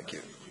fiction, no thank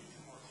you.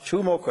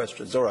 2 more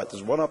questions. All right,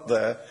 there's one up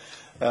there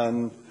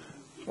and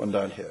one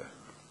down here.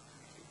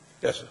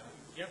 Yes, sir.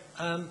 Yep.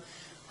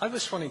 I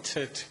was wanting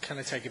to kind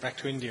of take you back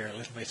to India a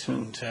little bit,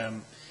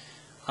 and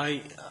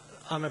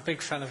I'm a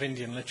big fan of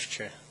Indian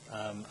literature.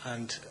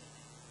 And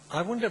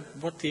I wonder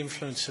what the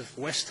influence of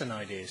Western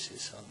ideas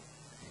is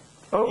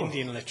on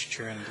Indian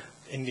literature and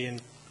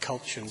Indian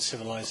culture and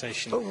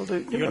civilization.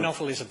 Your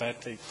novel is about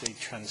the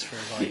transfer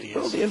of ideas.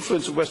 Well, the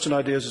influence of Western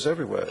ideas is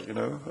everywhere, you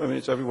know. I mean,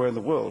 it's everywhere in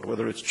the world,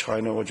 whether it's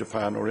China or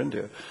Japan or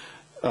India,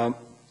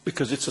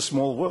 because it's a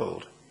small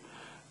world.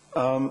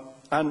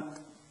 And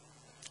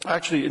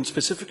actually, and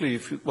specifically,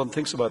 if one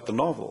thinks about the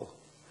novel,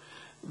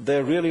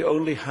 there really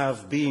only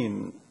have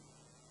been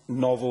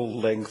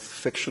novel-length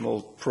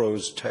fictional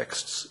prose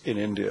texts in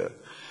India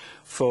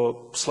for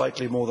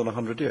slightly more than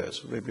 100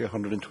 years, maybe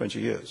 120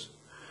 years.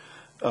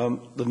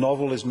 The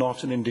novel is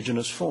not an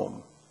indigenous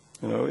form.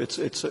 You know,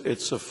 it's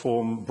a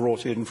form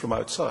brought in from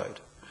outside.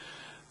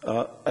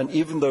 And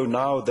even though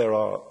now there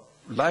are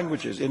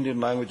languages, Indian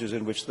languages,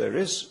 in which there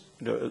is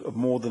a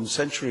more than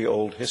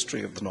century-old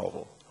history of the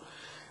novel.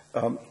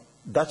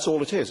 That's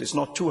all it is. It's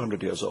not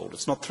 200 years old.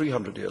 It's not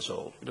 300 years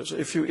old. So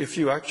if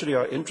you actually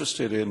are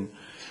interested in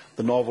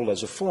the novel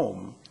as a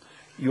form,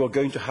 you are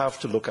going to have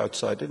to look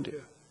outside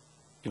India.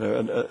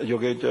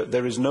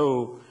 There is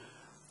no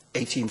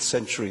 18th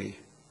century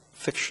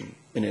fiction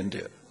in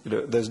India.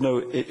 There's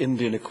no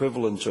Indian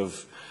equivalent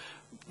of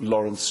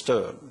Lawrence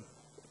Sterne,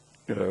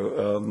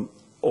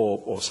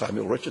 or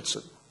Samuel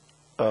Richardson.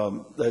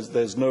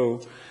 There's no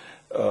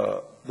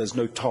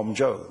Tom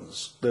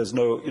Jones.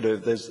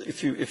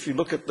 If you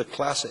look at the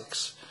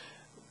classics,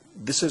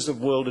 this is a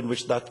world in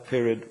which that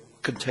period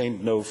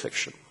contained no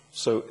fiction.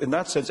 So in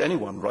that sense,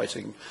 anyone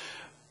writing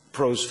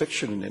prose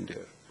fiction in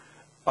India,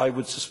 I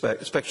would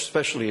suspect,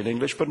 especially in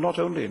English, but not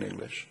only in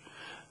English.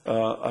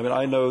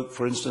 I know,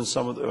 for instance,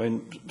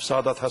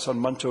 Saadat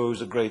Hasan Manto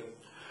is a great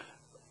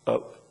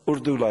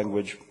Urdu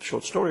language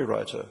short story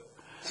writer,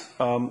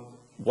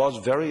 was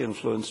very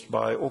influenced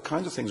by all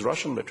kinds of things,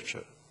 Russian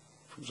literature,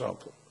 for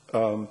example.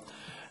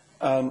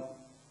 And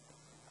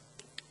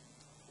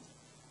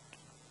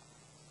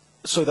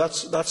so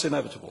that's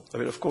inevitable.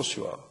 Of course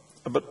you are.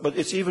 But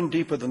it's even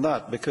deeper than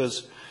that,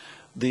 because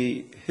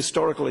the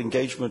historical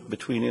engagement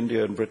between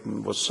India and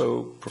Britain was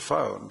so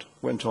profound,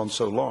 went on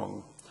so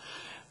long,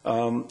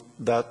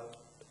 that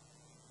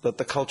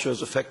the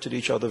cultures affected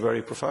each other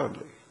very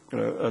profoundly.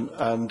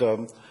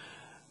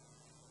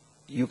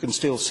 You can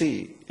still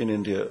see in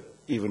India,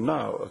 even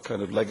now, a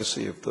kind of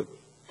legacy of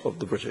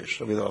the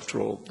British. After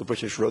all, the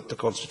British wrote the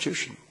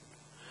Constitution.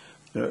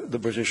 The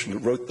British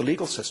wrote the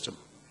legal system.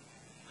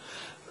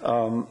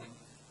 And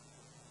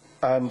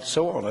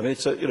so on.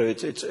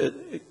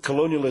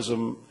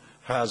 Colonialism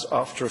has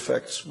after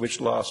effects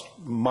which last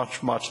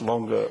much, much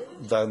longer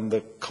than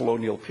the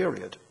colonial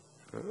period.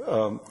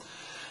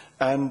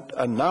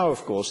 And now,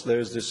 of course, there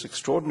is this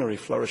extraordinary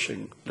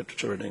flourishing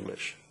literature in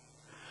English,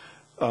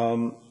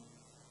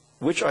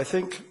 which I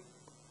think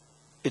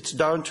it's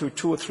down to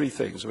two or three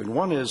things.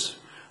 One is,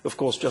 of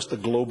course, just the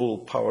global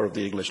power of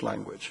the English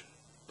language.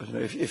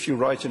 If you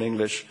write in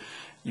English,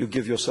 you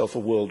give yourself a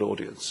world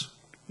audience,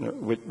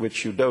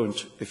 which you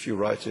don't if you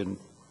write in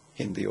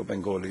Hindi or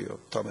Bengali or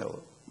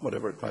Tamil,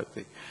 whatever it might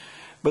be.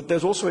 But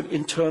there's also an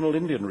internal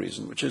Indian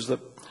reason, which is that,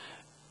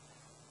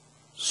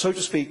 so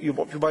to speak,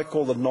 what you might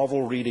call the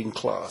novel reading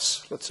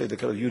class, let's say the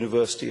kind of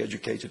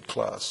university-educated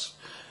class,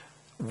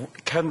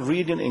 can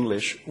read in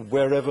English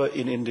wherever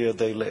in India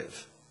they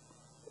live,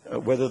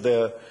 whether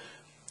they're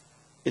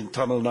in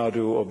Tamil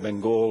Nadu or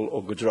Bengal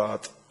or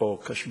Gujarat or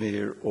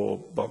Kashmir or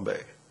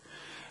Bombay.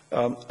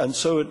 And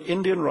so an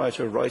Indian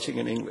writer writing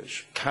in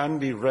English can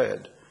be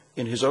read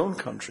in his own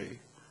country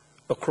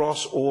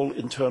across all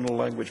internal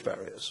language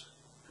barriers.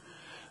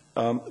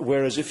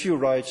 Whereas if you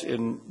write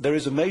there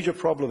is a major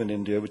problem in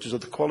India, which is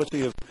that the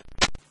quality of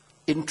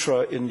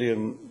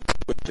intra-Indian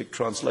linguistic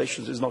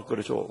translations is not good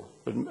at all.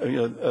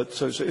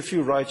 So if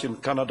you write in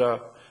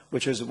Kannada,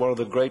 which is one of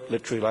the great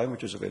literary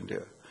languages of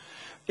India,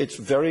 it's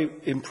very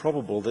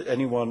improbable that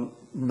anyone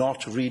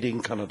not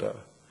reading Kannada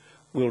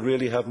will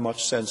really have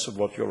much sense of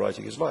what your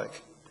writing is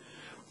like.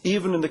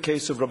 Even in the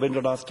case of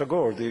Rabindranath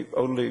Tagore, the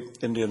only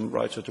Indian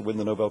writer to win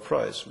the Nobel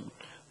Prize,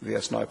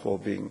 V.S.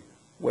 Naipaul being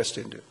West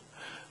Indian.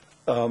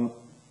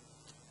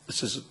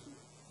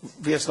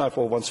 V.S.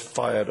 Naipaul once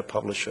fired a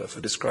publisher for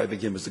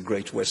describing him as the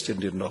great West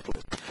Indian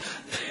novelist.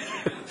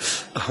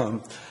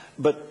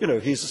 But,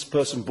 he's a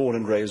person born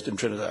and raised in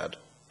Trinidad,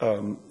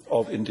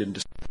 of Indian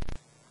descent.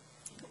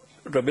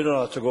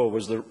 Rabindranath Tagore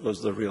was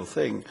the real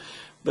thing.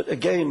 But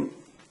again,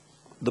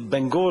 the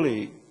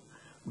Bengali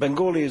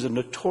is a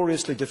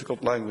notoriously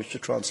difficult language to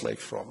translate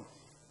from.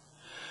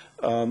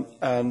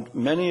 And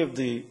many of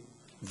the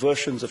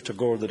versions of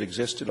Tagore that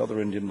exist in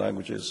other Indian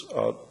languages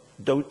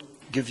don't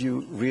give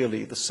you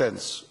really the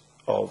sense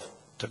of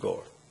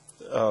Tagore.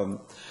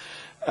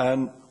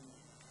 And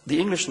the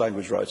English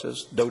language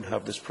writers don't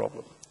have this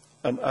problem.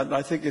 And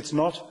I think it's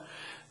not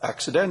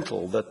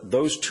accidental that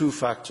those two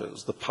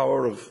factors, the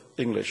power of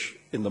English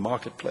in the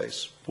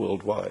marketplace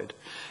worldwide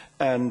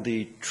and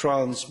the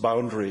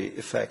transboundary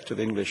effect of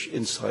English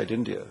inside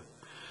India,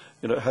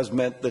 has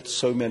meant that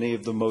so many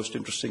of the most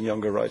interesting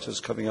younger writers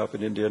coming up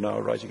in India now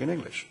are writing in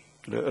English.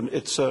 And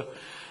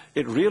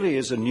it really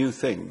is a new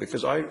thing,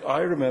 because I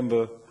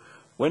remember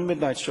when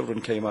Midnight's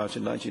Children came out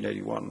in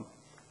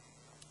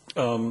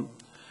 1981,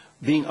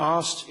 being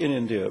asked in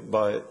India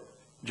by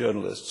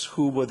journalists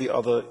who were the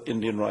other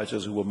Indian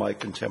writers who were my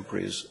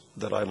contemporaries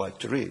that I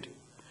liked to read.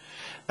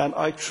 And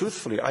I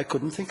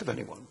couldn't think of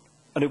anyone.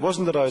 And it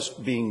wasn't that I was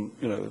being,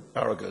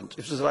 arrogant.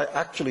 It was that I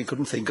actually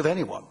couldn't think of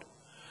anyone.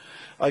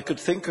 I could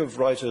think of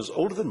writers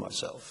older than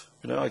myself.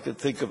 I could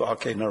think of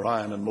R.K.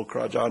 Narayan and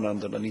Mulkraj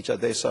Anand and Anita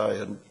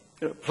Desai and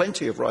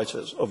plenty of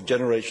writers of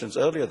generations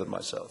earlier than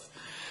myself.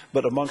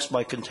 But amongst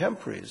my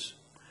contemporaries,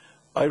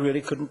 I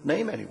really couldn't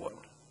name anyone.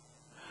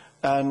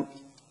 And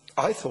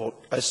I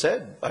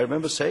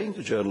remember saying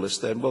to journalists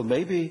then, well,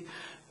 maybe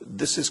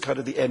this is kind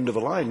of the end of a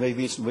line.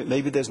 Maybe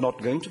there's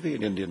not going to be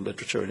an Indian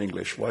literature in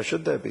English. Why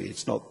should there be?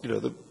 It's not,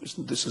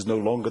 this is no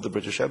longer the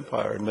British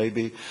Empire, and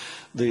maybe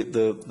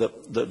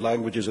the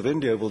languages of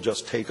India will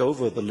just take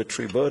over the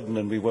literary burden,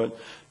 and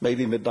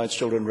maybe Midnight's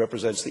Children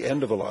represents the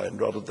end of a line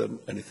rather than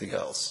anything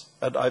else.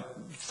 And I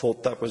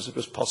thought it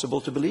was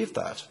possible to believe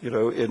that,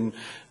 in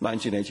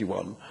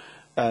 1981.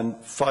 And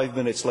 5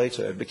 minutes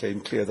later, it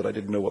became clear that I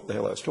didn't know what the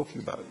hell I was talking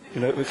about,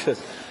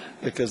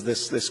 because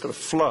this kind of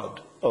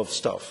flood of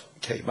stuff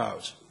came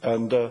out,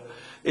 and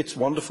it's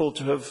wonderful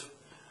to have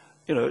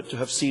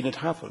seen it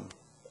happen,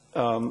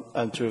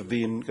 and to have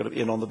been kind of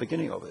in on the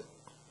beginning of it.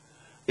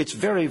 It's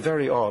very,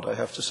 very odd, I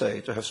have to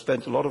say, to have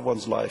spent a lot of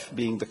one's life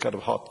being the kind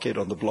of hot kid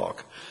on the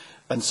block,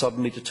 and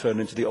suddenly to turn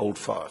into the old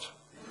fart.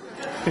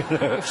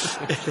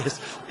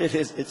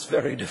 It's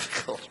very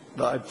difficult.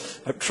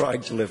 But I'm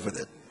trying to live with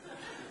it.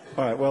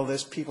 All right. Well,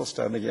 there's people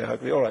standing here.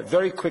 All right.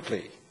 Very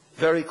quickly.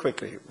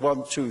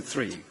 1, 2,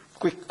 3.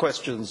 Quick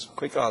questions,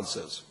 quick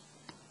answers.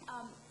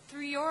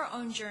 Through your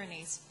own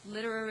journeys,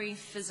 literary,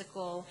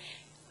 physical,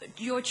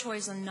 your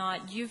choice or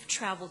not, you've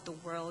traveled the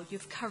world,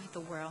 you've covered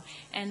the world,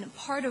 and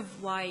part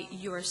of why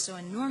you're so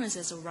enormous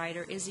as a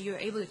writer is that you're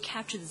able to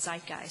capture the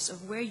zeitgeist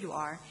of where you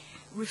are,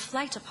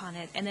 reflect upon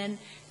it, and then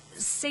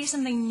say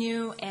something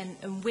new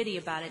and witty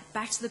about it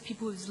back to the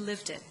people who've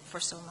lived it for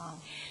so long.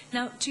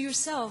 Now, to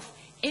yourself,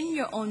 in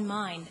your own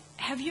mind,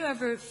 have you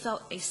ever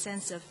felt a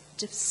sense of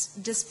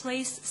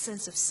displaced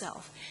sense of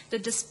self, the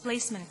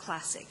displacement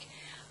classic,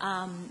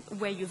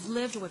 where you've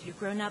lived, where you've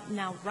grown up,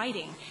 now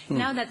writing,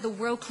 now that the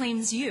world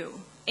claims you?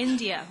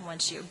 India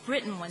wants you,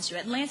 Britain wants you,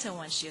 Atlanta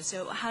wants you.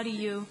 So how do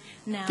you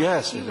now...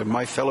 Yes,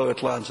 my fellow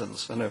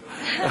Atlantans, I know.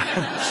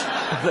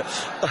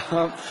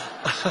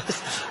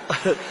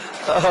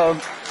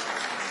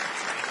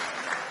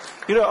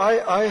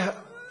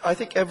 I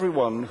think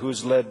everyone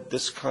who's led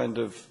this kind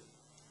of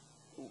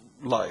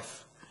life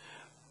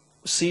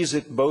sees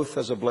it both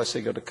as a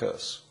blessing and a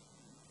curse.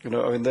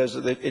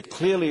 It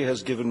clearly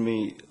has given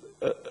me,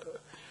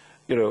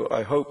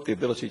 I hope, the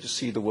ability to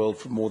see the world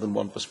from more than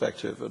one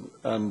perspective,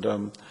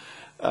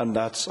 and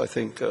that's, I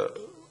think,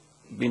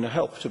 been a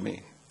help to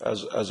me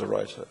as a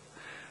writer.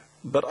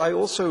 But I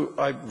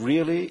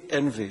really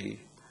envy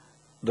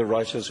the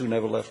writers who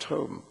never left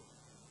home.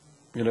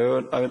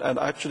 And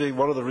actually,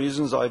 one of the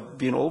reasons I've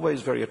been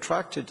always very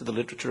attracted to the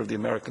literature of the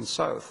American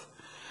South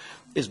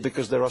is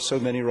because there are so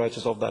many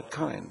writers of that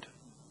kind.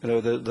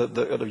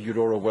 The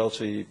Eudora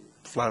Welty,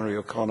 Flannery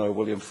O'Connor,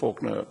 William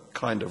Faulkner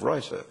kind of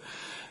writer,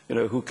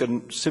 who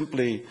can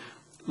simply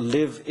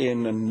live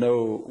in and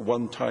know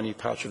one tiny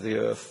patch of the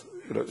earth,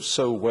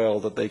 so well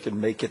that they can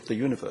make it the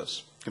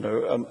universe,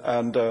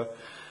 and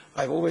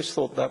I've always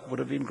thought that would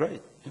have been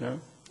great,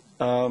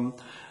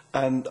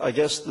 and I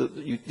guess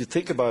you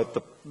think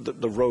about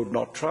the road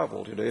not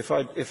traveled.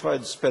 If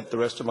I'd spent the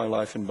rest of my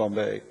life in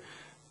Bombay,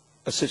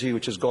 a city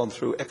which has gone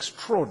through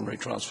extraordinary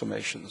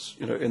transformations,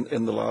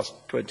 in the last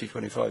 20,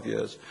 25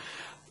 years.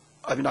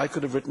 I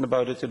could have written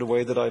about it in a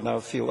way that I now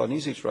feel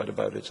uneasy to write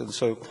about it. And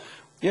so,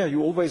 yeah,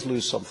 you always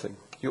lose something.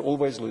 You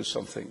always lose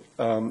something.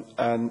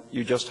 And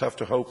you just have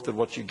to hope that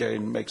what you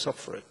gain makes up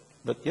for it.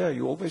 But, yeah,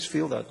 you always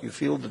feel that. You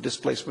feel the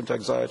displacement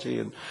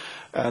anxiety.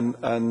 And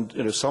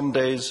some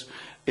days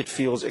it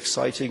feels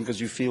exciting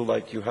because you feel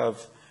like you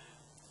have,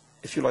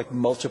 if you like,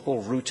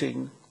 multiple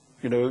routing.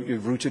 You're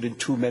routed in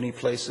too many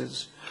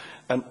places.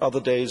 And other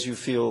days you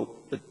feel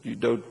that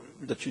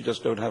you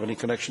just don't have any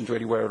connection to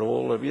anywhere at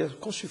all. Yes, of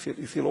course you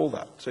feel all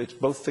that. So it's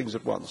both things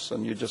at once,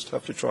 and you just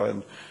have to try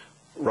and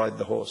ride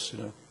the horse,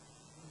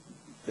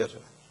 Yes,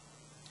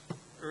 sir.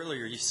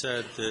 Earlier you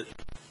said that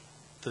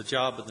the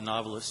job of the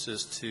novelist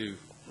is to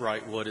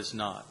write what is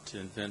not, to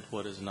invent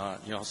what is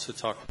not. You also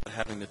talked about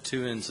having the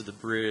two ends of the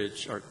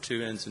bridge, or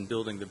two ends and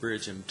building the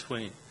bridge in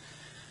between.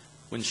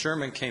 When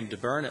Sherman came to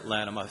burn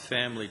Atlanta, my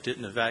family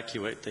didn't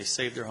evacuate. They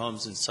saved their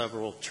homes and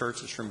several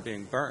churches from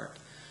being burnt.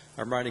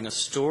 I'm writing a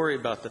story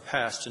about the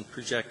past and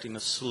projecting a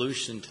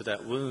solution to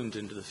that wound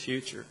into the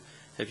future.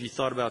 Have you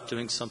thought about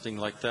doing something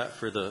like that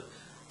for the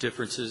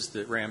differences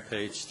that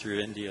rampage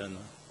through India?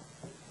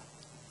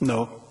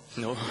 No.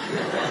 No?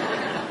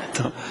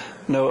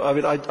 No,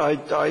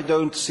 I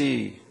don't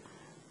see,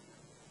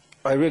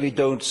 I really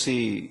don't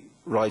see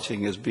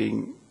writing as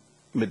being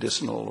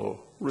medicinal or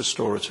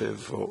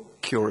restorative or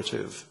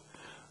curative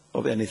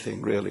of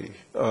anything, really.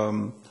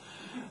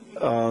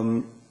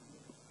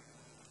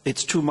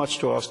 It's too much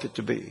to ask it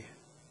to be.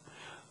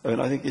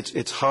 I think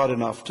it's hard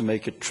enough to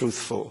make it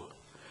truthful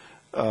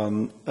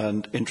and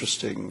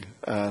interesting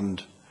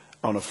and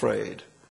unafraid.